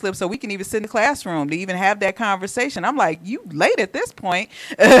permission slip so we can even sit in the classroom to even have that conversation. I'm like, you late at this point.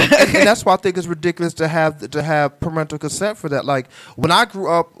 and that's why I think it's ridiculous to have parental consent for that. Like when I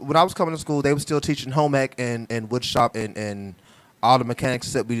grew up, when I was coming to school, they were still teaching home ec and woodshop and auto mechanics,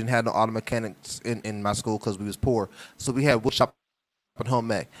 except we didn't have no auto mechanics in my school because we was poor. So we had woodshop and home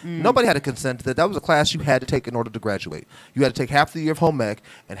ec. Nobody had to consent to that. That was a class you had to take in order to graduate. You had to take half the year of home ec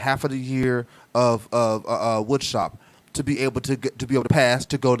and half of the year of woodshop to be able to pass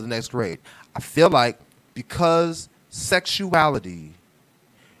to go to the next grade. I feel like because sexuality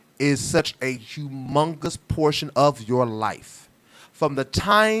is such a humongous portion of your life, from the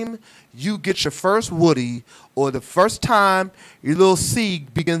time you get your first woody or the first time your little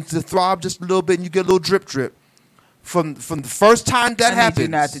seed begins to throb just a little bit and you get a little drip drip, from the first time that happens. I need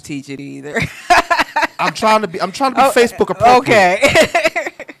you not to teach it either. I'm trying to be Facebook appropriate.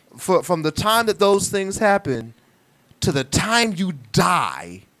 Okay. From the time that those things happen to the time you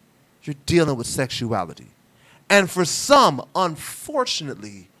die, you're dealing with sexuality. And for some,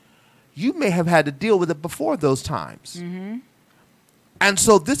 unfortunately, you may have had to deal with it before those times. Mm-hmm. And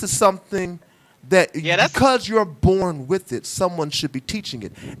so this is something that because you're born with it, someone should be teaching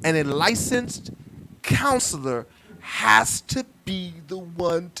it. And a licensed counselor has to be the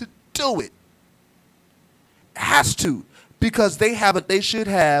one to do it. Has to. Because they should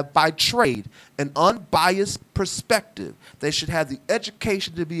have, by trade, an unbiased perspective. They should have the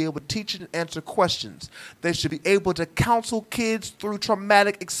education to be able to teach and answer questions. They should be able to counsel kids through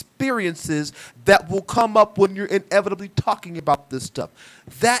traumatic experiences that will come up when you're inevitably talking about this stuff.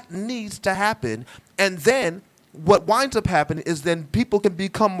 That needs to happen. And then what winds up happening is then people can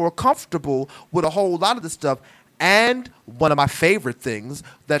become more comfortable with a whole lot of this stuff. And one of my favorite things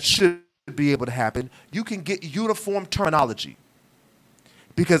that should be able to happen, you can get uniform terminology,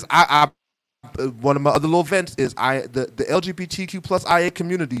 because I one of my other little events is the LGBTQ plus IA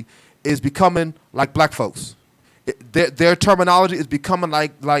community is becoming like black folks. Their terminology is becoming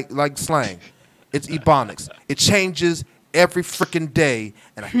like slang. It's ebonics. It changes every freaking day,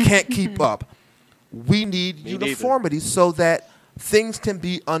 and I can't keep up. We need uniformity so that things can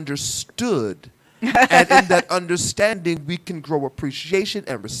be understood, and in that understanding, we can grow appreciation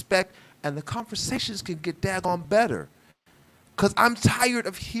and respect. And the conversations can get daggone better. Because I'm tired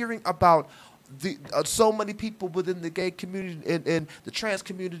of hearing about so many people within the gay community and the trans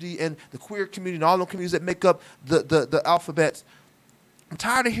community and the queer community and all the communities that make up the alphabets. I'm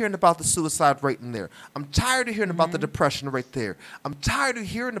tired of hearing about the suicide rate in there. I'm tired of hearing about the depression rate there. I'm tired of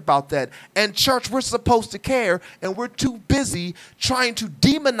hearing about that. And church, we're supposed to care, and we're too busy trying to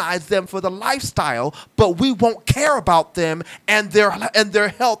demonize them for the lifestyle, but we won't care about them and their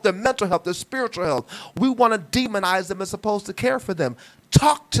health, their mental health, their spiritual health. We want to demonize them as opposed to care for them.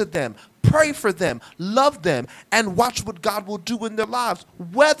 Talk to them, pray for them, love them, and watch what God will do in their lives,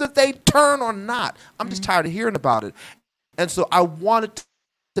 whether they turn or not. I'm just tired of hearing about it. And so I wanted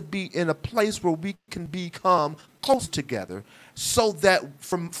to be in a place where we can become close together so that,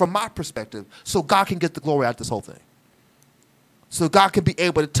 from my perspective, so God can get the glory out of this whole thing. So God can be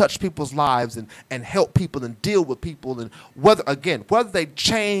able to touch people's lives and help people and deal with people, and whether they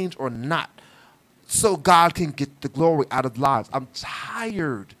change or not, so God can get the glory out of lives. I'm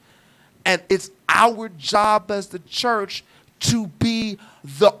tired. And it's our job as the church to be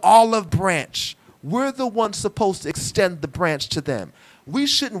the olive branch. We're the ones supposed to extend the branch to them. We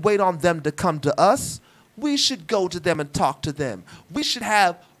shouldn't wait on them to come to us. We should go to them and talk to them. We should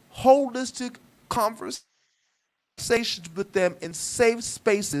have holistic conversations with them in safe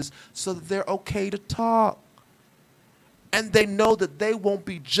spaces so that they're okay to talk. And they know that they won't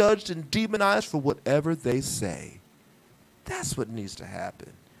be judged and demonized for whatever they say. That's what needs to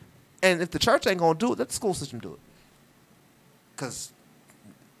happen. And if the church ain't going to do it, let the school system do it. Because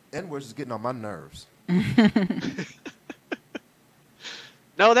N-words is getting on my nerves.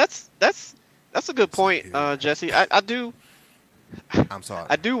 No, that's a good point, Jesse. I'm sorry.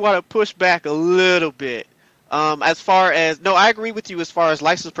 I do want to push back a little bit. As far as I agree with you. As far as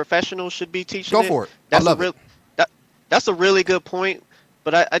licensed professionals should be teaching Go for it. I love it. That's a really good point.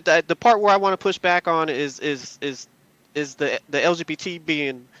 But the part where I want to push back on is the LGBT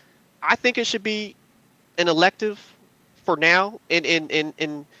being. I think it should be an elective for now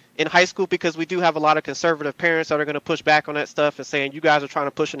in high school, because we do have a lot of conservative parents that are going to push back on that stuff and saying you guys are trying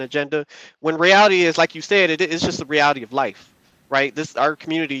to push an agenda, when reality is, like you said, it's just the reality of life, right? Our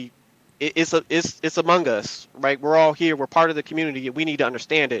community, it's among us, right? We're all here. We're part of the community. We need to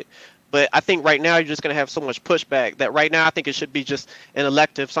understand it. But I think right now you're just going to have so much pushback that right now I think it should be just an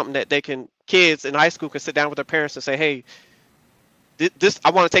elective, something that kids in high school can sit down with their parents and say, hey, I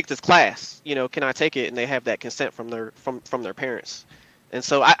want to take this class, can I take it? And they have that consent from their parents. And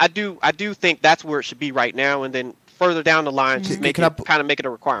so I do think that's where it should be right now, and then further down the line, just make it a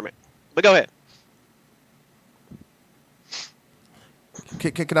requirement. But go ahead.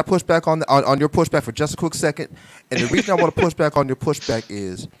 Can I push back on your pushback for just a quick second? And the reason I want to push back on your pushback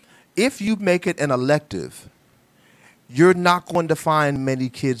is, if you make it an elective, you're not going to find many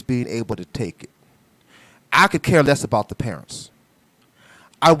kids being able to take it. I could care less about the parents.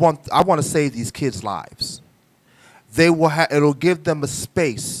 I want to save these kids' lives. It'll give them a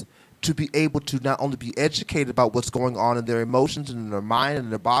space to be able to not only be educated about what's going on in their emotions and in their mind and in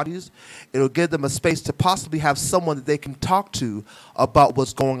their bodies, it'll give them a space to possibly have someone that they can talk to about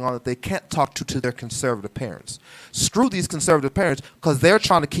what's going on that they can't talk to their conservative parents. Screw these conservative parents, because they're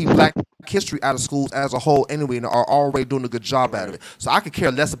trying to keep black history out of schools as a whole anyway, and are already doing a good job at it. So I could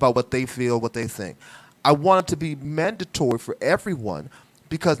care less about what they feel, what they think. I want it to be mandatory for everyone,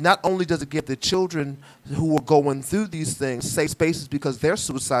 because not only does it give the children who are going through these things safe spaces, because their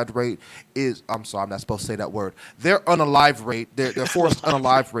suicide rate is, I'm sorry, I'm not supposed to say that word, their unalive rate, their forced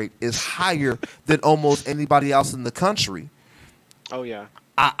unalive rate is higher than almost anybody else in the country. Oh, yeah.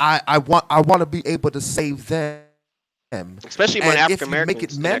 I want to be able to save them. Especially when African Americans.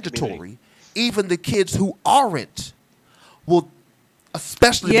 If you make it mandatory, even the kids who aren't will,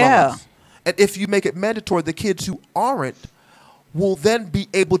 especially among us. And if you make it mandatory, the kids who aren't will then be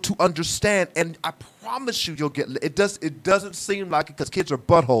able to understand, and I promise you, you'll get it. It doesn't seem like it because kids are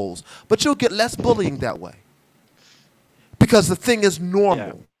buttholes, but you'll get less bullying that way, because the thing is normal.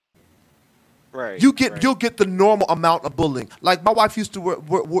 Yeah. Right. You'll get the normal amount of bullying. Like my wife used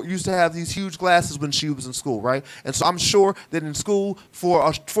to have these huge glasses when she was in school, right? And so I'm sure that in school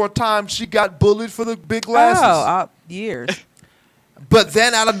for a time she got bullied for the big glasses. Oh, years. But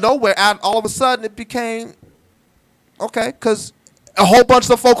then out of nowhere, all of a sudden it became okay, because a whole bunch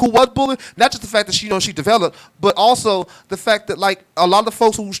of folk who was bullied, not just the fact that she developed, but also the fact that like a lot of the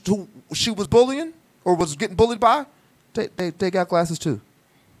folks who she was bullying or was getting bullied by, they got glasses too.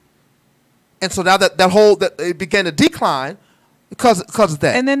 And so now that it began to decline because of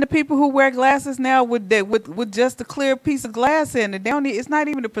that. And then the people who wear glasses now with just a clear piece of glass in it, it's not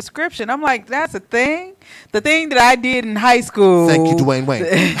even a prescription. I'm like, that's a thing. The thing that I did in high school. Thank you, Dwayne Wayne.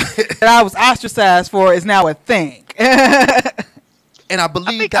 that I was ostracized for is now a thing. And I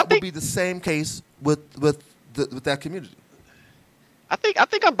believe I that would think be the same case with that community. I think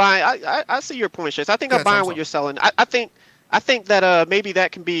I'm buying. I see your point, Chase. I think Go I'm ahead, Tom. buying what Sorry. you're selling. I think that maybe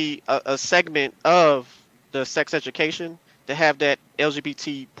that can be a segment of the sex education to have that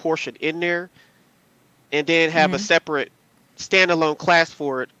LGBT portion in there, and then have a Hmm. separate standalone class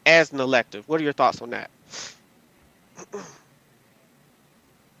for it as an elective. What are your thoughts on that?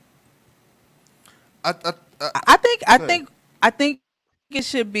 I, I think I go ahead. think I think it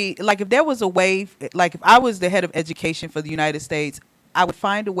should be like if there was a way, like if I was the head of education for the United States, I would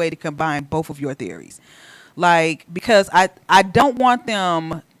find a way to combine both of your theories. Like because I don't want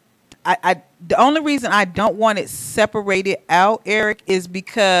them. I the only reason I don't want it separated out, Eric, is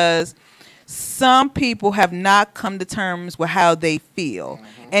because some people have not come to terms with how they feel.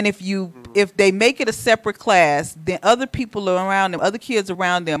 And Mhm. if they make it a separate class, then other people around them, other kids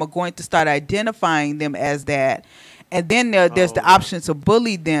around them are going to start identifying them as that. And then there's Oh the yeah. option to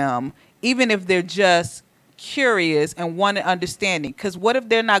bully them, even if they're just curious and want an understanding. Because what if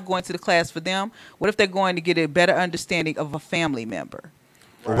they're not going to the class for them? What if they're going to get a better understanding of a family member?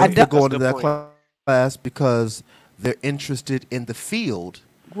 Or what I if they're Right. don't. That's a going to good that point. class because they're interested in the field,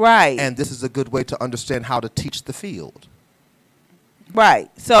 Right. and this is a good way to understand how to teach the field? Right.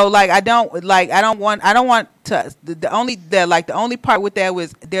 So like I don't want to the only part with that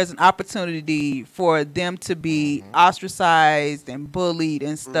was there's an opportunity for them to be ostracized and bullied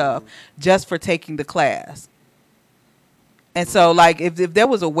and stuff Mhm. just for taking the class. And so Mhm. like if there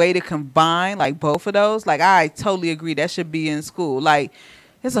was a way to combine like both of those, like I totally agree that should be in school. Like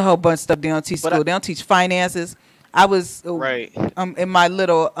there's a whole bunch of stuff they don't teach But I, school. They don't teach finances. I was right. in my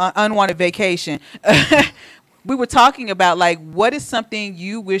little unwanted vacation. We were talking about like what is something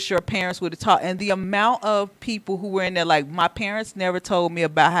you wish your parents would have taught, and the amount of people who were in there like my parents never told me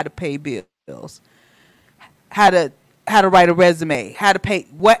about how to pay bills, how to write a resume, how to pay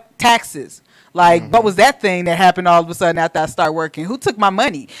what taxes. Like, what was that thing that happened all of a sudden after I started working? Who took my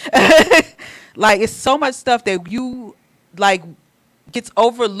money? Like, it's so much stuff that you like gets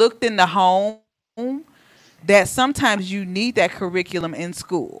overlooked in the home that sometimes you need that curriculum in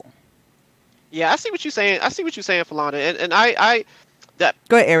school. Yeah, I see what you're saying. I see what you're saying, Falana. And that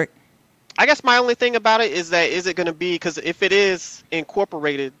Go ahead, Eric. I guess my only thing about it is that is it going to be because if it is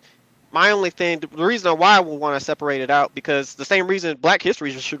incorporated, my only thing, the reason why I would want to separate it out, because the same reason Black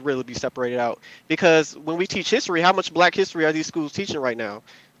history should really be separated out. Because when we teach history, how much Black history are these schools teaching right now?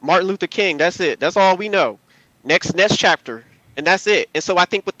 Martin Luther King, that's it. That's all we know. Next chapter, and that's it. And so I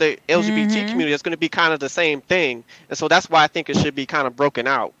think with the LGBT Mm-hmm. community, it's going to be kind of the same thing. And so that's why I think it should be kind of broken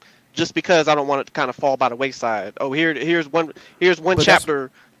out. Just because I don't want it to kind of fall by the wayside. Oh, here's one But that's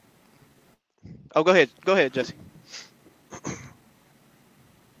chapter. Oh, go ahead, Jesse.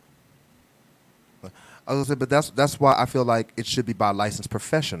 I was gonna say, but that's why I feel like it should be by a licensed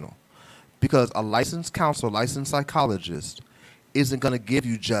professional, because a licensed counselor, licensed psychologist, isn't going to give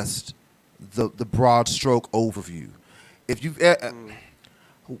you just the broad stroke overview. If you Mm,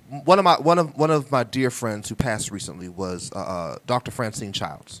 one of my dear friends who passed recently was Dr. Francine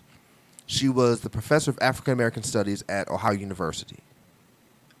Childs. She was the professor of African American Studies at Ohio University.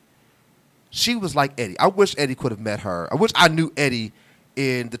 She was like Eddie. I wish Eddie could have met her. I wish I knew Eddie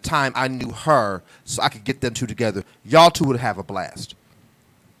in the time I knew her so I could get them two together. Y'all two would have a blast.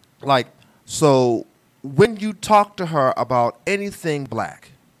 Like, so when you talk to her about anything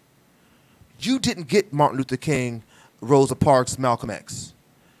black, you didn't get Martin Luther King, Rosa Parks, Malcolm X.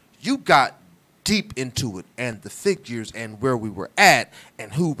 You got deep into it and the figures and where we were at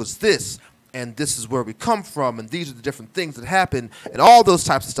and who was this and this is where we come from and these are the different things that happened and all those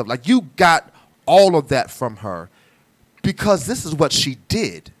types of stuff. Like you got all of that from her because this is what she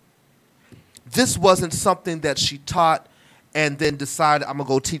did. This wasn't something that she taught and then decided I'm gonna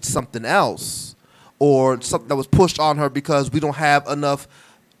go teach something else or something that was pushed on her because we don't have enough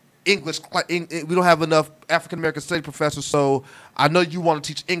English. We don't have enough African American study professors, so I know you want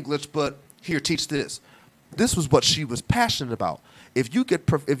to teach English, but here, teach this. This was what she was passionate about. If you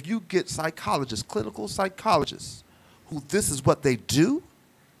get psychologists, clinical psychologists, who this is what they do,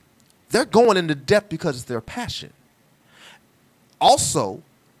 they're going into depth because it's their passion. Also,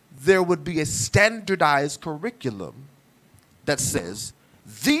 there would be a standardized curriculum that says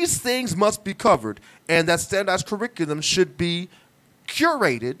these things must be covered, and that standardized curriculum should be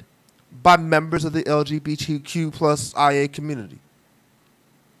curated by members of the LGBTQ plus IA community.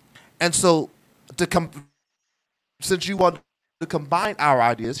 And so, since you want to combine our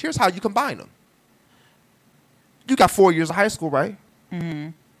ideas, here's how you combine them. You got 4 years of high school, right? Mm-hmm.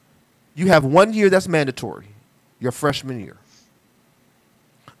 You have 1 year that's mandatory, your freshman year.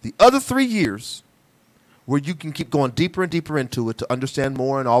 The other 3 years where you can keep going deeper and deeper into it to understand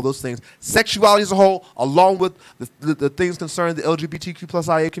more and all those things. Sexuality as a whole, along with the things concerning the LGBTQ plus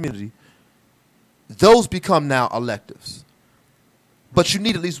IA community, those become now electives. But you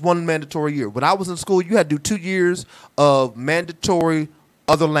need at least one mandatory year. When I was in school, you had to do 2 years of mandatory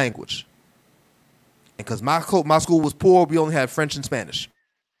other language. And because my school was poor, we only had French and Spanish.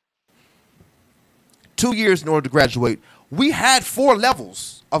 2 years in order to graduate. We had 4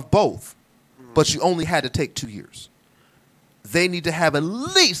 levels of both, but you only had to take 2 years. They need to have at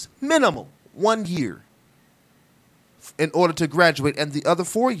least minimum 1 year in order to graduate. And the other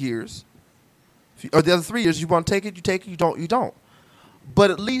 4 years, or the other 3 years, you want to take it, you don't, you don't.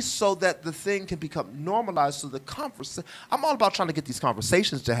 But at least so that the thing can become normalized, so the conversation. I'm all about trying to get these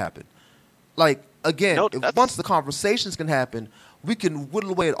conversations to happen. Like, again, once the conversations can happen, we can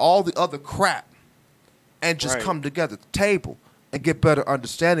whittle away at all the other crap and just come together at the table and get better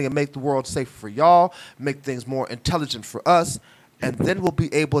understanding and make the world safer for y'all, make things more intelligent for us, and then we'll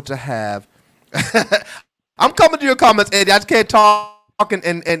be able to have. I'm coming to your comments, Eddie. I just can't talk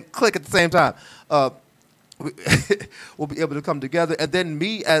and click at the same time. We'll be able to come together. And then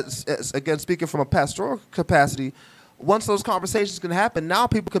me, as again, speaking from a pastoral capacity, once those conversations can happen, now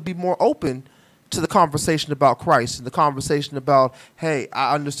people could be more open to the conversation about Christ and the conversation about, hey,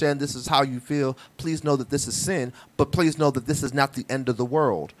 I understand this is how you feel. Please know that this is sin, but please know that this is not the end of the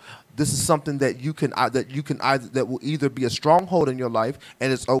world. This is something that that will either be a stronghold in your life,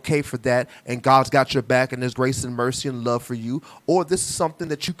 and it's okay for that, and God's got your back, and there's grace and mercy and love for you, or this is something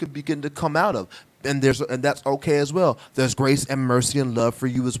that you could begin to come out of. And that's okay as well. There's grace and mercy and love for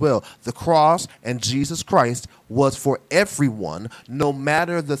you as well. The cross and Jesus Christ was for everyone, no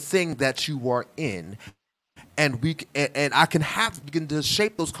matter the thing that you are in. And I can begin to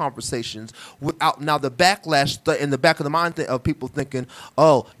shape those conversations without now the backlash in the back of the mind of people thinking,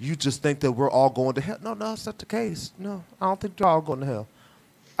 oh, you just think that we're all going to hell. No, that's not the case. No, I don't think they're all going to hell.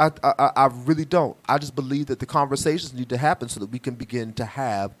 I really don't. I just believe that the conversations need to happen so that we can begin to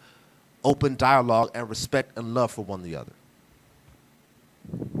have open dialogue and respect and love for one another.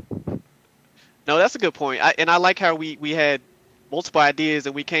 No, that's a good point. I like how we had multiple ideas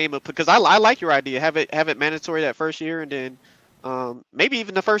and we came up, because I like your idea. Have it mandatory that first year, and then maybe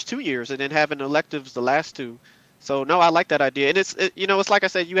even the first 2 years, and then having electives the last 2. So no, I like that idea. And it's like I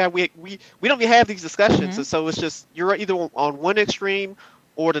said, we don't even have these discussions, and so it's just you're either on one extreme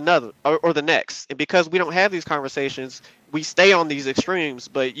or another or the next. And because we don't have these conversations, we stay on these extremes.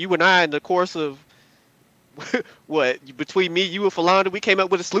 But you and I, in the course of between me, you, and Philanda, we came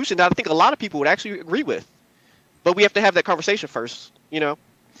up with a solution that I think a lot of people would actually agree with. But we have to have that conversation first, Right.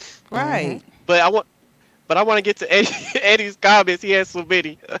 Mm-hmm. But I want to get to Eddie's comments. He has so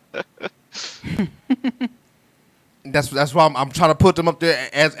many. That's why I'm trying to put them up there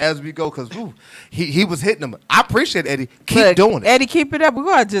as we go, because he was hitting them. I appreciate it, Eddie. Keep doing it. Eddie, keep it up. We're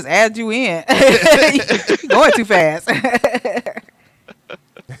going to just add you in. You're going too fast.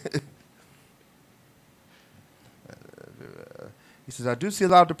 He says, I do see a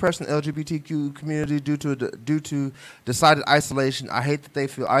lot of depression in the LGBTQ community due to decided isolation. I hate that they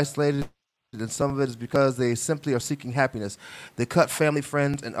feel isolated, and some of it is because they simply are seeking happiness. They cut family,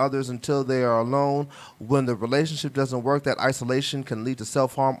 friends, and others until they are alone. When the relationship doesn't work, that isolation can lead to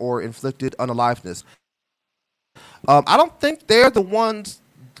self-harm or inflicted unaliveness. I don't think they're the ones,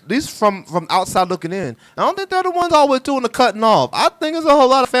 at least from outside looking in, I don't think they're the ones always doing the cutting off. I think there's a whole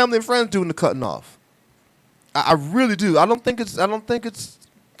lot of family and friends doing the cutting off. I really do. I don't think it's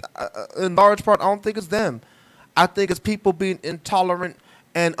in large part, I don't think it's them. I think it's people being intolerant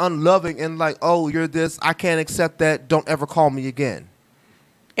and unloving and like, oh, you're this, I can't accept that, don't ever call me again.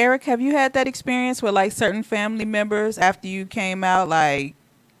 Eric, have you had that experience with like certain family members after you came out, like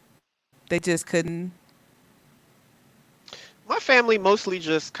they just couldn't? My family mostly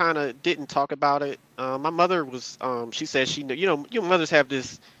just kind of didn't talk about it. My mother was, she said she knew, your mothers have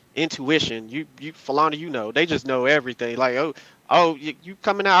this intuition. You Philanda, they just know everything. Like, oh, you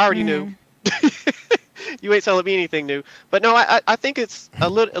coming out, I already knew. You ain't telling me anything new. But no, I think it's a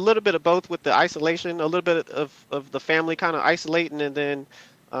little bit of both with the isolation, a little bit of the family kind of isolating, and then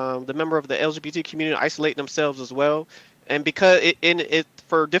the member of the LGBT community isolating themselves as well. And because it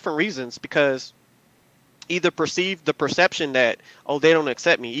for different reasons, because either perceive the perception that, oh, they don't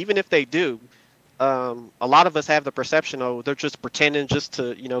accept me, even if they do. A lot of us have the perception, oh, they're just pretending just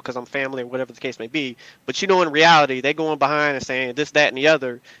to, because I'm family or whatever the case may be. But, in reality, they going behind and saying this, that, and the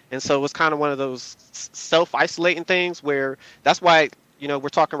other. And so it's kind of one of those self-isolating things where that's why, we're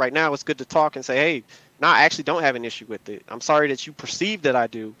talking right now. It's good to talk and say, hey, no, I actually don't have an issue with it. I'm sorry that you perceive that I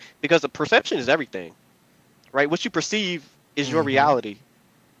do, because the perception is everything, right? What you perceive is your reality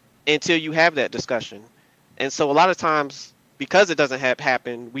until you have that discussion. And so a lot of times, because it doesn't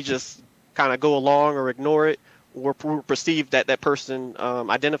happen, we just kind of go along or ignore it, or perceive that that person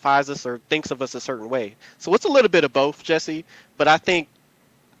identifies us or thinks of us a certain way. So it's a little bit of both, Jesse. But I think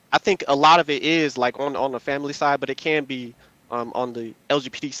a lot of it is like on the family side, but it can be on the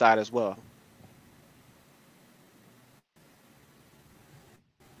LGBT side as well.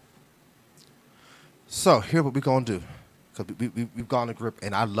 So here what we gonna do, because we've gone to grip,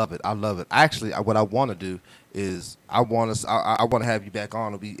 and I love it. I love it. Actually, what I want to do is I want to have you back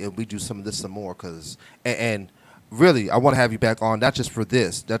on, and we do some of this some more, and really I want to have you back on, not just for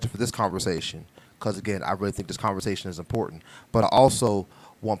this, not just for this conversation, because again I really think this conversation is important, but I also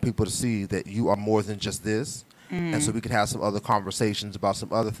want people to see that you are more than just this. And so we could have some other conversations about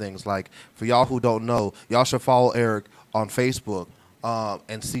some other things. Like, for y'all who don't know, y'all should follow Eric on Facebook,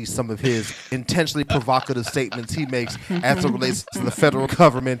 and see some of his intentionally provocative statements he makes as it relates to the federal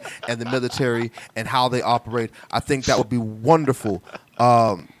government and the military and how they operate. I think that would be wonderful.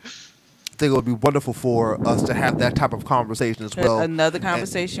 I think it would be wonderful for us to have that type of conversation as well. Another And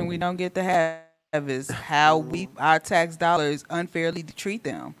conversation we don't get to have is how we our tax dollars unfairly treat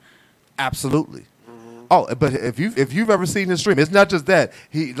them. absolutely. Oh, but if you've ever seen his stream, it's not just that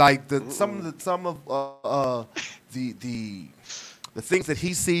he like some of the things that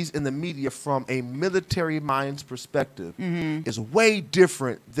he sees in the media from a military mind's perspective is way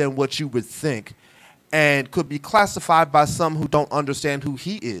different than what you would think, and could be classified by some who don't understand who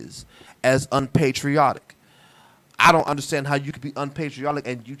he is as unpatriotic. I don't understand how you could be unpatriotic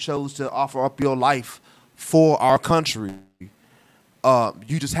and you chose to offer up your life for our country.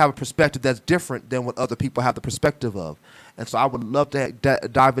 You just have a perspective that's different than what other people have the perspective of. And so I would love to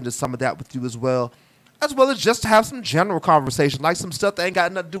dive into some of that with you, as well as just to have some general conversation, like some stuff that ain't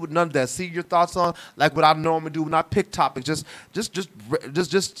got nothing to do with none of that. See your thoughts on, like what I normally do when I pick topics. Just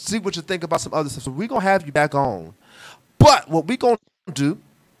see what you think about some other stuff. So we're gonna have you back on. But what we gonna do,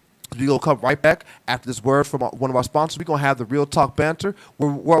 we're going to come right back after this word from one of our sponsors. We're going to have the Real Talk Banter,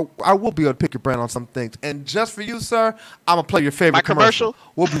 where I will be able to pick your brain on some things. And just for you, sir, I'm going to play your My favorite commercial.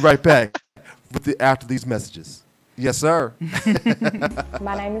 commercial? We'll be right back after these messages. Yes, sir.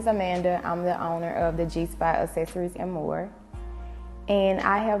 My name is Amanda. I'm the owner of the G Spot Accessories and More. And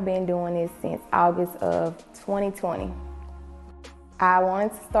I have been doing this since August of 2020. I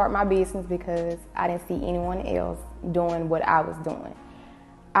wanted to start my business because I didn't see anyone else doing what I was doing.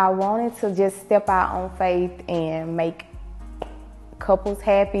 I wanted to just step out on faith and make couples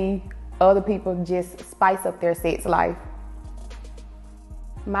happy, other people just spice up their sex life.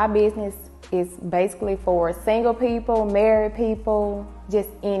 My business is basically for single people, married people, just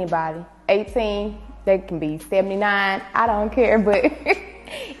anybody. 18, they can be 79, I don't care, but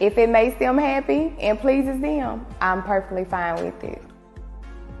if it makes them happy and pleases them, I'm perfectly fine with it.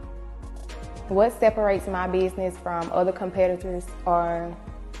 What separates my business from other competitors are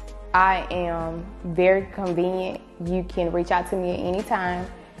I am very convenient. You can reach out to me at any time.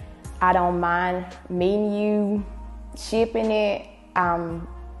 I don't mind meeting you, shipping it.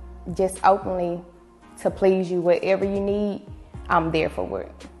 Just openly to please you. Whatever you need, I'm there for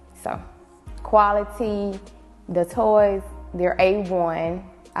it. So, quality, the toys, they're A1.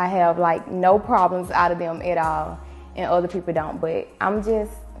 I have like no problems out of them at all, and other people don't. But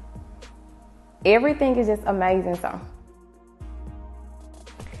everything is just amazing.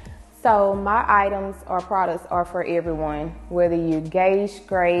 So my items or products are for everyone, whether you're gay,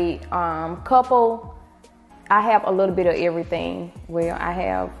 straight, couple. I have a little bit of everything. Well, I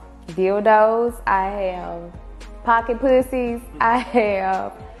have dildos, I have pocket pussies, I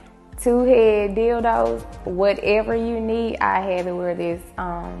have two-head dildos. Whatever you need, I have it. Where this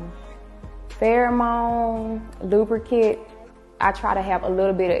pheromone, lubricant. I try to have a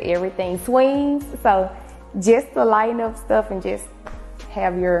little bit of everything. Swings, so just to lighten up stuff and just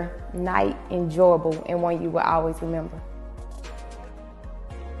have your night enjoyable and one you will always remember.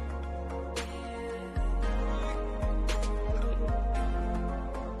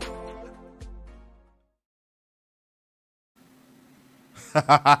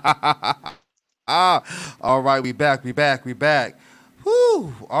 All right, we back.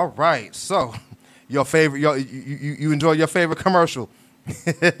 Whoo, all right. So, you enjoy your favorite commercial.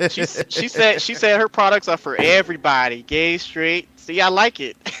 She said her products are for everybody, gay, straight. See, I like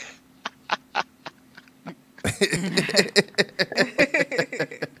it.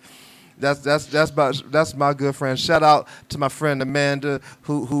 That's my good friend. Shout out to my friend Amanda,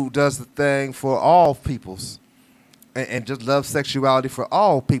 who does the thing for all peoples, and just loves sexuality for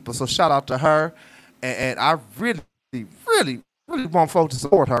all people. So shout out to her, and I really, really, really want folks to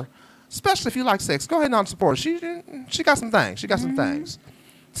support her, especially if you like sex. Go ahead and support her. She got some things.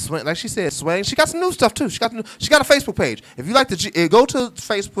 Swing, like she said, swing. She got some new stuff too. She got a Facebook page. If you like go to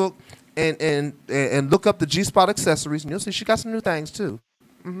Facebook and look up the G Spot accessories, and you'll see she got some new things too.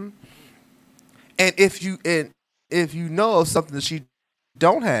 And if you know of something that she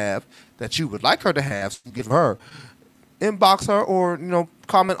don't have that you would like her to have, give her, inbox her, or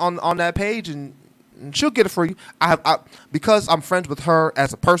comment on that page, and she'll get it for you. Because I'm friends with her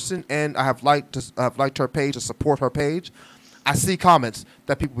as a person, and I've liked her page and support her page. I see comments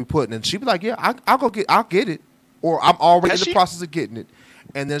that people be putting, and she be like, "Yeah, I'll get it," or I'm already in the process of getting it.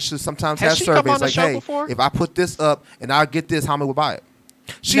 And then she sometimes has surveys like, "Hey, if I put this up and I get this, how many will buy it?"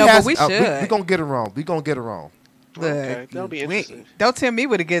 But we should. We gonna get it wrong. We gonna get it wrong. Okay, that'll be interesting. Don't tell me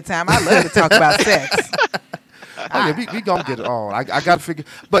with a good time. I love to talk about sex. We gonna get it on. I gotta figure,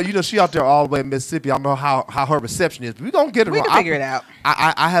 but she out there all the way in Mississippi. I don't know how her reception is. But we gonna get it we on. We can figure it out.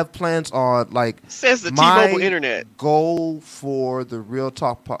 I have plans on says the T-Mobile internet goal for the Real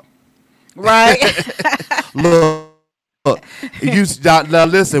Talk right. Look, now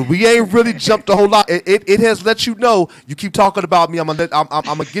listen. We ain't really jumped a whole lot. It has let you know. You keep talking about me. I'm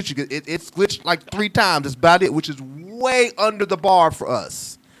gonna get you. It's glitched like 3 times. That's about it, which is way under the bar for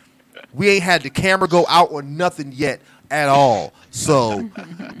us. We ain't had the camera go out or nothing yet at all. So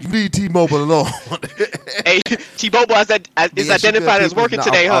you leave T-Mobile alone. Hey, T-Mobile is identified as working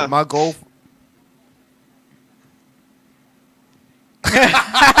today, huh? My goal.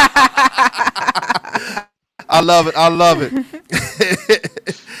 I love it.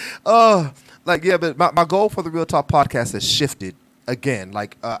 But my goal for the Real Talk podcast has shifted again.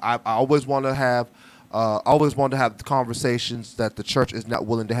 I always want to have. Always wanted to have the conversations that the church is not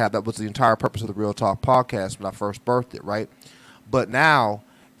willing to have. That was the entire purpose of the Real Talk podcast when I first birthed it, right? But now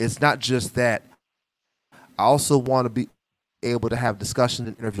it's not just that. I also want to be able to have discussions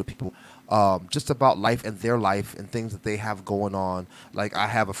and interview people just about life and their life and things that they have going on. Like I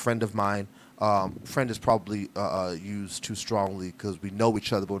have a friend of mine. Friend is probably used too strongly because we know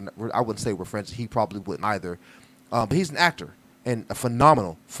each other, but I wouldn't say we're friends. He probably wouldn't either. But he's an actor and a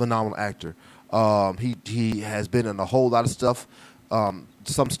phenomenal actor. He has been in a whole lot of stuff.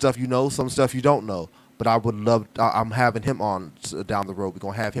 Some stuff you know, some stuff you don't know. But I would love. I'm having him on down the road. We're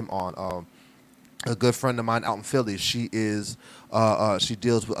gonna have him on. A good friend of mine out in Philly. She is. She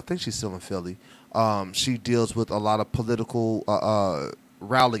deals with. I think she's still in Philly. She deals with a lot of political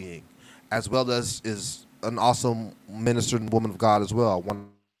rallying, as well as is an awesome minister and woman of God as well. I want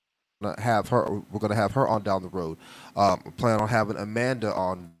to have her. We're gonna have her on down the road. Plan on having Amanda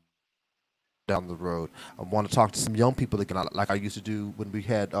on down the road. I want to talk to some young people again, like I used to do when we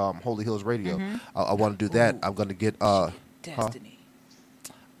had Holy Hills Radio. I want to do that. I'm going to get Destiny.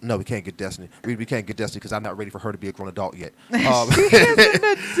 No, we can't get Destiny. We can't get Destiny because I'm not ready for her to be a grown adult yet. She is an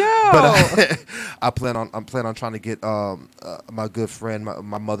adult. But I'm planning on trying to get my good friend,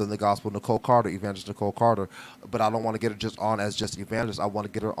 my mother in the gospel, Nicole Carter, Evangelist Nicole Carter. But I don't want to get her just on as just evangelist. I want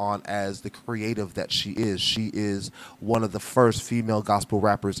to get her on as the creative that she is. She is one of the first female gospel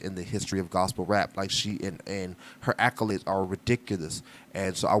rappers in the history of gospel rap. Like she and her accolades are ridiculous.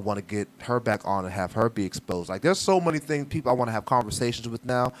 And so I want to get her back on and have her be exposed. Like there's so many things, people I want to have conversations with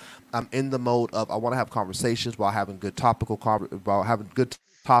now. I'm in the mode of I want to have conversations while having good good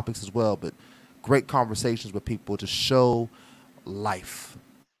topics as well, but great conversations with people to show life.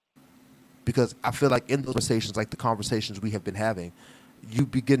 Because I feel like in those conversations, like the conversations we have been having, you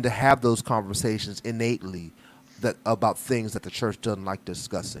begin to have those conversations innately about things that the church doesn't like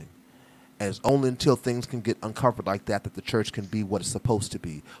discussing. And it's only until things can get uncovered like that the church can be what it's supposed to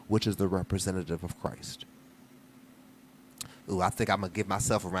be, which is the representative of Christ. Ooh, I think I'm going to give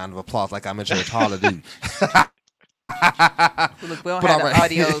myself a round of applause like I'm in church. Hallelujah. Look, we don't have the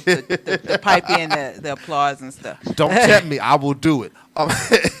audio, the pipe in, the applause and stuff. Don't tempt me. I will do it.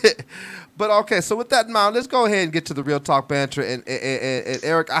 But okay, so with that in mind, let's go ahead and get to the Real Talk banter. And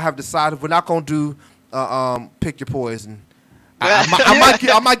Eric, I have decided we're not going to do pick your poison.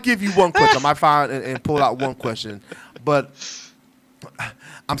 I might give you one question. I might find and pull out one question, but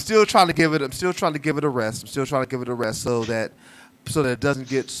I'm still trying to give it. I'm still trying to give it a rest. So that it doesn't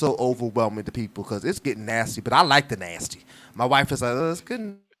get so overwhelming to people because it's getting nasty. But I like the nasty. My wife is like, it's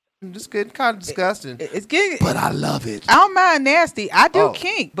getting kind of disgusting. It's getting, but I love it. I don't mind nasty. I do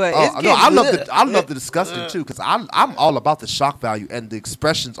kink, but it's getting I love the disgusting too because I'm all about the shock value and the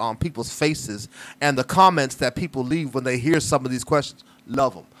expressions on people's faces and the comments that people leave when they hear some of these questions.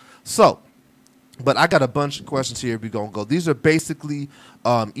 Love them. So, but I got a bunch of questions here. We're gonna go. These are basically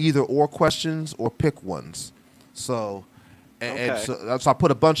either or questions or pick ones. So. And so I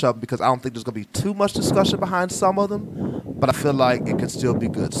put a bunch of them because I don't think there's going to be too much discussion behind some of them, but I feel like it can still be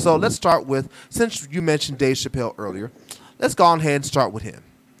good. So let's start with, since you mentioned Dave Chappelle earlier, let's go ahead and start with him.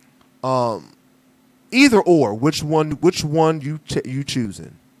 Either or, which one you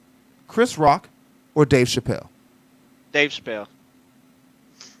choosing? Chris Rock or Dave Chappelle? Dave Chappelle.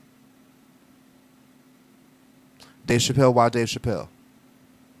 Dave Chappelle. Why Dave Chappelle?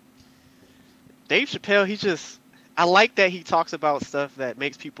 Dave Chappelle, I like that he talks about stuff that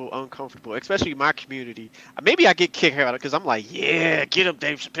makes people uncomfortable, especially my community. Maybe I get kicked out of it because I'm like, yeah, get him,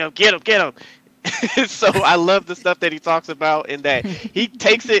 Dave Chappelle, get him. So I love the stuff that he talks about, and that he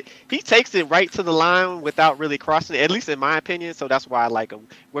takes it right to the line without really crossing it, at least in my opinion. So that's why I like him.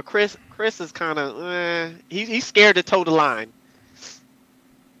 Where Chris is kind of, he's scared to toe the line.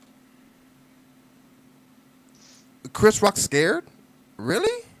 Chris Rock scared?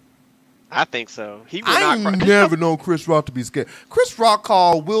 Really? I think so. I ain't never known Chris Rock to be scared. Chris Rock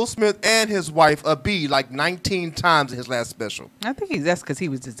called Will Smith and his wife a B like 19 times in his last special. I think that's because he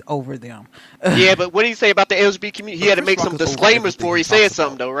was just over them. Yeah, but what did he say about the LGBT community? He had to make some disclaimers before he said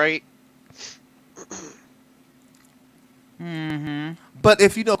something, though, right? Mm-hmm. But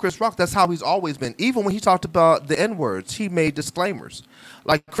if you know Chris Rock, that's how he's always been. Even when he talked about the N-words, he made disclaimers.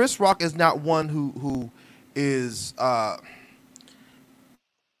 Like, Chris Rock is not one who is...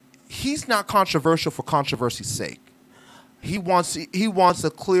 he's not controversial for controversy's sake. He wants a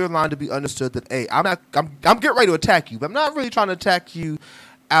clear line to be understood that, hey, I'm getting ready to attack you, but I'm not really trying to attack you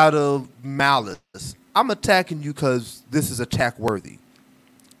out of malice. I'm attacking you because this is attack worthy.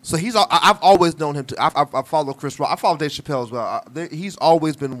 So I've always known him to. I follow Chris Rock. I follow Dave Chappelle as well. He's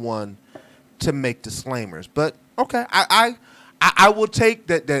always been one to make disclaimers. But okay, I will take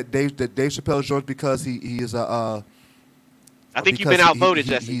that Dave Chappelle is yours because he is a. I think you've been outvoted,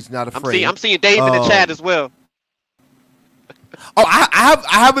 Jesse. He's not afraid. I'm seeing Dave in the chat as well. Oh,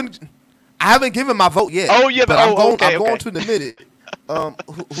 I haven't given my vote yet. Oh yeah, but I'm going to in a minute.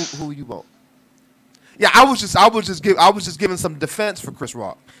 Who you vote? Yeah, I was just giving some defense for Chris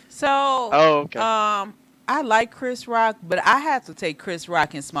Rock. So, okay. I like Chris Rock, but I have to take Chris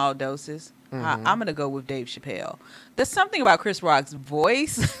Rock in small doses. Mm-hmm. I'm gonna go with Dave Chappelle. There's something about Chris Rock's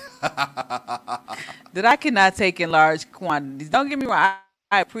voice that I cannot take in large quantities. Don't get me wrong.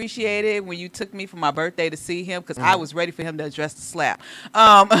 I appreciate it when you took me for my birthday to see him because I was ready for him to address the slap.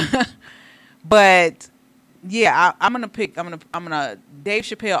 But yeah, I'm gonna Dave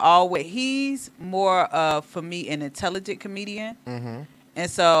Chappelle always. He's more of, for me, an intelligent comedian. Mm-hmm. And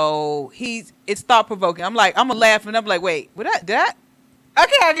so it's thought provoking. I'm gonna laugh and I'm like, wait, did I?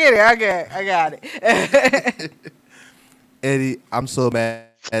 Okay, I get it. I got it. Eddie, I'm so mad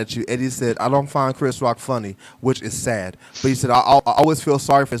at you. Eddie said, I don't find Chris Rock funny, which is sad. But he said, I always feel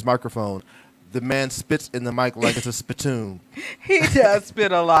sorry for his microphone. The man spits in the mic like it's a spittoon. He does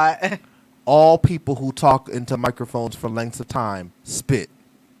spit a lot. All people who talk into microphones for lengths of time spit.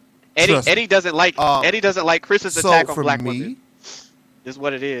 Eddie doesn't like Chris's attack on black me, women. Is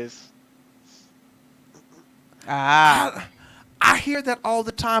what it is. I hear that all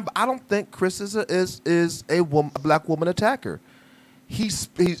the time, but I don't think Chris is a black woman attacker.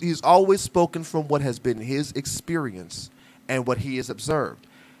 He's always spoken from what has been his experience and what he has observed.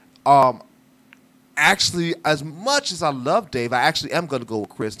 Actually, as much as I love Dave, I actually am going to go with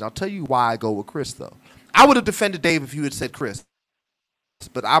Chris, and I'll tell you why I go with Chris. Though I would have defended Dave if you had said Chris,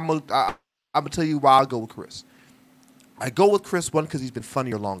 but I'm gonna tell you why I go with Chris. I go with Chris, one, because he's been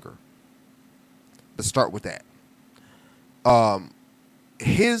funnier longer. Let's start with that.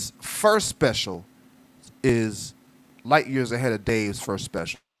 His first special is light years ahead of Dave's first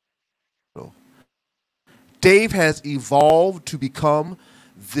special. Dave has evolved to become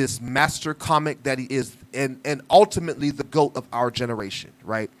this master comic that he is, and ultimately the GOAT of our generation,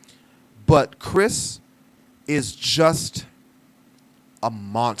 right? But Chris is just a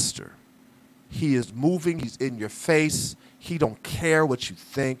monster. He is moving. He's in your face. He don't care what you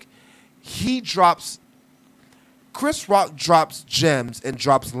think. Chris Rock drops gems and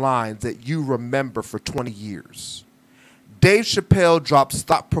drops lines that you remember for 20 years. Dave Chappelle drops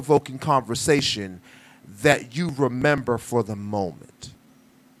thought-provoking conversation that you remember for the moment.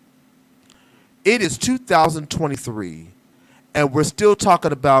 It is 2023, and we're still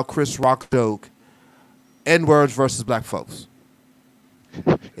talking about Chris Rock joke, N-words versus black folks.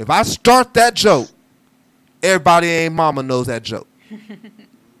 If I start that joke, everybody ain't mama knows that joke.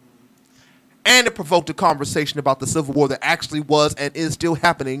 And it provoked a conversation about the Civil War that actually was and is still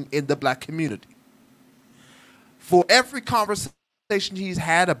happening in the black community. For every conversation he's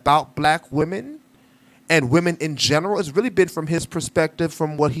had about black women and women in general, it's really been from his perspective,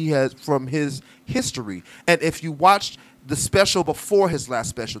 from what he has, from his history. And if you watched the special before his last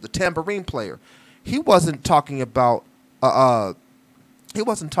special, The Tambourine Player, he wasn't talking about he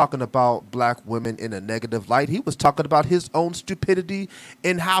wasn't talking about black women in a negative light. He was talking about his own stupidity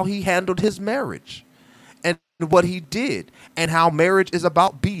in how he handled his marriage and what he did, and how marriage is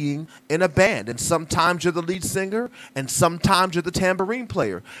about being in a band. And sometimes you're the lead singer, and sometimes you're the tambourine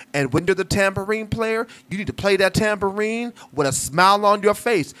player. And when you're the tambourine player, you need to play that tambourine with a smile on your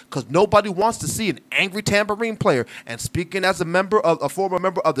face, because nobody wants to see an angry tambourine player. And speaking as a former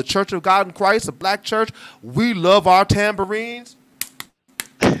member of the Church of God in Christ, a black church, we love our tambourines.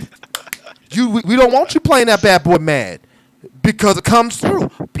 We don't want you playing that bad boy mad, because it comes through.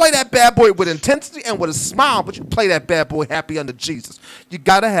 Play that bad boy with intensity and with a smile, but you play that bad boy happy under Jesus. You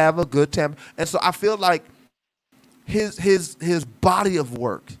gotta have a good temper. And so I feel like his body of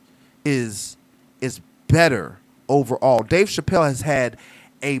work is better overall. Dave Chappelle has had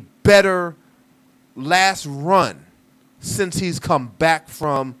a better last run since he's come back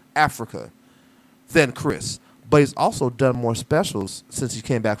from Africa than Chris. But he's also done more specials since he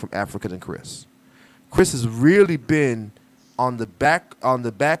came back from Africa than Chris. Chris has really been on the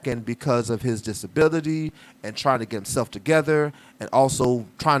back end because of his disability and trying to get himself together, and also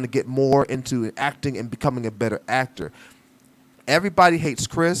trying to get more into acting and becoming a better actor. Everybody hates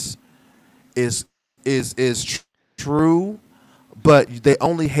Chris is true, but they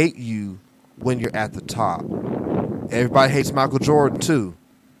only hate you when you're at the top. Everybody hates Michael Jordan too,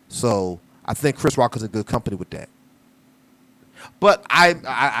 so I think Chris Rock is in good company with that. But I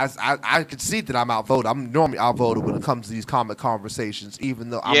can see that I'm outvoted. I'm normally outvoted when it comes to these comic conversations,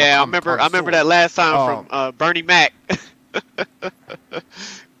 even though I'm I remember that last time from Bernie Mac.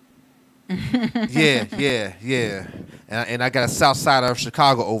 Yeah. And I got a South Side of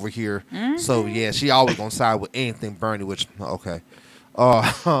Chicago over here, so yeah, she always gonna side with anything Bernie. Which okay,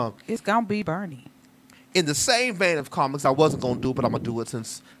 It's gonna be Bernie. In the same vein of comics, I wasn't gonna do it, but I'm gonna do it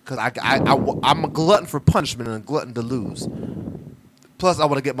because I'm a glutton for punishment and a glutton to lose. Plus, I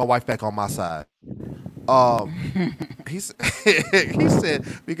want to get my wife back on my side. He said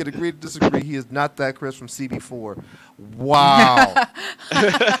we could agree to disagree. He is not that Chris from CB4. Wow.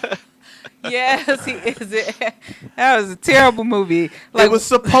 Yes, he is. That was a terrible movie. Like, it was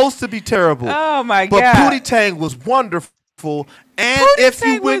supposed to be terrible. Oh my but God. Pootie Tang was wonderful, and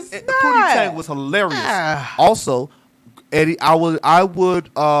Pootie Tang was hilarious. Also, Eddie, I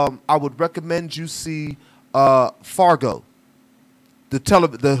would recommend you see Fargo. The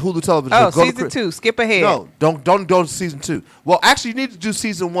Hulu television show. Season 2. Skip ahead. No, don't go to season 2. Well, actually, you need to do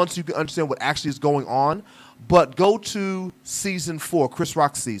season 1 so you can understand what actually is going on. But go to season 4, Chris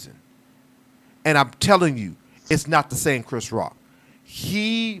Rock's season, and I'm telling you, it's not the same Chris Rock.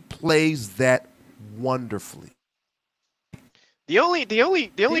 He plays that wonderfully. The only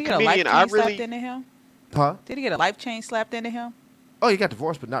comedian I really into him? Huh? Did he get a life change slapped into him? Oh, he got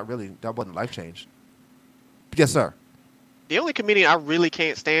divorced, but not really. That wasn't life change. Yes, sir. The only comedian I really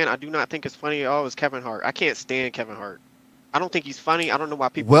can't stand, I do not think is funny at all, is Kevin Hart. I can't stand Kevin Hart. I don't think he's funny. I don't know why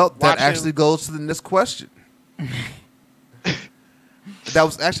people watch that actually goes to the next question. That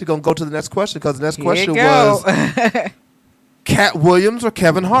was actually going to go to the next question, because the next question was Cat Williams or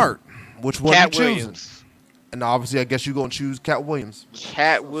Kevin Hart? Which one are you choosing? Williams. And obviously, I guess you're going to choose Cat Williams.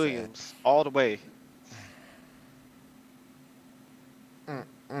 Cat Williams, all the way.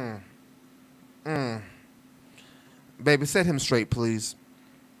 Baby, set him straight, please.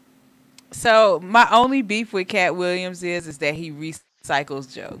 So my only beef with Cat Williams is that he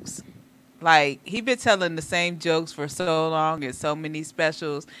recycles jokes. Like, he been telling the same jokes for so long and so many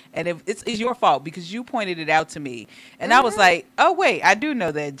specials, and it's your fault because you pointed it out to me, and I was like, oh wait, I do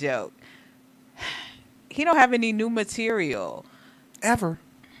know that joke. He don't have any new material ever.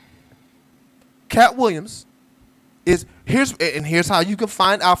 Cat Williams here's how you can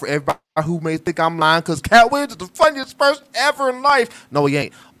find out for everybody who may think I'm lying, because Cat Williams is the funniest person ever in life. No, he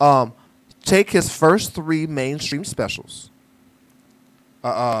ain't. Take his first 3 mainstream specials.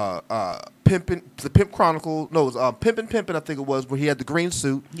 Pimpin', the Pimp Chronicles. No, it was Pimpin', I think it was, where he had the green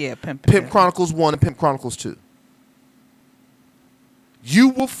suit. Yeah, Pimp Chronicles 1 and Pimp Chronicles 2. You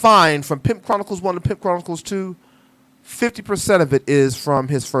will find from Pimp Chronicles 1 to Pimp Chronicles 2, 50% of it is from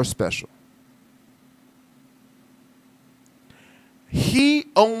his first special. He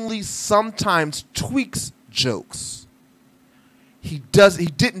only sometimes tweaks jokes. He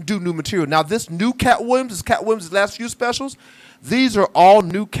didn't do new material. Now, this new Cat Williams, last few specials, these are all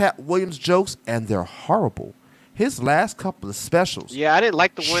new Cat Williams jokes, and they're horrible. His last couple of specials. Yeah, I didn't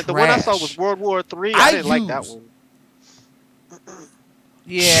like the one. Trash. The one I saw was World War III. I didn't like that one.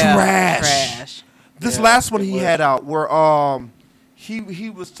 Yeah, trash. This last one he had out where he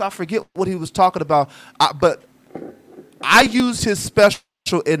was, I forget what he was talking about, but I used his special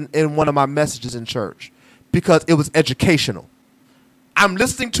in one of my messages in church because it was educational. I'm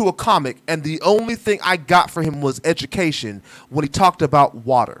listening to a comic, and the only thing I got for him was education when he talked about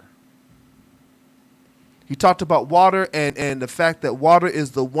water. He talked about water and the fact that water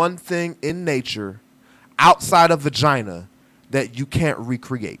is the one thing in nature outside of vagina that you can't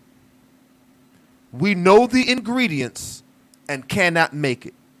recreate. We know the ingredients and cannot make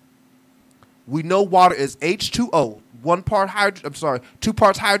it. We know water is H2O, 2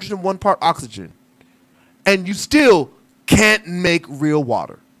 parts hydrogen, 1 part oxygen. And you still can't make real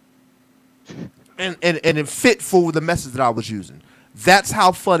water. And it fit for the message that I was using. That's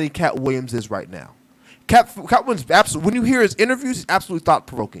how funny Cat Williams is right now. Cat Williams, absolutely. When you hear his interviews, he's absolutely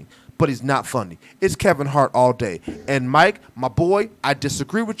thought-provoking, but he's not funny. It's Kevin Hart all day. And Mike, my boy, I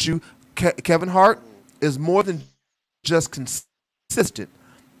disagree with you. Kevin Hart is more than just consistent.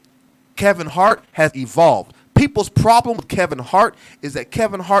 Kevin Hart has evolved. People's problem with Kevin Hart is that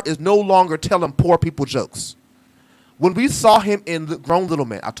Kevin Hart is no longer telling poor people jokes. When we saw him in Grown Little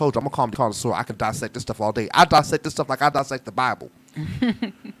Man, I told you, I'm going to call him connoisseur. I can dissect this stuff all day. I dissect this stuff like I dissect the Bible.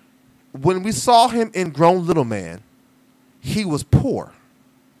 When we saw him in Grown Little Man, he was poor.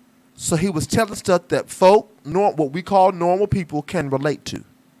 So he was telling stuff that what we call normal people, can relate to.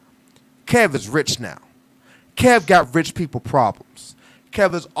 Kev is rich now. Kev got rich people problems.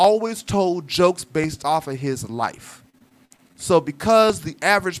 Kev has always told jokes based off of his life. So because the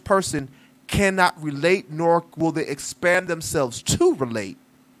average person cannot relate, nor will they expand themselves to relate,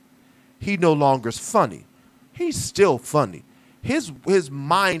 he no longer is funny. He's still funny. His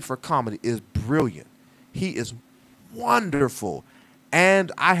mind for comedy is brilliant. He is wonderful.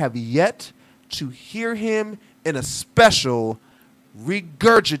 And I have yet to hear him in a special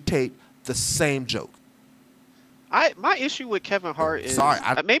regurgitate the same joke. My issue with Kevin Hart is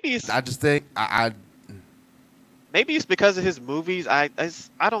maybe it's maybe it's because of his movies. I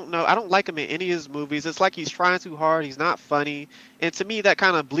don't know. I don't like him in any of his movies. It's like he's trying too hard. He's not funny. And to me, that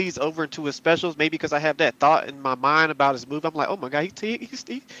kind of bleeds over into his specials. Maybe because I have that thought in my mind about his movie. I'm like, oh my God,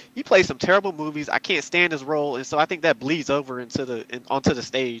 he plays some terrible movies. I can't stand his role. And so I think that bleeds over onto the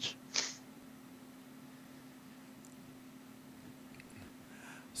stage.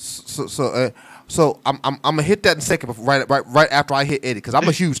 So I'm gonna hit that in a second, right after I hit Eddie, because I'm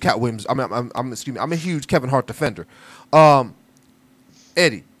a huge Cat Williams. I'm a huge Kevin Hart defender.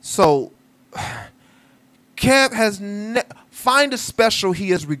 Eddie, so Kev has find a special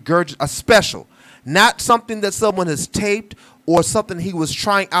he has regurgitated, a special, not something that someone has taped or something he was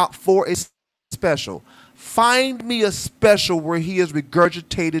trying out for a special. Find me a special where he has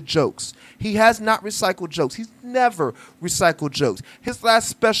regurgitated jokes. He has not recycled jokes. He's never recycled jokes. His last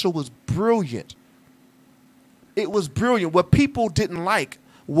special was brilliant. It was brilliant. What people didn't like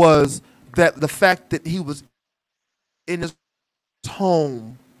was that the fact that he was in his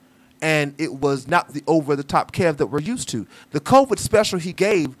home and it was not the over-the-top Kev that we're used to. The COVID special he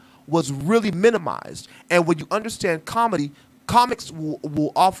gave was really minimized. And when you understand comedy, comics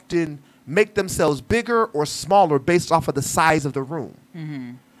will often make themselves bigger or smaller based off of the size of the room.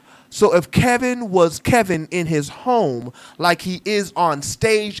 Mm-hmm. So if Kevin was Kevin in his home like he is on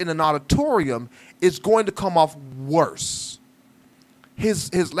stage in an auditorium, it's going to come off worse.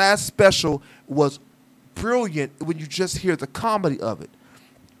 His last special was brilliant when you just hear the comedy of it.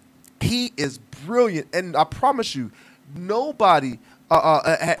 He is brilliant, and I promise you, nobody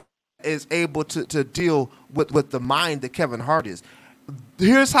is able to deal with the mind that Kevin Hart is.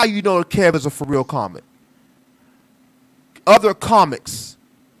 Here's how you know Kev is a for real comic. Other comics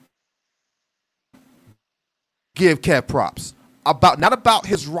give Kev props not about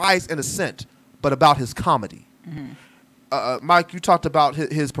his rise and ascent, but about his comedy. Mm-hmm. Mike, you talked about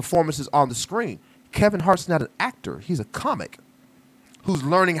his performances on the screen. Kevin Hart's not an actor; he's a comic who's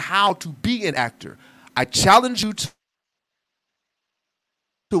learning how to be an actor. I challenge you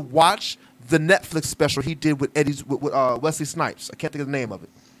to watch the Netflix special he did with Wesley Snipes. I can't think of the name of it.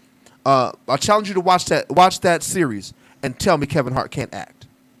 I challenge you to watch that series and tell me Kevin Hart can't act.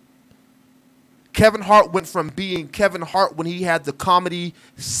 Kevin Hart went from being Kevin Hart when he had the comedy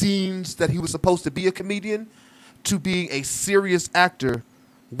scenes that he was supposed to be a comedian to being a serious actor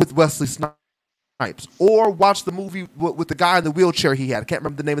with Wesley Snipes. Or watch the movie with the guy in the wheelchair he had. I can't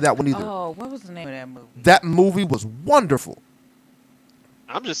remember the name of that one either. Oh, what was the name of that movie? That movie was wonderful.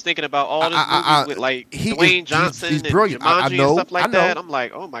 I'm just thinking about all these movies with like Dwayne Johnson and Jumanji and stuff like that. I'm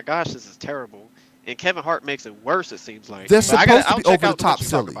like, oh my gosh, this is terrible. And Kevin Hart makes it worse, it seems like. They're supposed to be over the top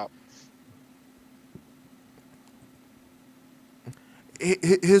silly.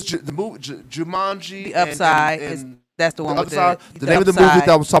 The movie Jumanji, The Upside, that's the one with the name of the movie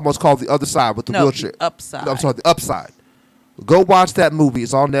that was talking about was called The Other Side with the wheelchair. The Upside. I'm sorry, The Upside. Go watch that movie.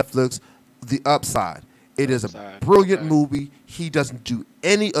 It's on Netflix. The Upside. It is a Upside. brilliant Okay. movie. He doesn't do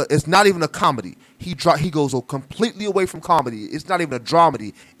any. It's not even a comedy. He goes completely away from comedy. It's not even a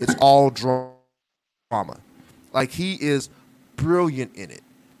dramedy. It's all drama. Like he is brilliant in it.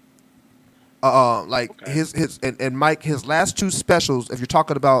 Like Okay. his and Mike, his last two specials. If you're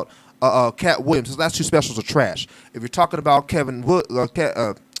talking about Cat Williams, his last two specials are trash. If you're talking about Kevin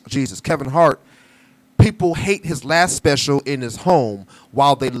Hart, people hate his last special in his home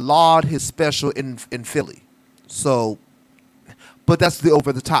while they laud his special in Philly. So, but that's the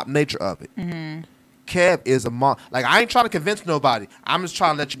over the top nature of it. Kev is like I ain't trying to convince nobody. I'm just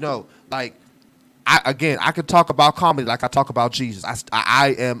trying to let you know. Like I could talk about comedy like I talk about Jesus.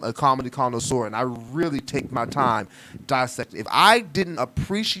 I am a comedy connoisseur and I really take my time dissecting. If I didn't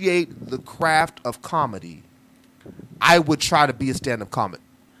appreciate the craft of comedy, I would try to be a stand-up comic.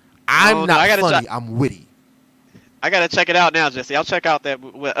 I'm No, not I gotta funny. I'm witty. I gotta check it out now, Jesse. I'll check out that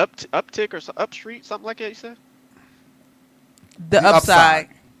what, uptick or up street, something like that. You said The upside.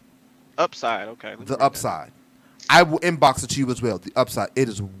 upside. Okay. let me The write that upside. I will inbox it to you as well. The upside. It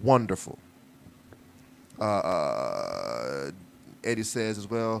is wonderful. Eddie says as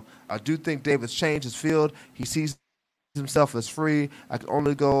well, I do think David's changed his field. He sees himself as free. I can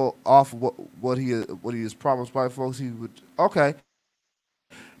only go off of what he has promised white folks. He would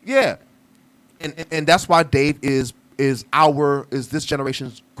yeah, and that's why Dave is this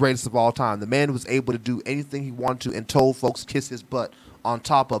generation's greatest of all time. The man was able to do anything he wanted to and told folks kiss his butt on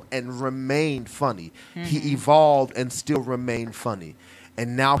top of and remained funny. He evolved and still remained funny.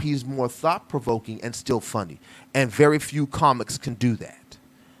 And now he's more thought-provoking and still funny. And very few comics can do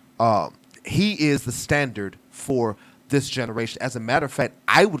that. He is the standard for this generation. As a matter of fact,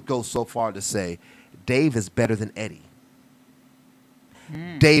 I would go so far to say Dave is better than Eddie.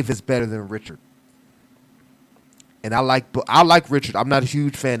 Dave is better than Richard. And I like Richard. I'm not a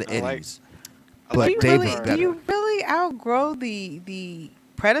huge fan of Eddie's. But do you Dave really, is better. do you really outgrow the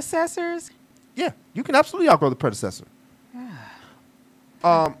predecessors? Yeah, you can absolutely outgrow the predecessor.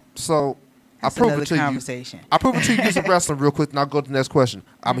 So That's I prove another it to you. conversation. I prove it to you using wrestling real quick, and I'll go to the next question.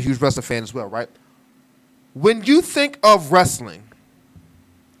 I'm a huge wrestling fan as well, right? When you think of wrestling,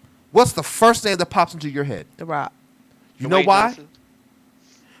 what's the first name that pops into your head? The Rock. You know Dwayne why? Johnson?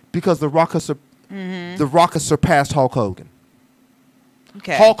 Because The Rock has surpassed Hulk Hogan.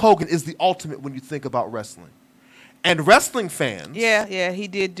 Okay. Hulk Hogan is the ultimate when you think about wrestling. And wrestling fans, Yeah, he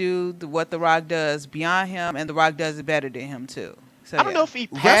did do what The Rock does beyond him, and The Rock does it better than him too. So I don't know if he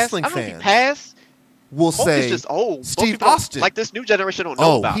passed. Wrestling I don't know if he fans passed. will Hulk say is just old. Most Steve people don't- Austin. like this new generation, don't know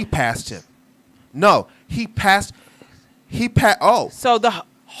Oh, about. he him. passed him. No, he passed. Oh, So the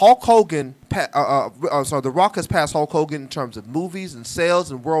Hulk Hogan. The Rock has passed Hulk Hogan in terms of movies and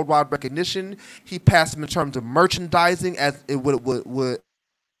sales and worldwide recognition. He passed him in terms of merchandising, as it would.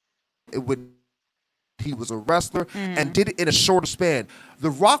 He was a wrestler and did it in a shorter span. The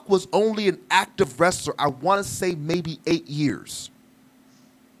Rock was only an active wrestler, I want to say maybe 8 years.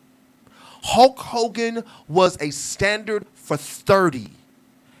 Hulk Hogan was a standard for 30.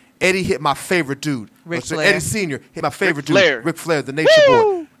 Eddie hit my favorite dude. Ric So Flair. Eddie Sr. hit my favorite Ric Flair. dude, Ric Flair, the Nature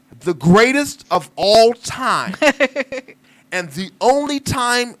Boy. The greatest of all time. And the only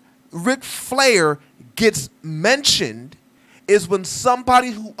time Ric Flair gets mentioned is when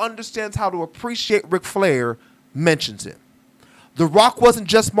somebody who understands how to appreciate Ric Flair mentions him. The Rock wasn't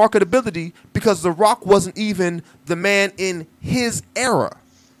just marketability because The Rock wasn't even the man in his era.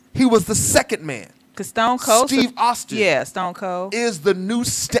 He was the second man. Cause Stone Cold. Steve Austin. Yeah, Stone Cold. Was the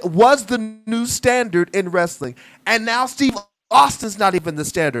new standard in wrestling, and now Steve Austin's not even the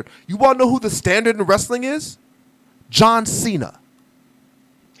standard. You want to know who the standard in wrestling is? John Cena.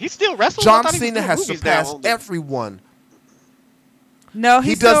 He's still wrestling. I John thought he was Cena doing has movies now surpassed only. everyone. No, He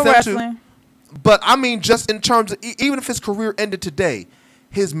he's does still that too. wrestling. But I mean, just in terms of even if his career ended today,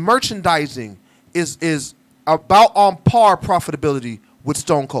 his merchandising is about on par profitability with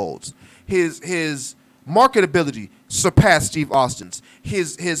Stone Cold's. His marketability surpassed Steve Austin's.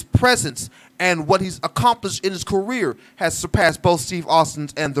 His presence and what he's accomplished in his career has surpassed both Steve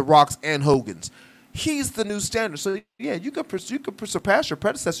Austin's and The Rock's and Hogan's. He's the new standard. So yeah, you could surpass your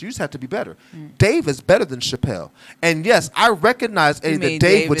predecessor. You just have to be better. Dave is better than Chappelle. And yes, I recognize Eddie You mean that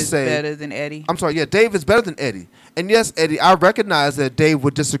Dave would is say better than Eddie? I'm sorry, yeah, Dave is better than Eddie. And yes, Eddie, I recognize that Dave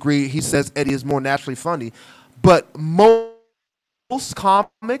would disagree. He says Eddie is more naturally funny. But most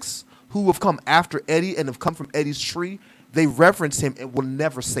comics who have come after Eddie and have come from Eddie's tree, they reverence him and will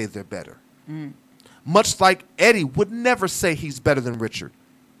never say they're better. Much like Eddie would never say he's better than Richard.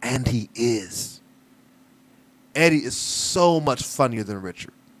 And he is. Eddie is so much funnier than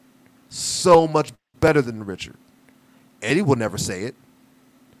Richard. So much better than Richard. Eddie will never say it.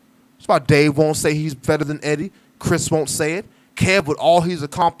 That's why Dave won't say he's better than Eddie. Chris won't say it. Kev, with all he's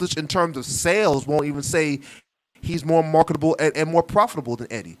accomplished in terms of sales, won't even say he's more marketable and more profitable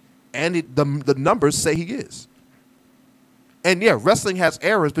than Eddie. And the numbers say he is. And yeah, wrestling has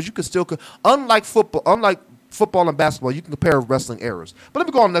errors, but you can still, unlike football and basketball, you can compare wrestling errors. But let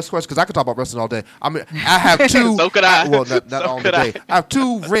me go on to the next question because I could talk about wrestling all day. I mean, I have two. So could I. Well, not So all could day. I have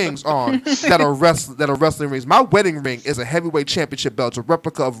two rings on that are wrestling rings. My wedding ring is a heavyweight championship belt, it's a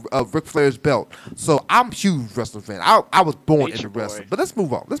replica of Ric Flair's belt. So I'm a huge wrestling fan. I was born into wrestling. But let's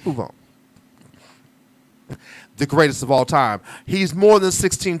move on. The greatest of all time. He's more than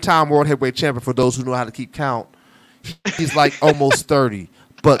 16-time world heavyweight champion for those who know how to keep count. He's like almost 30.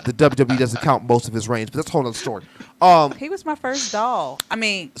 But the WWE doesn't count most of his reigns. But that's a whole other story. He was my first doll. I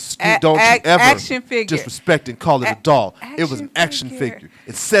mean, don't you ever action figure. disrespect and call it a doll. It was an action figure.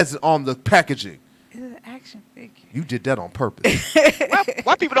 It says it on the packaging. It's an action figure. You did that on purpose.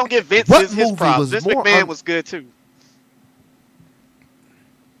 Why people don't give Vince What his movie props? was Vince more McMahon was good too.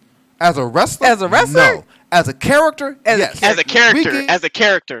 As a wrestler? As a wrestler? No. As a character? Yes. As a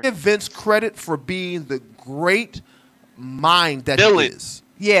character. Give Vince credit for being the great mind that Villain. he is.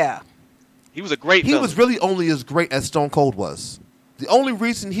 Yeah. He was a great He villain. was really only as great as Stone Cold was. The only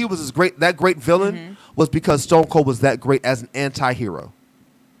reason he was that great villain was because Stone Cold was that great as an anti-hero.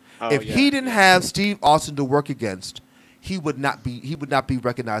 If he didn't have Steve Austin to work against, he would not be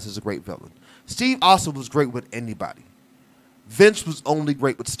recognized as a great villain. Steve Austin was great with anybody. Vince was only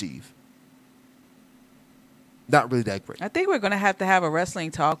great with Steve. Not really that great. I think we're going to have a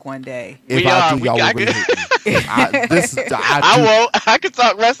wrestling talk one day. If I do, y'all will really hate me. I won't. I can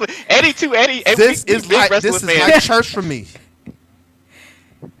talk wrestling. Eddie too. Eddie. This is like church for me.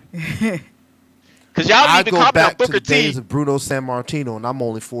 Because y'all I need to go comment on back to Booker the T. days of Bruno Sammartino, and I'm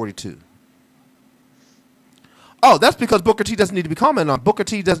only 42. Oh, that's because Booker T doesn't need to be commented on. Booker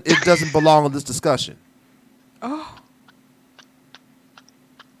T doesn't belong in this discussion. Oh.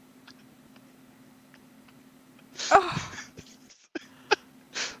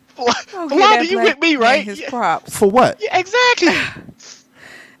 Why you with me, right? His props. For what? Yeah, exactly.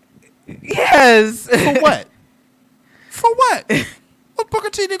 Yes. For what? For what? What Booker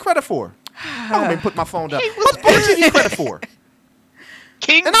T need credit for? I don't even put my phone down. What's Booker T need credit for?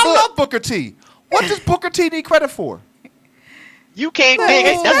 King And I love Booker T. What does Booker T need credit for? You can't dig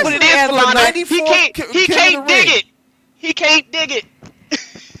it. That's what it is, Philando. He can't dig it. He can't dig it.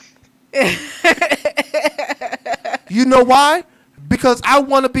 You know why? Because I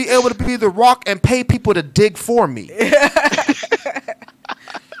want to be able to be The Rock and pay people to dig for me.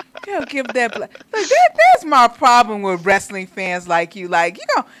 They'll give that. That's my problem with wrestling fans like you. Like,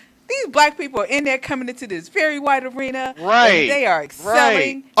 these black people are in there coming into this very white arena. Right. They are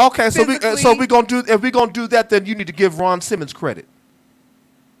excelling. Right. Okay, so physically. we gonna do if we're gonna do that, then you need to give Ron Simmons credit.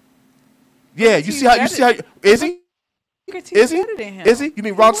 Yeah, you see how is he? Is he? Is he? You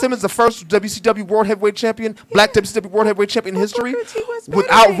mean Ron Simmons, the first WCW World Heavyweight Champion, Black WCW World Heavyweight Champion in history?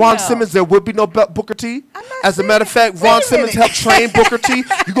 Without Ron Simmons, there would be no Booker T. As a matter of fact, Ron Simmons helped train Booker T.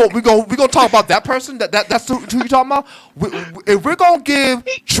 We gonna talk about that person. That's who you talking about. If we're gonna give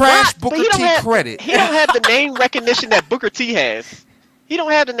trash Booker T credit, he don't have the name recognition that Booker T has. He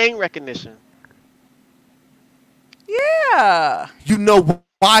don't have the name recognition. Yeah. You know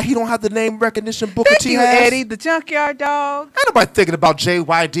why he don't have the name recognition Booker T has? Eddie, the Junkyard Dog. Ain't nobody thinking about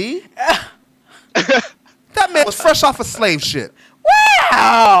JYD. That man was fresh off a slave ship.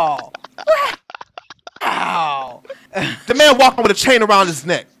 Wow. Wow. The man walking with a chain around his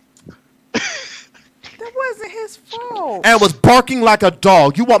neck. That wasn't his fault. And was barking like a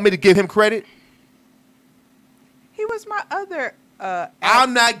dog. You want me to give him credit? He was my other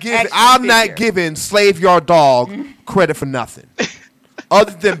I'm not giving Slave Yard Dog credit for nothing.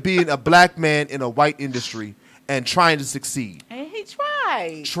 Other than being a black man in a white industry and trying to succeed. And he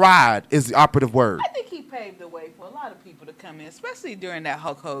tried. Tried is the operative word. I think he paved the way for a lot of people to come in, especially during that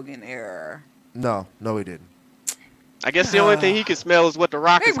Hulk Hogan era. No, he didn't. I guess the only thing he can smell is what the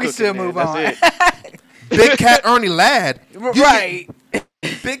Rock is Maybe cooking. we should move on. That's it. Big Cat Ernie Ladd. Right.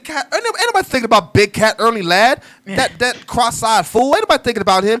 Big Cat. Ain't nobody thinking about Big Cat Ernie Ladd. That cross-eyed fool. Ain't nobody thinking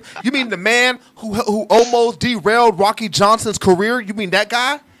about him. You mean the man who almost derailed Rocky Johnson's career? You mean that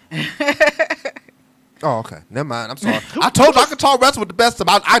guy? Oh, okay. Never mind. I'm sorry. I told you I could talk wrestling with the best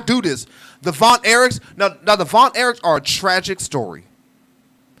about. I do this. The Von Erichs. Now the Von Erichs are a tragic story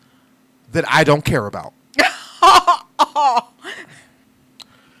that I don't care about.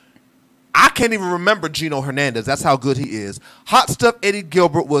 I can't even remember Gino Hernandez. That's how good he is. Hot Stuff Eddie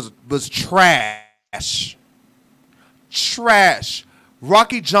Gilbert was trash. Trash.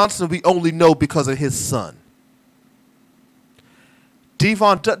 Rocky Johnson we only know because of his son.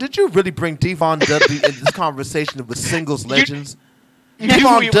 Did you really bring Devon Dudley into this conversation with singles legends? You knew who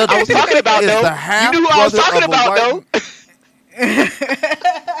I was talking about, though. You knew who I was talking about, though.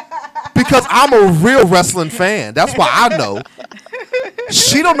 Because I'm a real wrestling fan. That's why I know.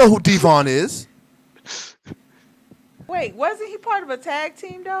 She don't know who Devon is. Wait, wasn't he part of a tag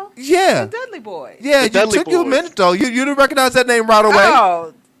team though? Yeah. The Dudley Boys. Yeah, The Dudley took you a Boys. minute though. You didn't recognize that name right away.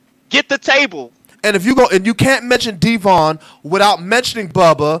 Oh, Get the table. And if you go and you can't mention Devon without mentioning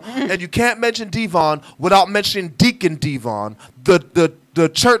Bubba, and you can't mention Devon without mentioning Deacon Devon, the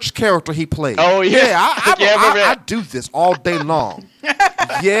church character he played. Oh, yeah. I do this all day long.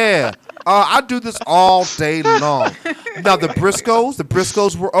 Yeah. I do this all day long. Now the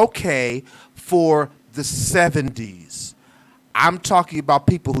Briscoes were okay for the 70s. I'm talking about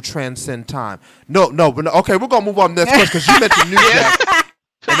people who transcend time. No, okay, we're gonna move on to the next question because you mentioned New Jack,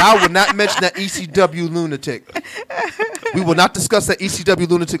 and I will not mention that ECW lunatic. We will not discuss that ECW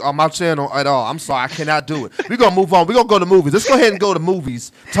lunatic on my channel at all. I'm sorry, I cannot do it. We're gonna move on. We're gonna go to movies. Let's go ahead and go to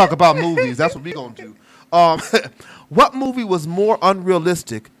movies. Talk about movies. That's what we're gonna do. What movie was more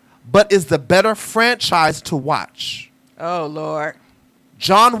unrealistic, but is the better franchise to watch? oh Lord.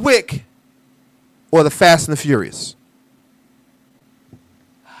 John Wick or The Fast and the Furious?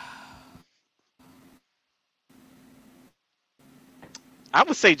 I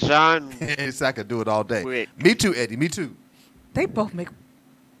would say John. Yes, I could do it all day. Wick. Me too, Eddie. Me too. They both make.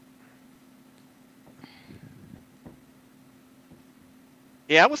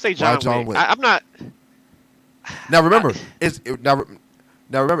 Yeah, I would say John, John Wick. Wick? I'm not. Now remember, it's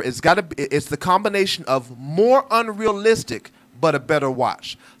got to be. It's the combination of more unrealistic but a better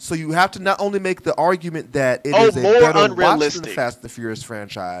watch. So you have to not only make the argument that it is a more better watch than the unrealistic. Fast and the Furious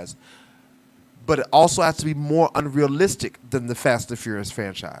franchise, but it also has to be more unrealistic than the Fast and Furious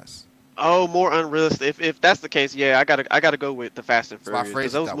franchise. Oh, more unrealistic. If that's the case, yeah, I gotta go with the Fast and So I Furious.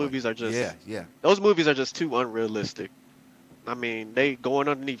 phrased 'Cause it those that way. movies are just Yeah. those movies are just too unrealistic. I mean, they going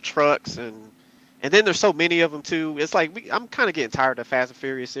underneath trucks and then there's so many of them too. It's like I'm kind of getting tired of the Fast and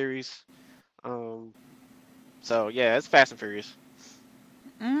Furious series. So yeah, it's Fast and Furious.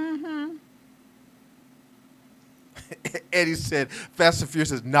 Mm-hmm. Eddie said Fast and Furious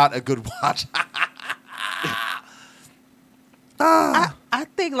is not a good watch. I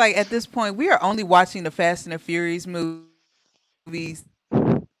think like at this point we are only watching the Fast and the Furious movies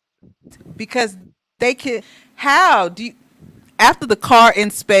because they can. How do you after the car in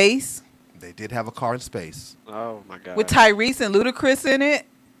space They did have a car in space. Oh my god. with Tyrese and Ludacris in it?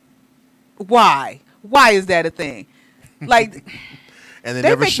 Why? Why is that a thing? Like. And they They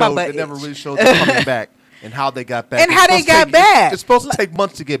never make my showed. butt They never itch. really showed them coming back and how they got back. And how they got back. It's supposed to take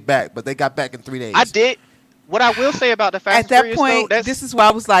months to get back, but they got back in 3 days. I did. What I will say about the Fast At and that Furious, point, though, this is why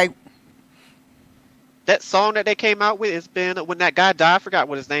I was like, that song that they came out with has been when that guy died. I forgot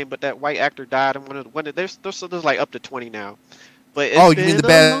what his name, but that white actor died. And there's like up to 20 now. But it's You mean the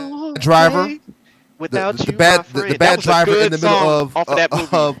bad driver? Without the you, bad my friend. the That bad was a driver good in the middle song off of that movie.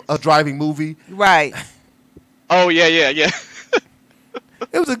 of a driving movie. right. Oh yeah.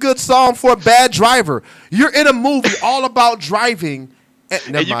 It was a good song for a bad driver. You're in a movie all about driving,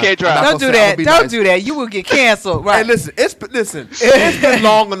 and you can't drive. Don't do that. Don't do that. You will get canceled. Right. Hey, listen, it's been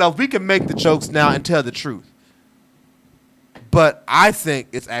long enough. We can make the jokes now and tell the truth. But I think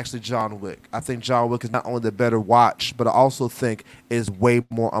it's actually John Wick. I think John Wick is not only the better watch, but I also think it is way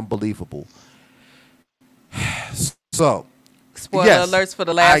more unbelievable. So, Spoiler yes, alerts for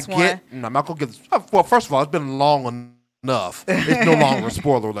the last one. I'm not gonna give. Well, first of all, it's been long enough. It's no longer a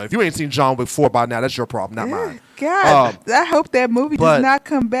spoiler alert. If you ain't seen John Wick 4 by now, that's your problem, not mine. God, I hope that movie but- does not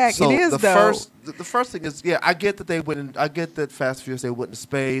come back. So It is the though. the first thing is, I get that they went. I get that Fast and Furious they went into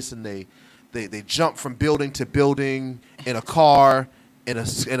space and they jumped from building to building in a car in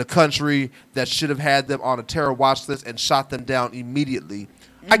a country that should have had them on a terror watch list and shot them down immediately.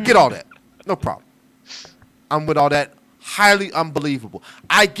 I get all that, no problem. I'm with all that. Highly unbelievable.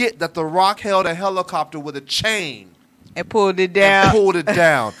 I get that The Rock held a helicopter with a chain and pulled it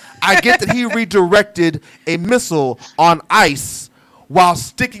down. I get that he redirected a missile on ice while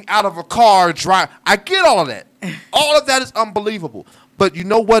sticking out of a car. I get all of that. All of that is unbelievable. But you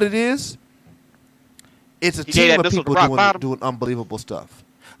know what it is? It's a team of people doing unbelievable stuff.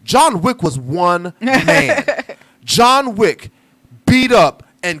 John Wick was one man. John Wick beat up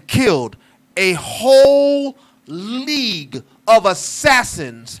and killed a whole league of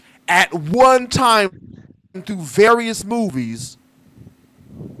assassins at one time through various movies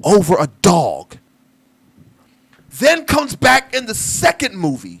over a dog. Then comes back in the second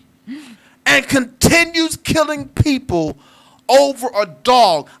movie and continues killing people over a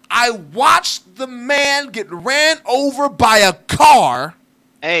dog. I watched the man get ran over by a car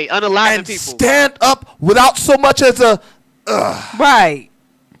Hey, unaliving and people. stand up without so much as a Right.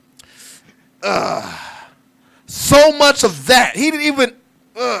 so much of that. He didn't even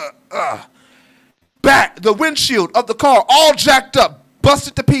back the windshield of the car all jacked up,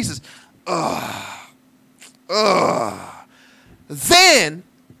 busted to pieces. Then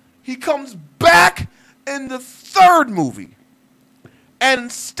he comes back in the third movie, and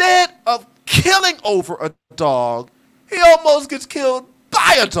instead of killing over a dog, he almost gets killed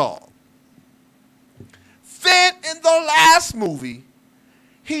by a dog. Then in the last movie,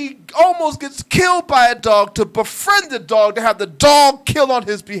 he almost gets killed by a dog to befriend the dog, to have the dog kill on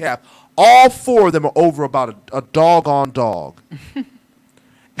his behalf. All four of them are over about a dog on dog.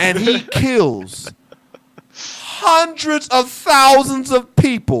 And he kills hundreds of thousands of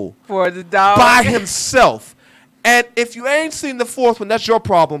people For the dog. by himself. And if you ain't seen the fourth one, that's your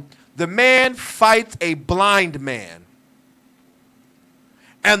problem. The man fights a blind man.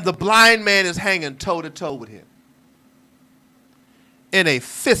 And the blind man is hanging toe to toe with him in a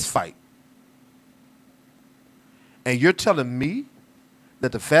fist fight. And you're telling me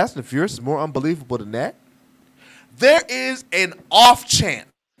that the Fast and the Furious is more unbelievable than that? There is an off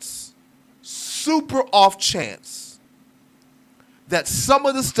chance, super off chance, that some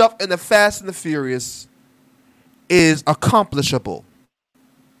of the stuff in the Fast and the Furious is accomplishable.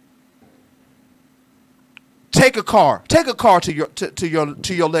 Take a car to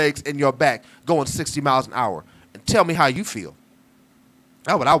your legs and your back going 60 miles an hour and tell me how you feel.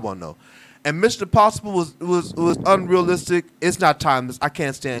 That's what I want to know. And Mission Impossible was unrealistic. It's not timeless. I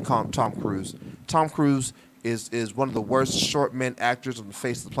can't stand Tom Cruise. Tom Cruise is one of the worst short men actors on the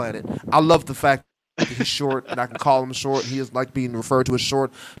face of the planet. I love the fact that he's short and I can call him short. He is like being referred to as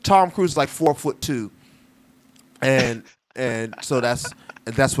short. Tom Cruise is like 4'2", and so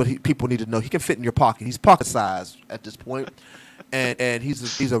that's what people need to know. He can fit in your pocket. He's pocket sized at this point. And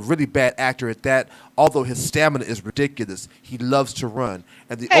he's a really bad actor at that. Although his stamina is ridiculous, he loves to run.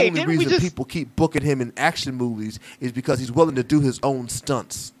 And the only reason people keep booking him in action movies is because he's willing to do his own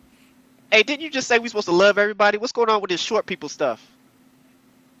stunts. Hey, didn't you just say we're supposed to love everybody? What's going on with this short people stuff?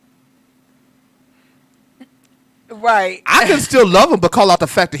 Right. I can still love him, but call out the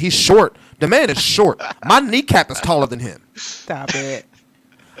fact that he's short. The man is short. My kneecap is taller than him. Stop it.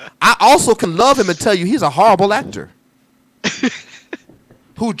 I also can love him and tell you he's a horrible actor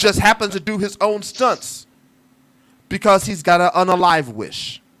who just happens to do his own stunts because he's got an unalive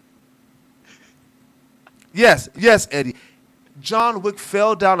wish. Yes, Eddie. John Wick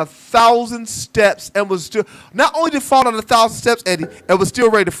fell down 1,000 steps and was still, not only did he fall down 1,000 steps, Eddie, and was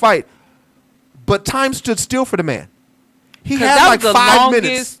still ready to fight, but time stood still for the man. He had like 5 minutes. The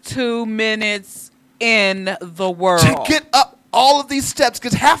longest 2 minutes in the world. To get up all of these steps,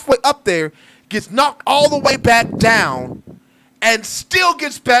 gets halfway up there, gets knocked all the way back down, and still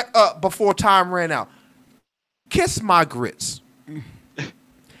gets back up before time ran out. Kiss my grits.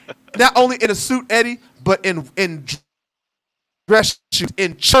 Not only in a suit, Eddie, but in dress shoes,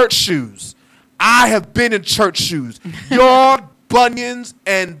 in church shoes. I have been in church shoes. Your bunions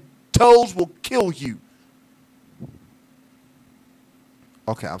and toes will kill you.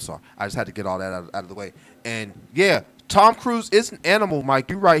 Okay, I'm sorry. I just had to get all that out of the way. And yeah, Tom Cruise is an animal,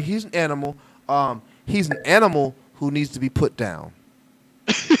 Mike. You're right. He's an animal. He's an animal who needs to be put down.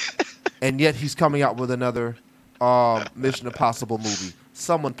 And yet he's coming out with another Mission Impossible movie.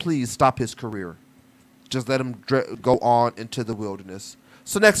 Someone please stop his career. Just let him go on into the wilderness.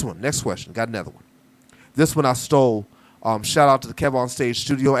 So next question. Got another one. This one I stole. Shout out to the Kev on Stage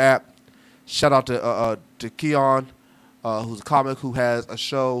Studio app. Shout out to Keon, who's a comic who has a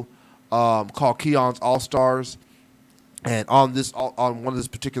show called Keon's All Stars. And on one of this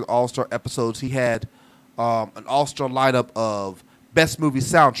particular All Star episodes, he had an All Star lineup of best movie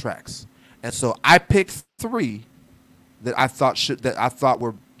soundtracks. And so I picked 3 that I thought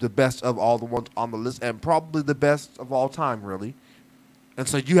were the best of all the ones on the list, and probably the best of all time, really. And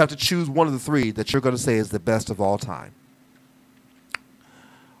so you have to choose one of the 3 that you're going to say is the best of all time.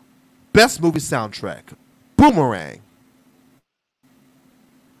 Best movie soundtrack: Boomerang,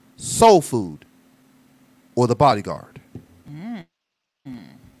 Soul Food, or The Bodyguard.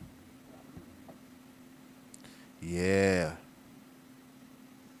 Yeah.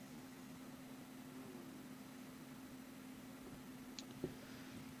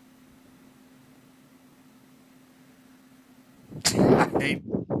 Hey,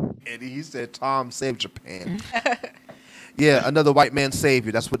 Eddie, he said Tom saved Japan. Yeah, another white man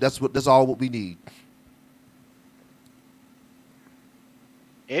savior. That's all what we need.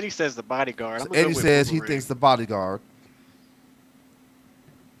 Eddie says The Bodyguard. So Eddie says he thinks The Bodyguard.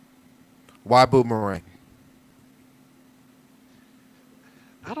 Why Boomerang?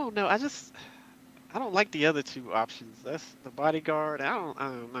 I don't know. I don't like the other two options. That's the Bodyguard. I don't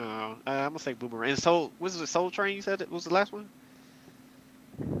know. I'm gonna say Boomerang. And Soul. Was it Soul Train? You said it was the last one.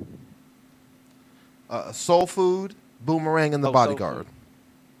 Soul Food, Boomerang, and the Oh, Soul Bodyguard. Food.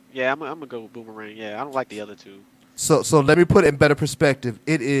 Yeah, I'm gonna go with Boomerang. Yeah, I don't like the other two. So let me put it in better perspective.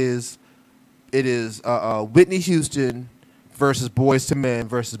 It is Whitney Houston versus Boyz II Men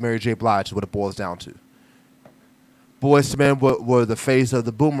versus Mary J. Blige is what it boils down to. Boyz II Men were the face of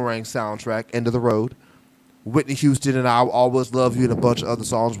the Boomerang soundtrack, End of the Road. Whitney Houston and I Will Always Love You and a bunch of other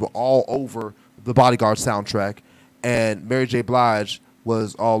songs were all over the Bodyguard soundtrack. And Mary J. Blige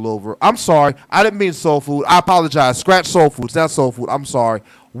was all over. I'm sorry. I didn't mean Soul Food. I apologize. Scratch Soul Food. It's not Soul Food. I'm sorry.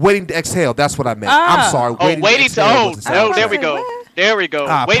 Waiting to Exhale. That's what I meant. I'm sorry. Oh, Waiting to Exhale Oh, was the oh, there we soundtrack. go. There we go.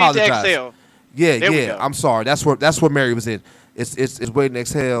 I Waiting to apologize. Exhale. Yeah, There we yeah. go. I'm sorry. That's where Mary was in. It's Waiting to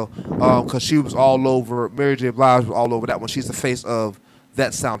Exhale because she was all over. Mary J. Blige was all over that one. She's the face of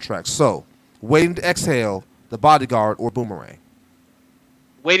that soundtrack. So, Waiting to Exhale, The Bodyguard, or Boomerang.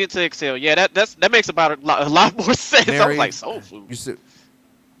 Waiting to Exhale. Yeah, that makes about a lot more sense. I Mary, was like Soul Food. You said,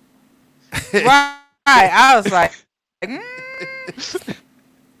 Right. I was like,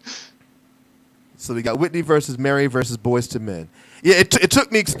 so we got Whitney versus Mary versus Boyz II Men. Yeah, it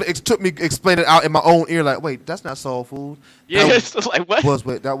took me explaining it out in my own ear. Like, wait, that's not Soul Food. Yeah, That it's like what?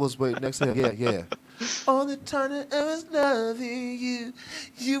 that was Wait Next Hell. Yeah. All the time that I was loving you,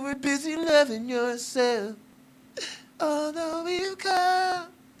 you were busy loving yourself. Although we've come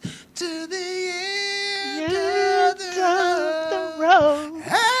to the end of the road, and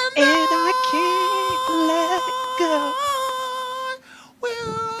I can't let go.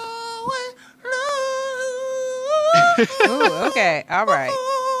 ooh, okay, all right.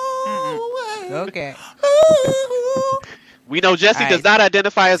 Okay. We know Jesse All does right. not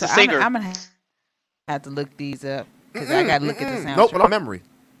identify as So a singer. I'm gonna have to look these up because I gotta look at the soundtrack. Nope, but on memory.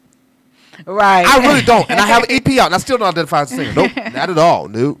 Right. I really don't, and I have an EP out, and I still don't identify as a singer. Nope, not at all.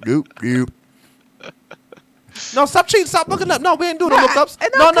 Nope. No, stop cheating. Stop looking up. No, we ain't doing no lookups.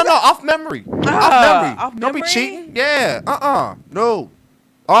 No. Off memory. Off memory. Off Don't be memory? cheating. Yeah. No.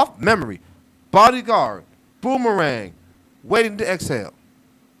 Off memory. Bodyguard. Boomerang. Waiting to Exhale.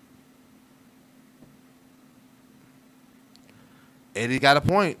 Eddie got a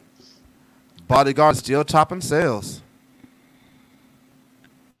point. Bodyguard still topping sales.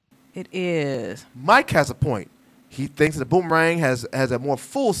 It is. Mike has a point. He thinks that Boomerang has a more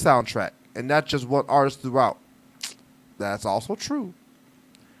full soundtrack and not just one artist throughout. That's also true.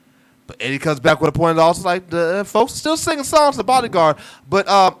 But Eddie comes back with a point. Also, like the folks are still singing songs to Bodyguard, but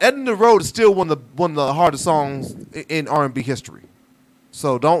 "End of the Road" is still one of the hardest songs in R&B history.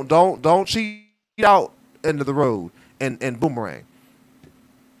 So don't cheat out "End of the Road" and Boomerang.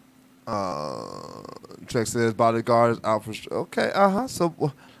 Trek says Bodyguard is out for sure. Okay,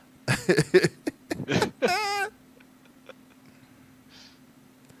 So.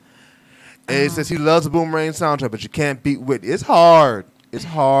 And he says he loves the Boomerang soundtrack, but you can't beat Whitney. It's hard. It's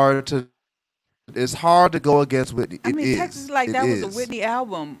hard to go against Whitney. I mean, Texas like It that was is. a Whitney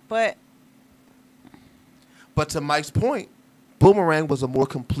album, but But to Mike's point, Boomerang was a more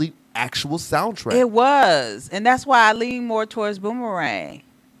complete actual soundtrack. it was, and that's why I lean more towards Boomerang.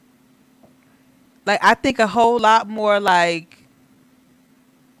 Like I think a whole lot more like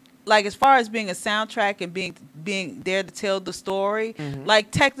as far as being a soundtrack and being there to tell the story,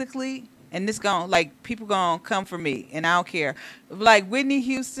 like technically, and this people gonna come for me, and I don't care. Like Whitney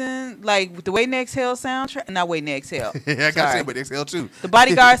Houston, like with the Waiting to Exhale soundtrack, not Waiting to Exhale. Yeah, I gotta say Sorry. Waiting to Exhale too. The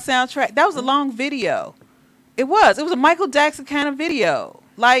Bodyguard soundtrack, that was a long video. It was a Michael Jackson kind of video.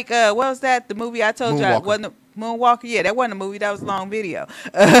 Like what was that? The movie I told you Moonwalker. wasn't a Moonwalker. Yeah, that wasn't a movie. That was a long video.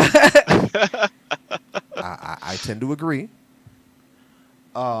 I tend to agree.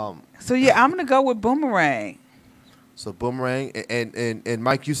 So yeah, I'm gonna go with Boomerang. So Boomerang and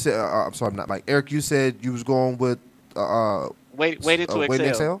Mike, you said I'm sorry, not Mike. Eric, you said you was going with Waiting to Waiting to Exhale.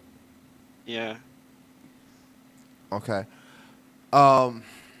 Exhale. Yeah. Okay.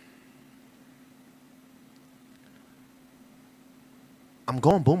 I'm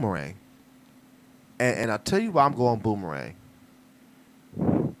going Boomerang. And I'll tell you why I'm going Boomerang.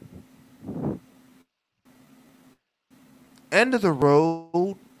 End of the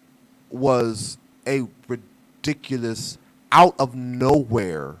Road was a ridiculous, out of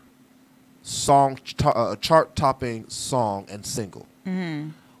nowhere chart-topping song and single. Mm-hmm.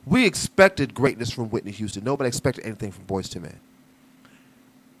 We expected greatness from Whitney Houston. Nobody expected anything from Boyz II Men.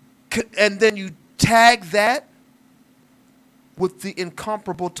 And then you tag that with the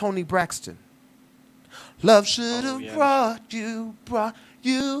incomparable Toni Braxton. Love should have brought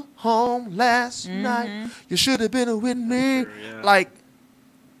you home last night. You should have been with me. Sure, yeah. Like,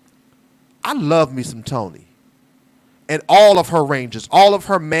 I love me some Tony. And all of her ranges, all of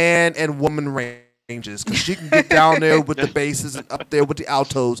her man and woman ranges, because she can get down there with the basses and up there with the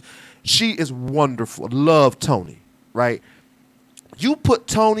altos. She is wonderful. Love Tony, right? You put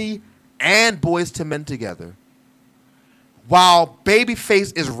Tony and Boyz II Men together while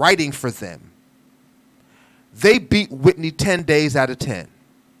Babyface is writing for them. They beat Whitney 10 days out of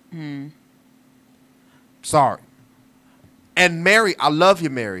 10. Sorry. And Mary, I love you,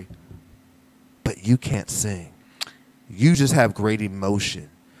 Mary, but you can't sing. You just have great emotion,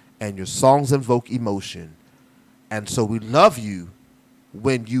 and your songs invoke emotion. And so we love you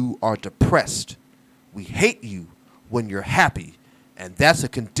when you are depressed. We hate you when you're happy. And that's a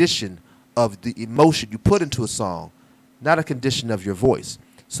condition of the emotion you put into a song, not a condition of your voice.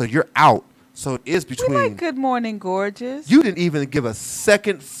 So you're out. So it is between. We like Good Morning Gorgeous. You didn't even give a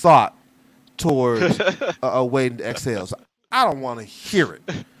second thought towards Waiting to Exhale. So I don't want to hear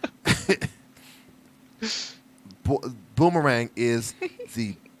it. Boomerang is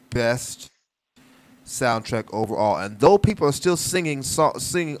the best soundtrack overall, and though people are still singing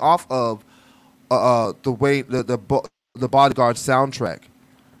off of the Bodyguard soundtrack,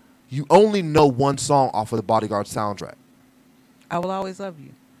 you only know one song off of the Bodyguard soundtrack. I Will Always Love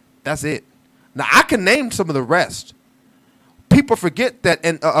You. That's it. Now I can name some of the rest. People forget that,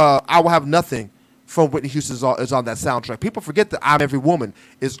 and I Will Have Nothing from Whitney Houston is on that soundtrack. People forget that I'm Every Woman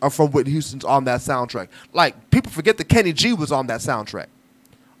is from Whitney Houston's on that soundtrack. Like, people forget that Kenny G was on that soundtrack.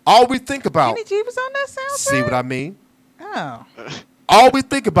 All we think about... Kenny G was on that soundtrack? See what I mean? Oh. All we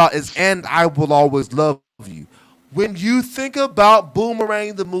think about is And I Will Always Love You. When you think about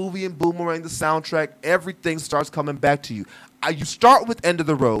Boomerang the movie and Boomerang the soundtrack, everything starts coming back to you. You start with End of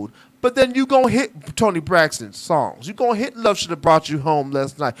the Road, but then you gonna hit Tony Braxton's songs. You gonna hit Love Should Have Brought You Home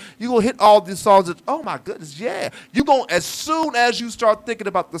Last Night. You gonna hit all these songs that, oh my goodness, yeah. You gonna, as soon as you start thinking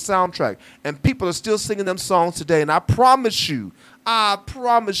about the soundtrack, and people are still singing them songs today, and I promise you,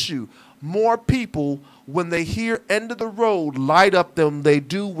 more people, when they hear End of the Road, light up than they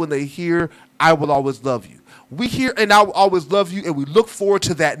do when they hear I Will Always Love You. We hear And I Will Always Love You, and we look forward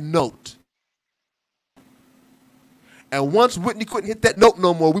to that note. And once Whitney couldn't hit that note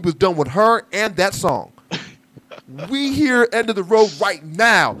no more, we was done with her and that song. We hear End of the Road right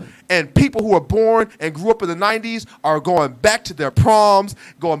now. And people who are born and grew up in the 90s are going back to their proms,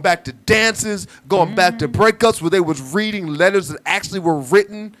 going back to dances, going back to breakups where they was reading letters that actually were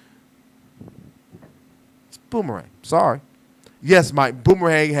written. It's Boomerang. Sorry. Yes, Mike,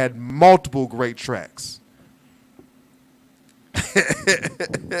 Boomerang had multiple great tracks.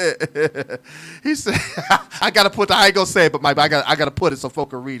 He said, I ain't gonna say it, but Mike, I gotta put it so folk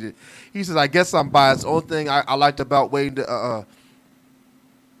can read it. He says, I guess I'm biased. The only thing I liked about Waiting to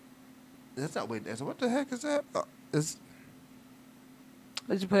that's not Waiting to, what the heck is that? It's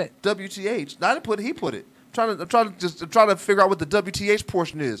What'd you put? WTH. No, I didn't put it, he put it. I'm trying to figure out what the WTH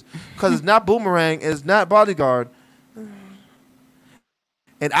portion is. Because it's not Boomerang, it's not Bodyguard.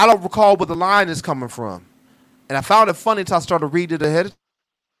 And I don't recall where the line is coming from. And I found it funny until I started reading it ahead of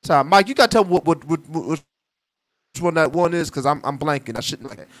time. Mike, you got to tell me which one that one is, because I'm blanking. I shouldn't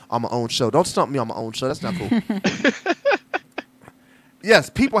like it on my own show. Don't stump me on my own show. That's not cool. Yes,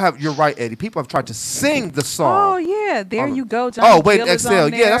 you're right, Eddie. People have tried to sing the song. Oh, yeah. There you go. Johnny Wait, Gill is Exhale.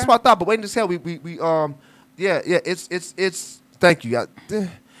 on Yeah, there. that's what I thought. But Wait and Exhale, it's thank you.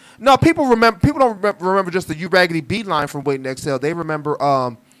 No, people don't remember just the You Raggedy Bee line from Waiting to Exhale. They remember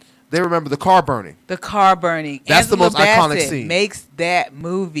the car burning. The car burning. That's Angela the most iconic Bassett scene. Makes that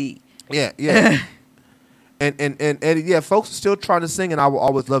movie. Yeah. and yeah, folks are still trying to sing And I Will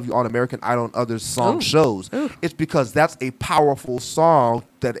Always Love You on American Idol and other song shows. Ooh. It's because that's a powerful song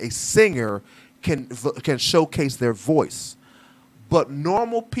that a singer can showcase their voice. But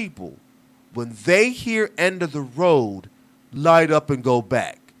normal people, when they hear End of the Road, light up and go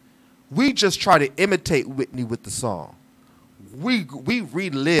back. We just try to imitate Whitney with the song. We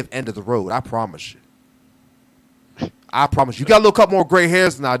relive End of the Road. I promise you. I promise you. You got a little couple more gray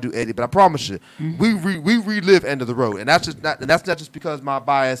hairs than I do, Eddie, but I promise you, we relive End of the Road, and that's not just because my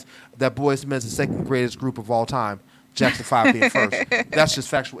bias that Boyz II Men is the second greatest group of all time, Jackson 5 being first. That's just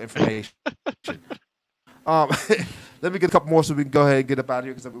factual information. Let me get a couple more so we can go ahead and get up out of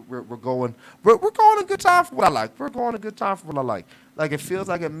here, because we're going a good time for what I like. We're going a good time for what I like. Like, it feels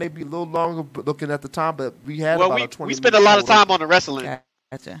like it may be a little longer looking at the time, but we had about a 20 we spent a lot of time on the wrestling.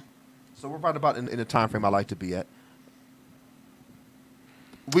 Gotcha. So we're right about in the time frame I like to be at.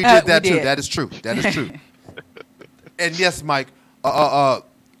 We did that too. That is true. And yes, Mike, I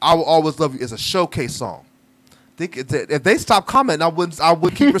Will Always Love You is a showcase song. If they stop commenting, I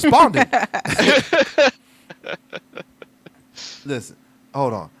would keep responding. Listen,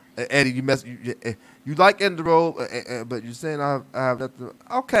 hold on, Eddie. You like End the Road, but you're saying I have that.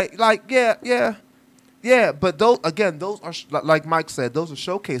 Okay, like yeah. But those are like Mike said, those are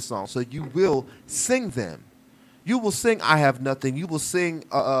showcase songs. So you will sing them. You will sing "I Have Nothing." You will sing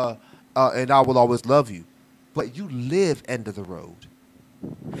 "And I Will Always Love You," but you live End of the Road.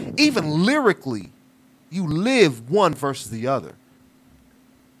 Even lyrically, you live one versus the other.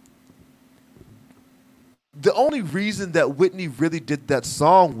 The only reason that Whitney really did that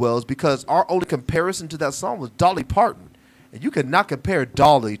song well is because our only comparison to that song was Dolly Parton. And you cannot compare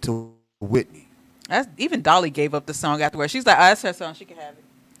Dolly to Whitney. Even Dolly gave up the song afterwards. She's like, oh, that's her song. She can have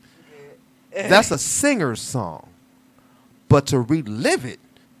it. That's a singer's song. But to relive it,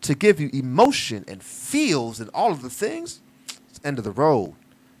 to give you emotion and feels and all of the things, it's End of the Road.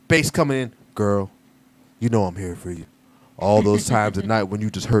 Bass coming in, girl, you know I'm here for you. All those times at night when you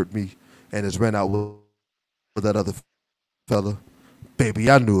just hurt me and it's ran out with that other fella.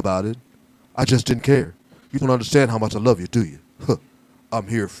 Baby, I knew about it. I just didn't care. You don't understand how much I love you, do you? Huh. I'm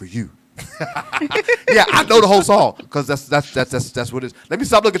here for you. Yeah, I know the whole song because that's what it is. Let me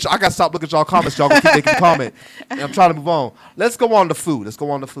stop looking at y'all. I gotta stop looking at y'all comments. Y'all gonna keep making comment. And I'm trying to move on. Let's go on to food.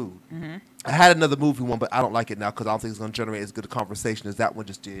 Mm-hmm. I had another movie one, but I don't like it now because I don't think it's gonna generate as good a conversation as that one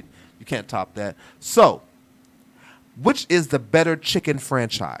just did. You can't top that. So, which is the better chicken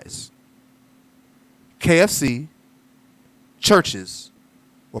franchise? KFC, Church's,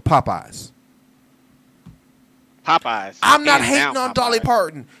 or Popeyes? Popeyes. I'm not hating on Dolly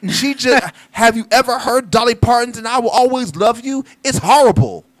Parton. She just have you ever heard Dolly Parton's "And I Will Always Love You"? It's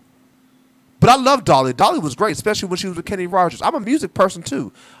horrible. But I love Dolly. Dolly was great, especially when she was with Kenny Rogers. I'm a music person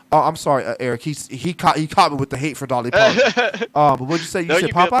too. I'm sorry, Eric. He caught me with the hate for Dolly Parton. But what'd you say? You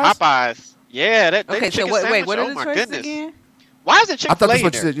said Popeyes? Popeyes. Yeah. Okay, so wait, what are the choices again? Why is it Chick-fil-A? I thought that's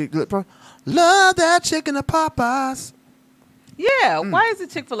what you said. Love that chicken at Popeyes. Yeah, why is it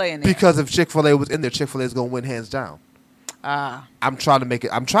Chick-fil-A in there? Because if Chick-fil-A was in there, Chick-fil-A is gonna win hands down. I'm trying to make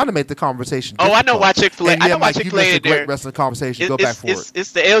the conversation difficult. Oh, I know why Chick-fil-A. I know why Chick-fil-A is in there. Great wrestling conversation. Go back for it.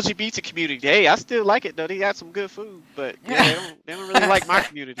 It's the LGBT community. Hey, I still like it though. They got some good food, but yeah, they don't really like my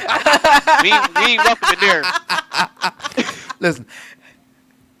community. we ain't welcome in there. Listen,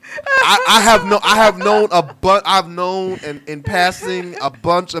 I've known in passing a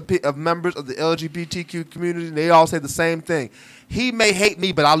bunch of members of the LGBTQ community, and they all say the same thing. He may hate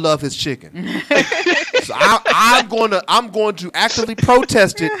me, but I love his chicken. So I'm going to actively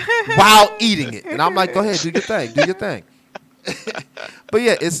protest it while eating it, and I'm like, go ahead, do your thing. But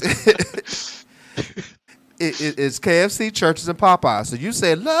yeah, it's KFC, Church's, and Popeyes. So you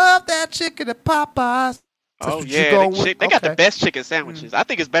say love that chicken at Popeyes. Oh yeah, they got the best chicken sandwiches. I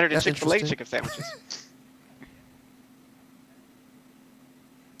think it's better than Chick-fil-A chicken sandwiches.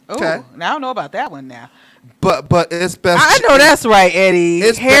 Okay. Now I don't know about that one now. But it's best. I know that's right, Eddie.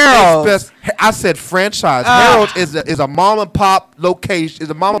 It's Harold's. It's best. I said franchise. Harold's is a mom and pop location.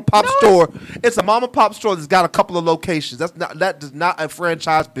 Is a mom and pop store. It's a mom and pop store that's got a couple of locations. That is not a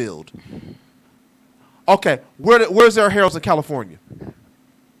franchise build. Okay, where's there a Harold's in California?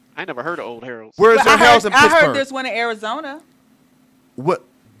 I never heard of Old Harold's. Where's there Harold's in Pittsburgh? I heard there's one in Arizona. What?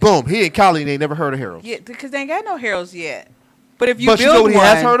 Boom. He in Cali and they never heard of Harold's. Yeah, because they ain't got no Harold's yet. But if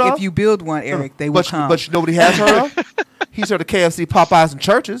if you build one, Eric, they will come. But you know what he has heard of? He's heard of KFC, Popeyes, and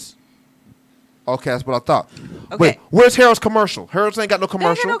Church's. Okay, that's what I thought. Okay. Wait, where's Harold's commercial? Harold's ain't got no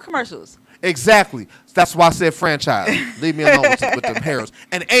commercial. They ain't got no commercials. Exactly. That's why I said franchise. Leave me alone with them Harold's.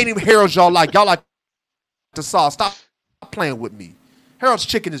 And ain't even Harold's y'all like. Y'all like the sauce. Stop playing with me. Harold's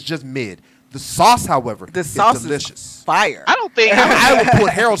chicken is just mid. The sauce, however, is delicious. Is fire. I don't think I would put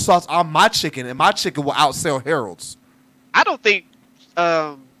Harold's sauce on my chicken, and my chicken will outsell Harold's. I don't think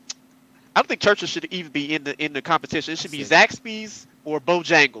Church's should even be in the competition. It should be Zaxby's or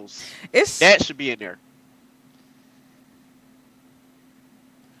Bojangles. That should be in there.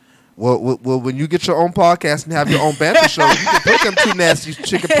 Well, when you get your own podcast and have your own banter show, you can put them two nasty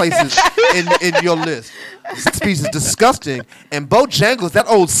chicken places in your list. Zaxby's is disgusting, and Bojangles, that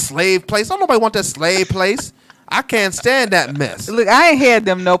old slave place. Don't nobody want that slave place. I can't stand that mess. Look, I ain't had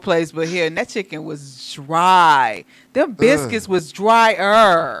them no place but here, and that chicken was dry. Them biscuits was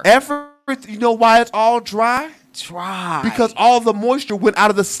drier. You know why it's all dry? Dry. Because all the moisture went out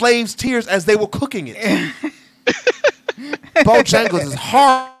of the slaves' tears as they were cooking it. Bojangles is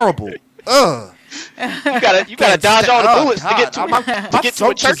horrible. Ugh. You gotta dodge all the bullets to get to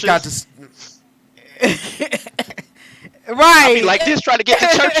a Church's. Right. I be like this trying to get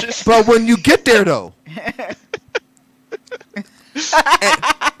to Church's. But when you get there though,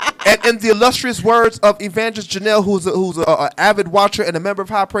 And in the illustrious words of Evangelist Janelle, who's a avid watcher and a member of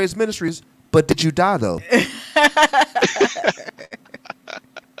High Praise Ministries, but did you die though?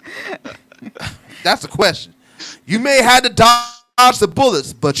 That's the question. You may have to dodge the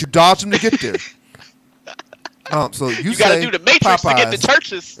bullets, but you dodged them to get there. So you got to say do the Matrix Popeyes, to get to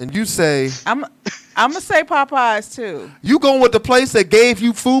churches. and you say I'm gonna say Popeyes too. you going with the place that gave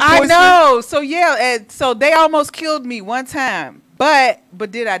you food poisoning? I know. So yeah, and so they almost killed me one time, but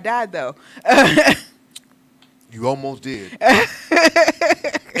did I die though? You almost did.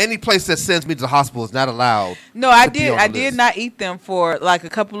 Any place that sends me to the hospital is not allowed. No, I to be did. on the I did list. not eat them for like a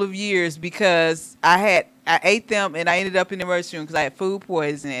couple of years because I ate them and I ended up in the emergency room because I had food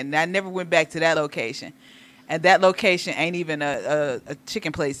poisoning, and I never went back to that location. And that location ain't even a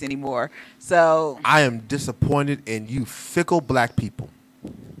chicken place anymore. So I am disappointed in you fickle black people.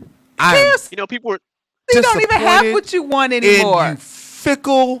 I am KFC You know, people were. don't even have disappointed what you want in anymore. you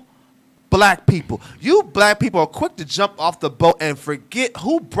fickle black people. You black people are quick to jump off the boat and forget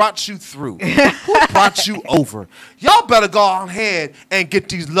who brought you through, who brought you over. Y'all better go on ahead and get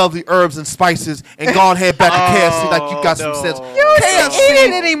these lovely herbs and spices and go on ahead back to KFC like you got some sense. You don't eat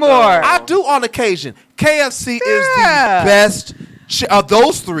it anymore. I do on occasion. KFC is the best. Of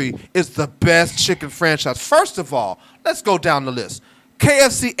those three, is the best chicken franchise. First of all, let's go down the list.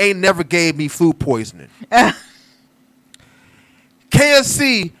 KFC ain't never gave me food poisoning.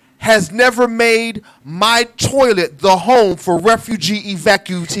 KFC has never made my toilet the home for refugee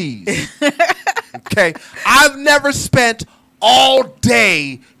evacuees. Okay? I've never spent all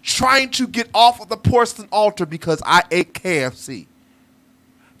day trying to get off of the porcelain altar because I ate KFC.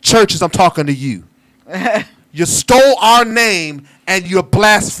 Churches, I'm talking to you. You stole our name and you're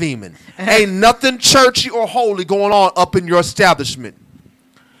blaspheming. Ain't nothing churchy or holy going on up in your establishment.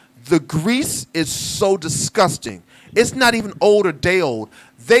 The grease is so disgusting. It's not even old or day old.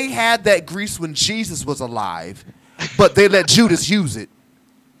 They had that grease when Jesus was alive, but they let Judas use it.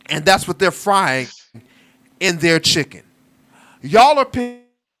 And that's what they're frying in their chicken. Y'all are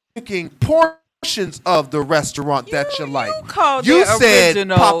picking portions of the restaurant that you like. You called You it said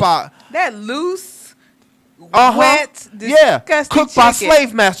original. Popeye. That loose, Uh-huh. wet, Yeah, disgusting cooked by chicken.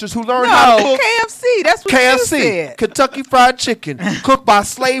 slave masters who learned how to No, cook. KFC. That's what you KFC, said. Kentucky Fried Chicken, cooked by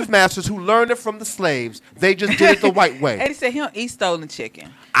slave masters who learned it from the slaves. They just did it the white And way. he said he don't eat stolen chicken.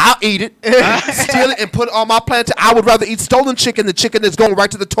 I'll eat it, steal it, and put it on my plantain. I would rather eat stolen chicken than chicken that's going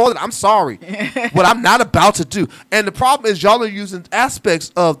right to the toilet. I'm sorry. What I'm not about to do. And the problem is y'all are using aspects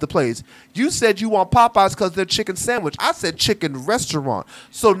of the place. You said you want Popeyes because they're chicken sandwich. I said chicken restaurant.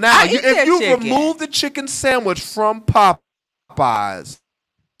 So now, I eat that if you chicken. remove the chicken sandwich from Popeyes,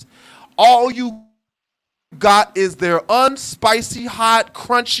 all you got is their unspicy, hot,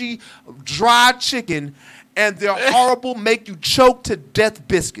 crunchy, dry chicken and their horrible, make you choke to death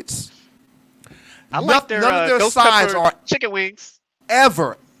biscuits. I like their, none of their ghost sides pepper are chicken wings.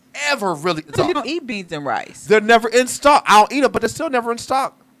 ever really. You don't eat beans and rice. They're never in stock. I don't eat them, but they're still never in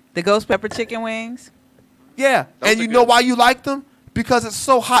stock. The ghost pepper chicken wings. Yeah, Those and are you know good. why you like them? Because it's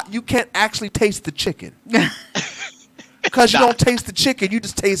so hot you can't actually taste the chicken. Because you don't taste the chicken, you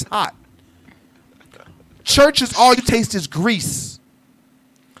just taste hot. Churches, all you taste is grease.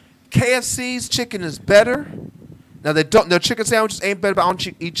 KFC's chicken is better. Now they don't. Their chicken sandwiches ain't better, but I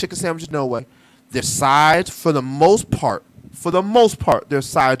don't eat chicken sandwiches no way. Their sides, for the most part, their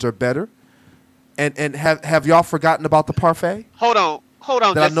sides are better. And have y'all forgotten about the parfait Hold on. that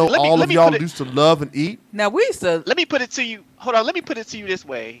I Jesse. know Let me- all let of me y'all put it- used to love and eat? Now we used to. Let me put it to you. Hold on. Let me put it to you this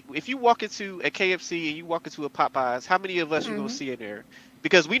way. If you walk into a KFC and you walk into a Popeyes, how many of us you gonna see in there?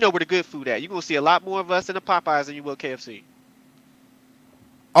 Because we know where the good food at. You're gonna see a lot more of us in the Popeyes than you will KFC.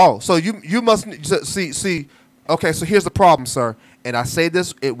 Oh, so you must see. Okay, so here's the problem, sir. And I say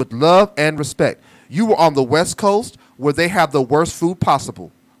this with love and respect. You were on the West Coast where they have the worst food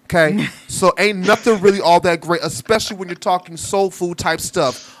possible. Okay, so ain't nothing really all that great, especially when you're talking soul food type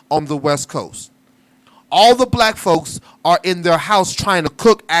stuff on the West Coast. All the black folks are in their house trying to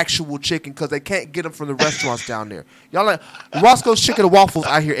cook actual chicken because they can't get them from the restaurants down there. Y'all like Roscoe's Chicken and Waffles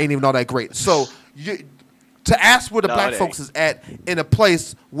out here ain't even all that great. So to ask where the No, black it folks is at in a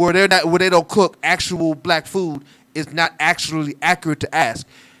place where they don't cook actual black food is not actually accurate to ask.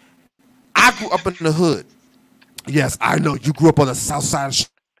 I grew up in the hood. Yes, I know you grew up on the south side of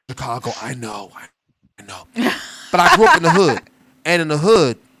Chicago. I know. But I grew up in the hood, and in the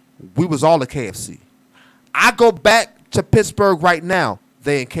hood, we was all at KFC. I go back to Pittsburgh right now,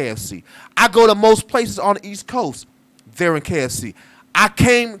 they in KFC. I go to most places on the East Coast, they're in KFC. I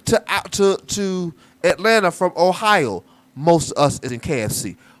came to Atlanta from Ohio, most of us is in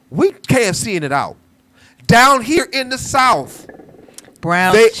KFC. We KFCing it out. Down here in the South,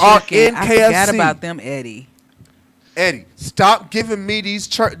 Brown They chicken. are in I KFC. forgot about them, Eddie. Eddie, stop giving me these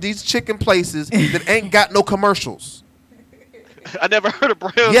chicken places that ain't got no commercials. I never heard of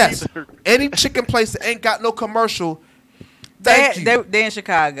Brown. Yes, either. any chicken place that ain't got no commercial. Thank you. They're in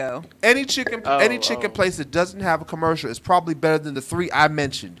Chicago. Any chicken place that doesn't have a commercial is probably better than the 3 I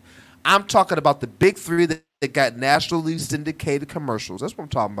mentioned. I'm talking about the big 3 that got nationally syndicated commercials. That's what I'm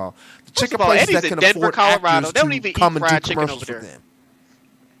talking about. The chicken of all, places Eddie's that in can Denver, afford Colorado. actors They don't to even eat come and do fried chicken commercials over for there. them.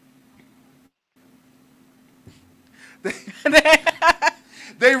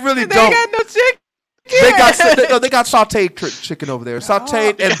 They really They don't. got no chicken. They got sautéed chicken over there,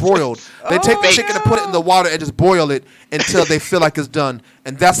 sautéed and broiled. They take the chicken and put it in the water and just boil it until they feel like it's done,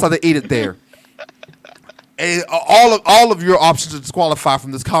 and that's how they eat it there. And all of your options are disqualified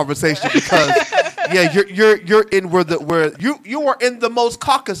from this conversation because you're in where you are in the most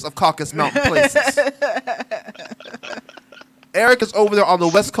Caucasus of Caucasus Mountain places. Eric is over there on the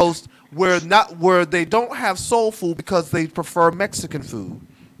West Coast where they don't have soul food because they prefer Mexican food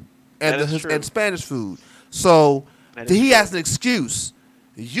and Spanish food. So he has an excuse.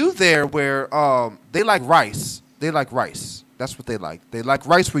 You there where they like rice. They like rice. That's what they like. They like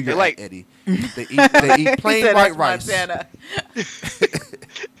rice where you're at, Eddie. They eat plain white rice.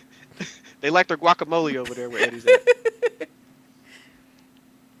 They like their guacamole over there where Eddie's at.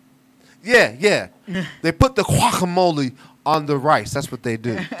 Yeah. They put the guacamole on the rice. That's what they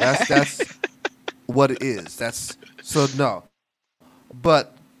do. That's what it is. No.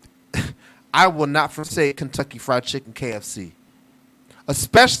 But I will not forsake Kentucky Fried Chicken KFC.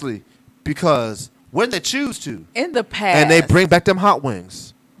 Especially because when they choose to. In the past. And they bring back them hot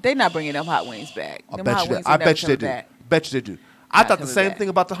wings. They not bringing them hot wings back. I bet you they do. Bet you they do. I thought the same thing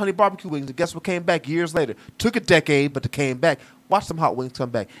about the honey barbecue wings. And guess what came back years later? Took a decade, but they came back. Watch them hot wings come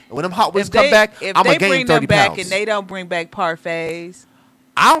back. And when them hot wings come back, I'm going to gain 30 pounds. If they bring them back and they don't bring back parfaits.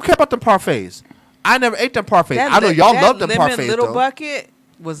 I don't care about them parfaits. I never ate them parfaits. I know y'all love them parfaits, That little bucket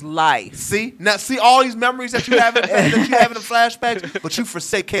was life. See all these memories that you have in flashbacks, but you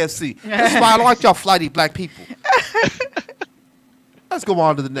forsake KFC. That's why I don't like y'all flighty black people. Let's go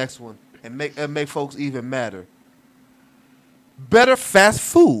on to the next one and make folks even madder. Better fast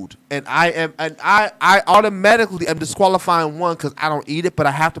food, and I automatically am disqualifying one because I don't eat it, but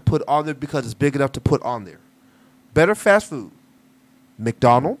I have to put it on there because it's big enough to put on there. Better fast food: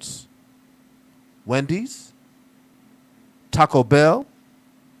 McDonald's, Wendy's, Taco Bell,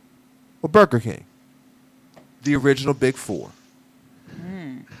 or Burger King. The original Big Four.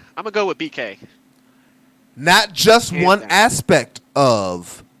 I'm gonna go with BK. Not just one aspect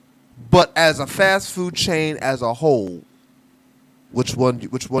of, but as a fast food chain as a whole. Which one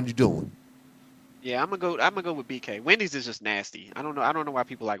you doing? Yeah, I'm gonna go with BK. Wendy's is just nasty. I don't know why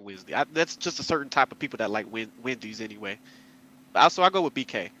people like Wendy's. That's just a certain type of people that like Wendy's anyway. So I go with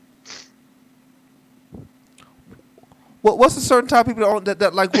BK. What's a certain type of people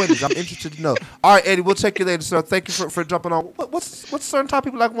that like Wendy's? I'm interested to know. All right, Eddie, we'll take you later, sir. Thank you for jumping on. What's a certain type of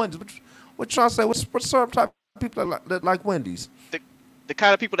people like Wendy's? What you trying to say? What's certain type of people that like Wendy's? The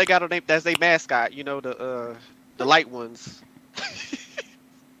kind of people they got on that's their mascot. You know, the light ones.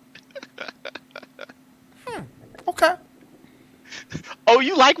 Okay. Oh,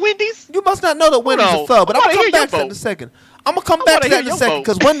 you like Wendy's? You must not know that Wendy's is a thug, but I'm gonna come back to that in a second.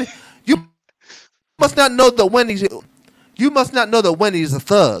 Because when you must not know that Wendy's, you must not know that Wendy's is a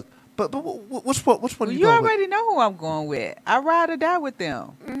thug. But which one you going already know who I'm going with. I ride or die with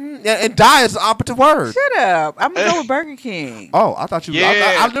them. Mm-hmm. Yeah, and die is the operative word. Shut up. I'm gonna go with Burger King. Oh, I thought you.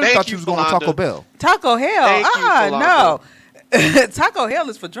 Yeah, I literally thought you was going with Taco Bell. Taco Hell. No. Taco Hell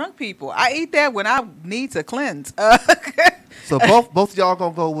is for drunk people. I eat that when I need to cleanse. So both y'all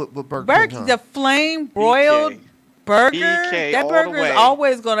gonna go with Burger King. Huh? The flame broiled burger. That burger is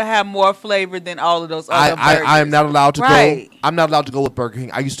always gonna have more flavor than all of those other burgers. I am not allowed to go. I'm not allowed to go with Burger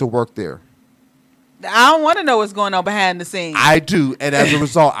King. I used to work there. I don't want to know what's going on behind the scenes. I do, and as a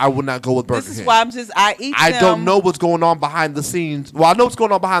result, I will not go with Burger King. This is why I don't know what's going on behind the scenes. Well, I know what's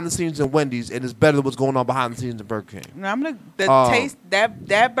going on behind the scenes in Wendy's, and it's better than what's going on behind the scenes in Burger King. I'm gonna taste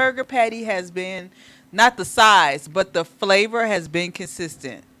that burger patty has been not the size, but the flavor has been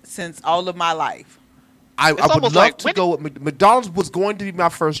consistent since all of my life. I would love to go with McDonald's. Was going to be my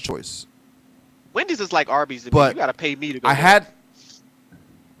first choice. Wendy's is like Arby's, but you gotta pay me to go.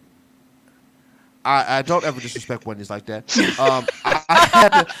 I don't ever disrespect Wendy's like that.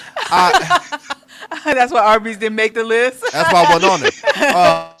 That's why Arby's didn't make the list. That's why I went on it.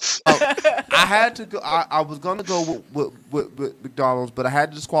 I had to go. I was going to go with McDonald's, but I had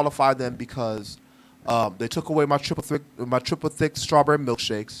to disqualify them because they took away my triple thick strawberry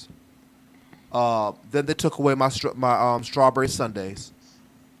milkshakes. Then they took away my strawberry sundaes.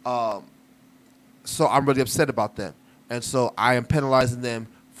 So I'm really upset about that. And so I am penalizing them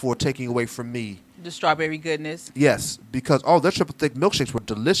for taking away from me. The strawberry goodness. Yes, because, their triple thick milkshakes were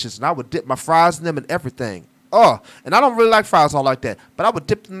delicious, and I would dip my fries in them and everything. Oh, and I don't really like fries all like that, but I would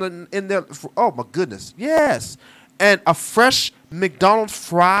dip them in there. Oh, my goodness. Yes. And a fresh McDonald's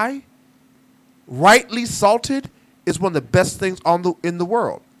fry, rightly salted, is one of the best things in the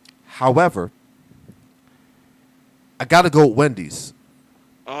world. However, I got to go with Wendy's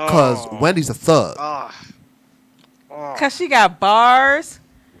because Wendy's a thug. Because she got bars.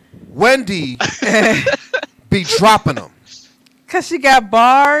 Wendy be dropping them. Because she got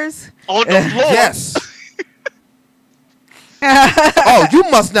bars. On the floor. Yes. Oh, you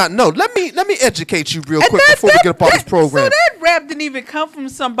must not know. Let me educate you real quick before we get up on this program. So that rap didn't even come from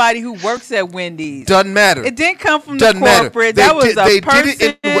somebody who works at Wendy's. Doesn't matter. It didn't come from Doesn't the corporate. matter. That was a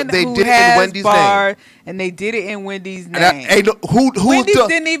person they who did it has in Wendy's bar, name. and they did it in Wendy's And I- name. ain't no- who Wendy's done-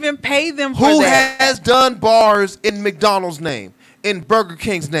 didn't even pay them for who that. has done bars in McDonald's name, in Burger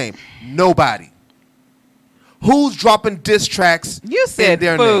King's name? Nobody. Who's dropping diss tracks You said in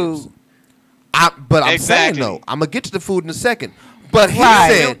their food. names? But I'm saying Exactly. though, I'm gonna get to the food in a second. But he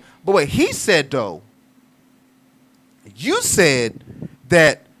Right. said, but wait, he said though. You said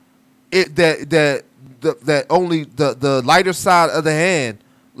that that only the lighter side of the hand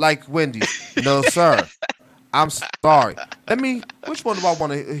like Wendy's. No, sir. I'm sorry. Which one do I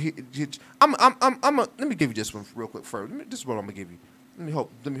want to? Let me give you this one real quick first. This is what I'm gonna give you. Let me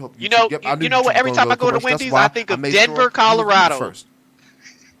hope. You know, Yep, I knew you know what? were Every gonna time I go to commercial. That's Wendy's, why I think of made Denver, sure you Colorado. first.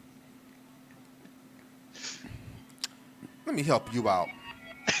 Let me help you out.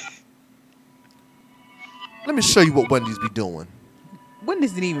 Let me show you what Wendy's be doing.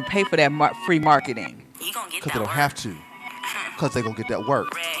 Wendy's didn't even pay for that free marketing. Because they don't have to. Because they going to get that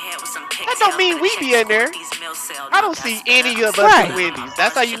work. That don't mean we be in there. I don't see any of us at Wendy's.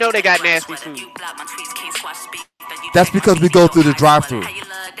 That's how you know they got nasty food. That's because we go through the drive-thru.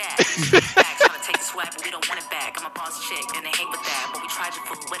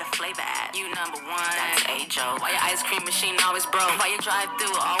 You number one. That's A-Joe. Why your ice cream machine always broke? Why your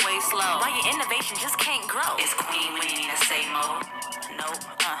drive-thru always slow? Why your innovation just can't grow? It's Queen Winnie in the same mode. Nope.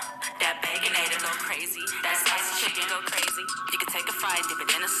 That baconator go crazy. That spicy chicken go crazy. You can take a fry, dip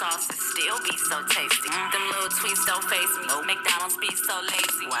it in a sauce, and still be so tasty. Them little tweets don't face me. McDonald's be so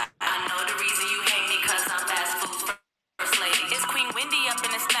lazy. I know the reason you hate me, cause I'm fast food's first lady. It's Queen Wendy up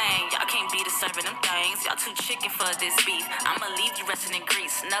in this thing. Y'all can't beat us serving them things. Y'all too chicken for this beef. I'ma leave you resting in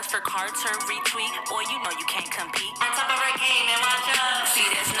grease. Nuts for Carter retweet. Boy, you know you can't compete. On top of our game and watch out. See,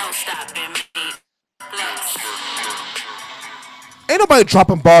 there's no stopping me. Flex. Ain't nobody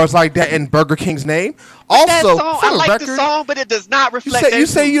dropping bars like that in Burger King's name. Also, That song, for I the like record, the song, but it does not reflect. you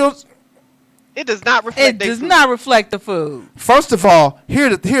say you don't. It does not reflect. It does not reflect the food. First of all, here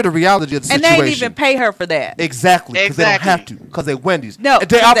the reality of the And situation. they didn't even pay her for that. Exactly, because they don't Exactly. have to, because they're Wendy's. No, and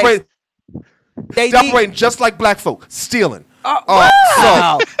they 'cause operate. They They operating just like black folk, stealing. Wow.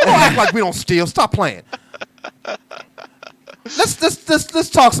 So don't act like we don't steal. Stop playing. Let's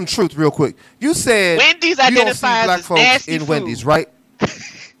talk some truth real quick. You said Wendy's you don't see identifies black as folks nasty in food. Wendy's, right?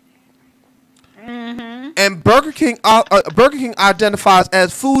 And Burger King identifies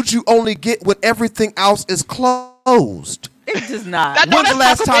as food you only get when everything else is closed. It does not. When's the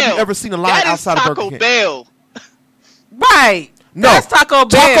last Taco time Bell. you ever seen a line That is outside of Burger Taco King? Bell. Right. No, That's Taco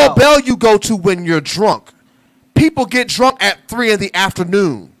Bell. Taco Bell you go to when you're drunk. People get drunk at 3 in the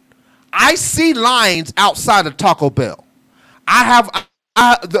afternoon. I see lines outside of TacoEll. I have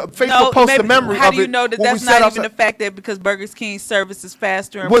the Facebook post a memory how of do you it know that when we that's sat not even outside- the fact that because Burger King's service is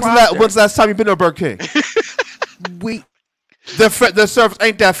faster and When's prompter? the last time you been to a Burger King? We Their service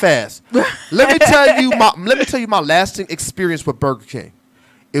ain't that fast. Let me tell you my lasting experience with Burger King.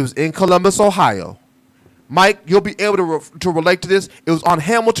 It was in Columbus, Ohio. Mike, you'll be able to relate to this. It was on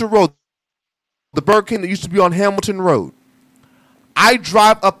Hamilton Road. The Burger King that used to be on Hamilton Road. I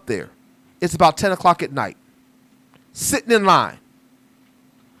drive up there. It's about 10 o'clock at night. Sitting in line.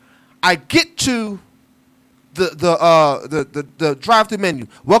 I get to the drive-thru menu.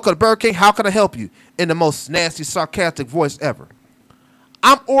 Welcome to Burger King. How can I help you? In the most nasty, sarcastic voice ever.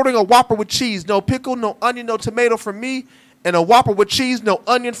 I'm ordering a Whopper with cheese, no pickle, no onion, no tomato for me, and a Whopper with cheese, no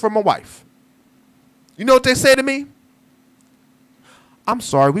onion for my wife. You know what they say to me? I'm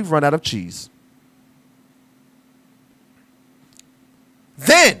sorry, we've run out of cheese.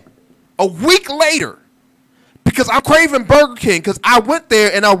 Then, a week later, because I'm craving Burger King, because I went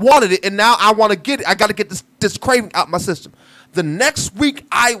there and I wanted it, and now I want to get it. I got to get this craving out my system. The next week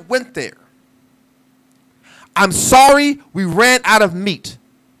I went there. I'm sorry, we ran out of meat.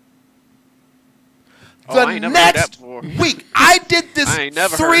 Oh, I ain't never heard that before. week, I did this I ain't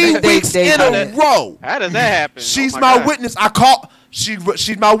never 3 heard that. weeks in a row. How does that happen? She's Oh my God. witness.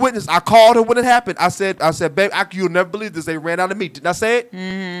 She's my witness. I called her when it happened. I said, babe, you'll never believe this. They ran out of meat. Didn't I say it?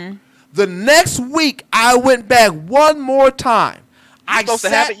 Mm-hmm. The next week, I went back one more time. I supposed to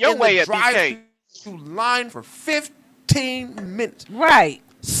have it your way at BK. drive-through line for 15 minutes. Right.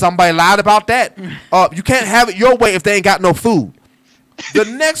 Somebody lied about that. You can't have it your way if they ain't got no food.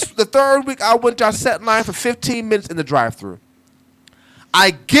 The third week, I sat in line for 15 minutes in the drive-through.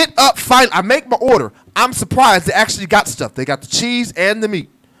 I get up, finally, I make my order. I'm surprised they actually got stuff. They got the cheese and the meat.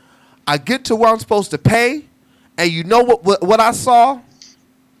 I get to where I'm supposed to pay, and you know what I saw?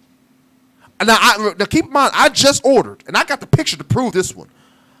 Now keep in mind, I just ordered, and I got the picture to prove this one.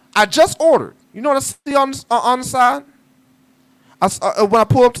 I just ordered. You know what I see on the side? When I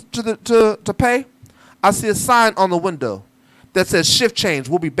pull up to pay, I see a sign on the window that says shift change.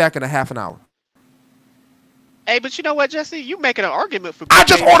 We'll be back in a half an hour. Hey, but you know what, Jesse? You making an argument for BK. I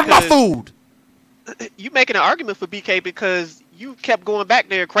just ordered my food. You making an argument for BK because you kept going back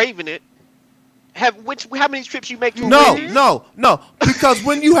there craving it. How many trips you make to Wendy's? No. Because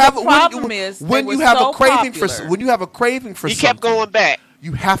when you have when you have a craving for something, you kept going back.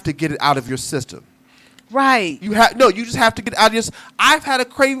 You have to get it out of your system. Right. You just have to get it out of your. I've had a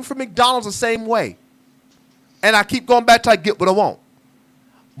craving for McDonald's the same way, and I keep going back till I get what I want.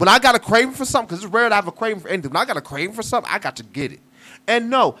 When I got a craving for something, because it's rare to have a craving for anything. When I got a craving for something, I got to get it. And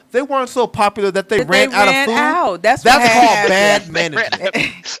no, they weren't so popular that they ran out of food. That's called bad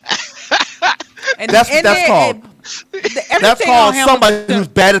management. And that's called. That's called somebody who's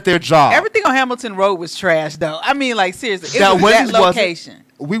bad at their job. Everything on Hamilton Road was trash, though. I mean, like seriously, it was Wendy's that location.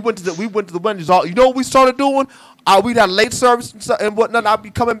 We went to the Wendy's. You know what we started doing? We'd have late service and whatnot. I'd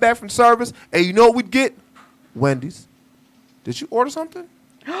be coming back from service, and you know what we'd get? Wendy's. Did you order something?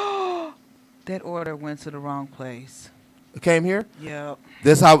 That order went to the wrong place. It came here? Yep.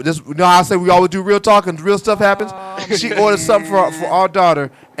 You know how I say we always do real talk and real stuff happens? She ordered something for our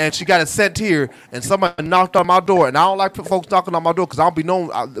daughter, and she got it sent here, and somebody knocked on my door. And I don't like folks knocking on my door because I don't be known.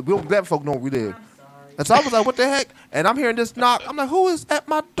 We don't let folks know where we live. And so I was like, what the heck? And I'm hearing this knock. I'm like, who is at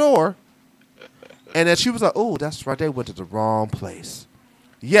my door? And then she was like, oh, that's right. They went to the wrong place.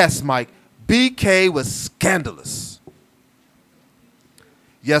 Yes, Mike. BK was scandalous.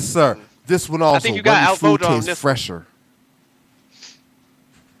 Yes, sir. This one also. I think you got Wendy's food outvoted on tastes this fresher.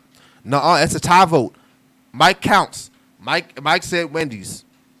 No, it's a tie vote. Mike counts. Mike said Wendy's.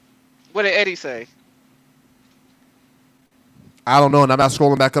 What did Eddie say? I don't know, and I'm not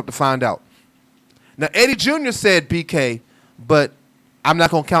scrolling back up to find out. Now, Eddie Jr. said BK, but I'm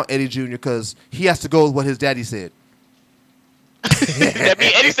not going to count Eddie Jr. because he has to go with what his daddy said. That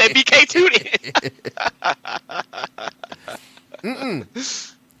means Eddie said BK too.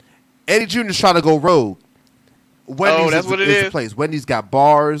 Eddie Jr.'s trying to go rogue. Wendy's that's what it is. the place. Wendy's got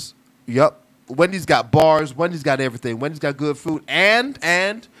bars. Yup. Wendy's got bars. Wendy's got everything. Wendy's got good food. And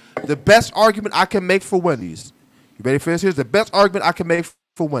the best argument I can make for Wendy's. You ready for this? Here's the best argument I can make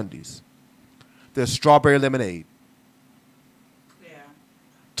for Wendy's. There's strawberry lemonade. Yeah.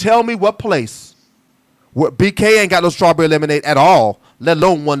 Tell me what place where BK ain't got no strawberry lemonade at all, let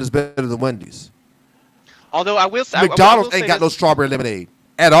alone one that's better than Wendy's. Although I will say McDonald's ain't got no strawberry lemonade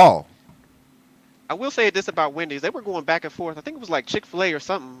at all. I will say this about Wendy's. They were going back and forth. I think it was like Chick-fil-A or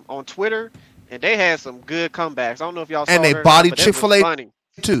something on Twitter, and they had some good comebacks. I don't know if y'all saw And they it, bodied but it was Chick-fil-A funny.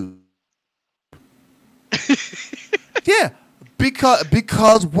 too. Yeah,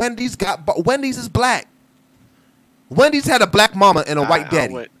 because Wendy's is black. Wendy's had a black mama and a white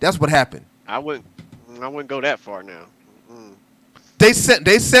daddy. That's what happened. I wouldn't go that far now. They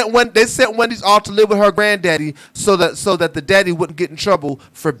sent Wendy's off to live with her granddaddy so that the daddy wouldn't get in trouble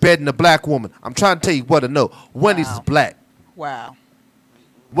for bedding a black woman. I'm trying to tell you what to know. Wendy's is black. Wow.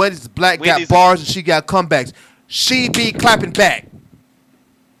 Wendy's is black, got bars, and she got comebacks. She be clapping back.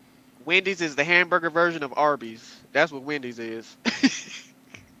 Wendy's is the hamburger version of Arby's. That's what Wendy's is.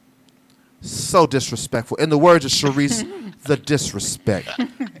 So disrespectful. In the words of Sharice, the disrespect.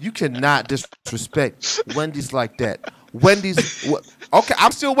 You cannot disrespect Wendy's like that. Wendy's. Okay,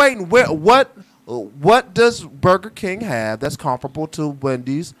 I'm still waiting. What does Burger King have that's comparable to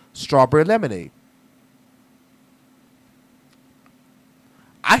Wendy's strawberry lemonade?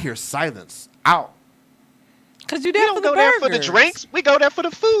 I hear silence. Out. Cause you We don't go there for the drinks. We go there for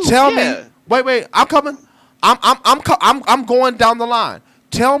the food. Tell me. Wait. I'm coming. I'm going down the line.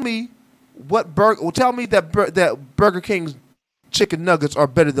 Tell me Tell me that Burger King's chicken nuggets are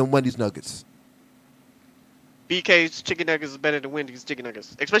better than Wendy's nuggets. BK's chicken nuggets is better than Wendy's chicken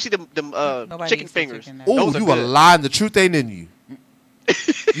nuggets, especially the chicken fingers. Oh, you a lie and the truth ain't in you.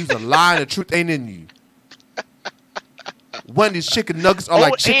 You's a lie and the truth ain't in you. Wendy's chicken nuggets are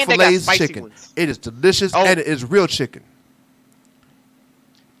like Chick-fil-A's chicken. Ones. It is delicious and it is real chicken.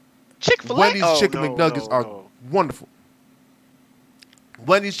 Chick-fil-A? Wendy's chicken McNuggets are wonderful.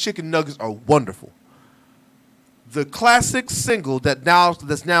 Wendy's chicken nuggets are wonderful. The classic single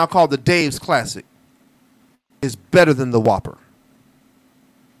that's now called the Dave's Classic is better than the Whopper.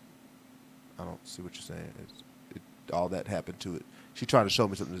 I don't see what you're saying. All that happened to it. She trying to show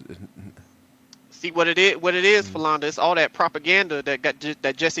me something. See what it is, Philanda. It's all that propaganda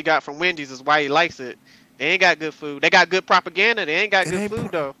that Jesse got from Wendy's is why he likes it. They ain't got good food. They got good propaganda. They ain't got good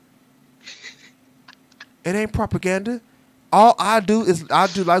food though. It ain't propaganda. All I do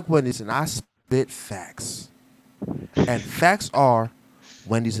like Wendy's, and I spit facts. And facts are,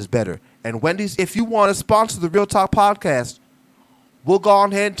 Wendy's is better. And Wendy's, if you want to sponsor the Real Talk podcast, we'll go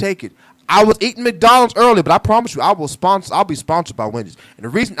on ahead and take it. I was eating McDonald's earlier, but I promise you, I'll be sponsored by Wendy's. And the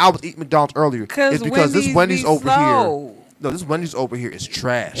reason I was eating McDonald's earlier is because this Wendy's over here. No, this Wendy's over here is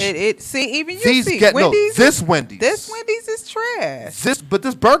trash. Wendy's. This Wendy's. This Wendy's is trash.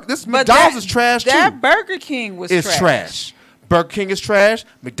 This McDonald's is trash too. That Burger King was trash. Burger King is trash.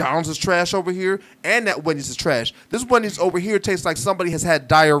 McDonald's is trash over here, and that Wendy's is trash. This Wendy's over here tastes like somebody has had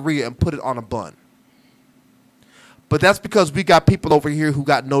diarrhea and put it on a bun. But that's because we got people over here who've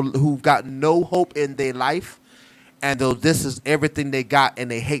got no hope in their life, and though this is everything they got,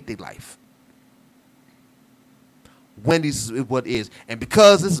 and they hate their life. Wendy's is what is. And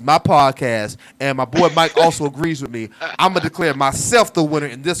because this is my podcast, and my boy Mike also agrees with me, I'm going to declare myself the winner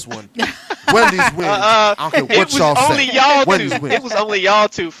in this one. Wendy's wins. I don't care what y'all say. Wendy's wins. It was only y'all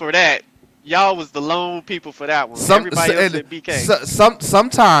two for that. Y'all was the lone people for that one. Everybody else said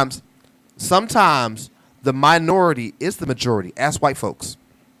BK. Sometimes the minority is the majority. Ask white folks.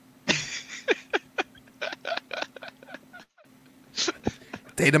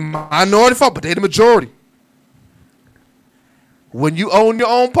 They the minority folk, but they the majority. When you own your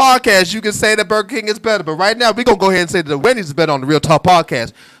own podcast, you can say that Burger King is better. But right now, we're going to go ahead and say that the Wendy's is better on the Real Talk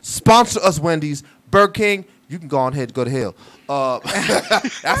podcast. Sponsor us, Wendy's. Burger King, you can go on ahead and go to hell.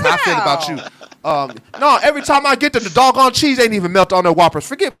 That's how I feel about you. No, every time I get them, the doggone cheese ain't even melt on their Whoppers.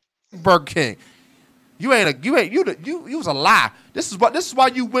 Forget Burger King. You was a lie. This is why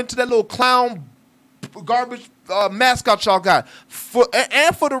you went to that little clown garbage mascot y'all got. For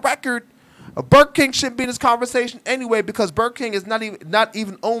the record, Burger King shouldn't be in this conversation anyway because Burger King is not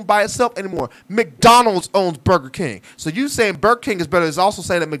even owned by itself anymore. McDonald's owns Burger King. So you saying Burger King is better is also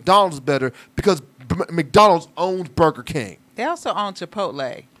saying that McDonald's is better because McDonald's owns Burger King. They also own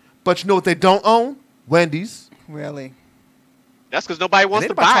Chipotle. But you know what they don't own? Wendy's. Really? That's because nobody wants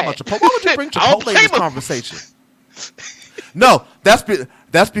to buy it. Why would you bring Chipotle in this conversation? No, that's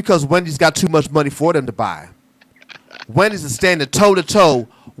because Wendy's got too much money for them to buy. Wendy's is standing toe-to-toe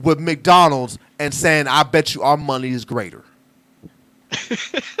with McDonald's and saying, I bet you our money is greater.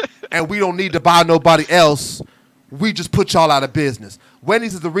 And we don't need to buy nobody else. We just put y'all out of business.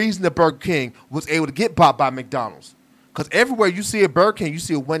 Wendy's is the reason that Burger King was able to get bought by McDonald's. Because everywhere you see a Burger King, you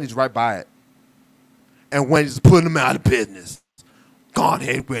see a Wendy's right by it. And Wendy's is putting them out of business. Go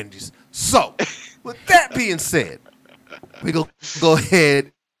ahead, Wendy's. So, with that being said, we're going to go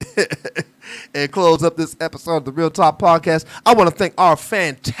ahead and close up this episode of the Real Talk Podcast. I want to thank our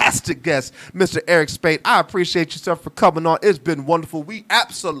fantastic guest, Mr. Eric Spade. I appreciate you, sir, for coming on. It's been wonderful. We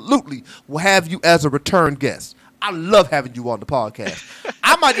absolutely will have you as a return guest. I love having you on the podcast.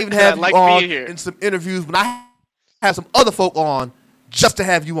 I might even have you on in some interviews when I have some other folk on just to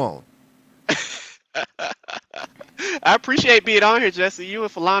have you on. I appreciate being on here, Jesse. You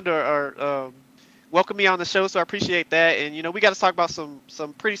and Philanda are welcome me on the show, so I appreciate that. And we got to talk about some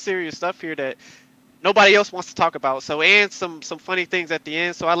pretty serious stuff here that nobody else wants to talk about. So, and some funny things at the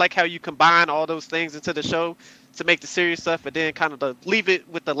end. So I like how you combine all those things into the show to make the serious stuff, and then kind of leave it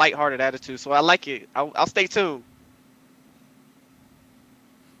with the lighthearted attitude. So I like it. I'll stay tuned.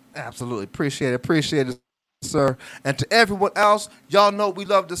 Absolutely. Appreciate it, sir. And to everyone else, y'all know we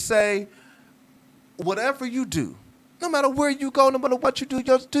love to say, whatever you do, no matter where you go, no matter what you do,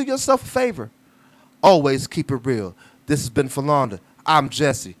 do yourself a favor. Always keep it real. This has been Philanda. I'm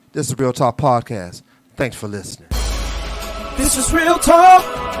Jesse. This is Real Talk Podcast. Thanks for listening. This is Real Talk.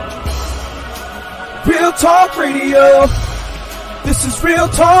 Real Talk Radio. This is Real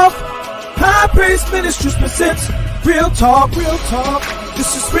Talk. High Praise Ministries presents Real Talk. Real Talk.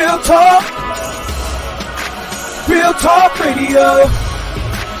 This is Real Talk. Real Talk Radio.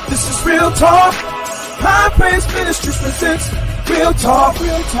 This is Real Talk. High Praise Ministries presents Real Talk.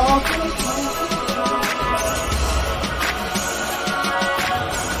 Real Talk. Real Talk.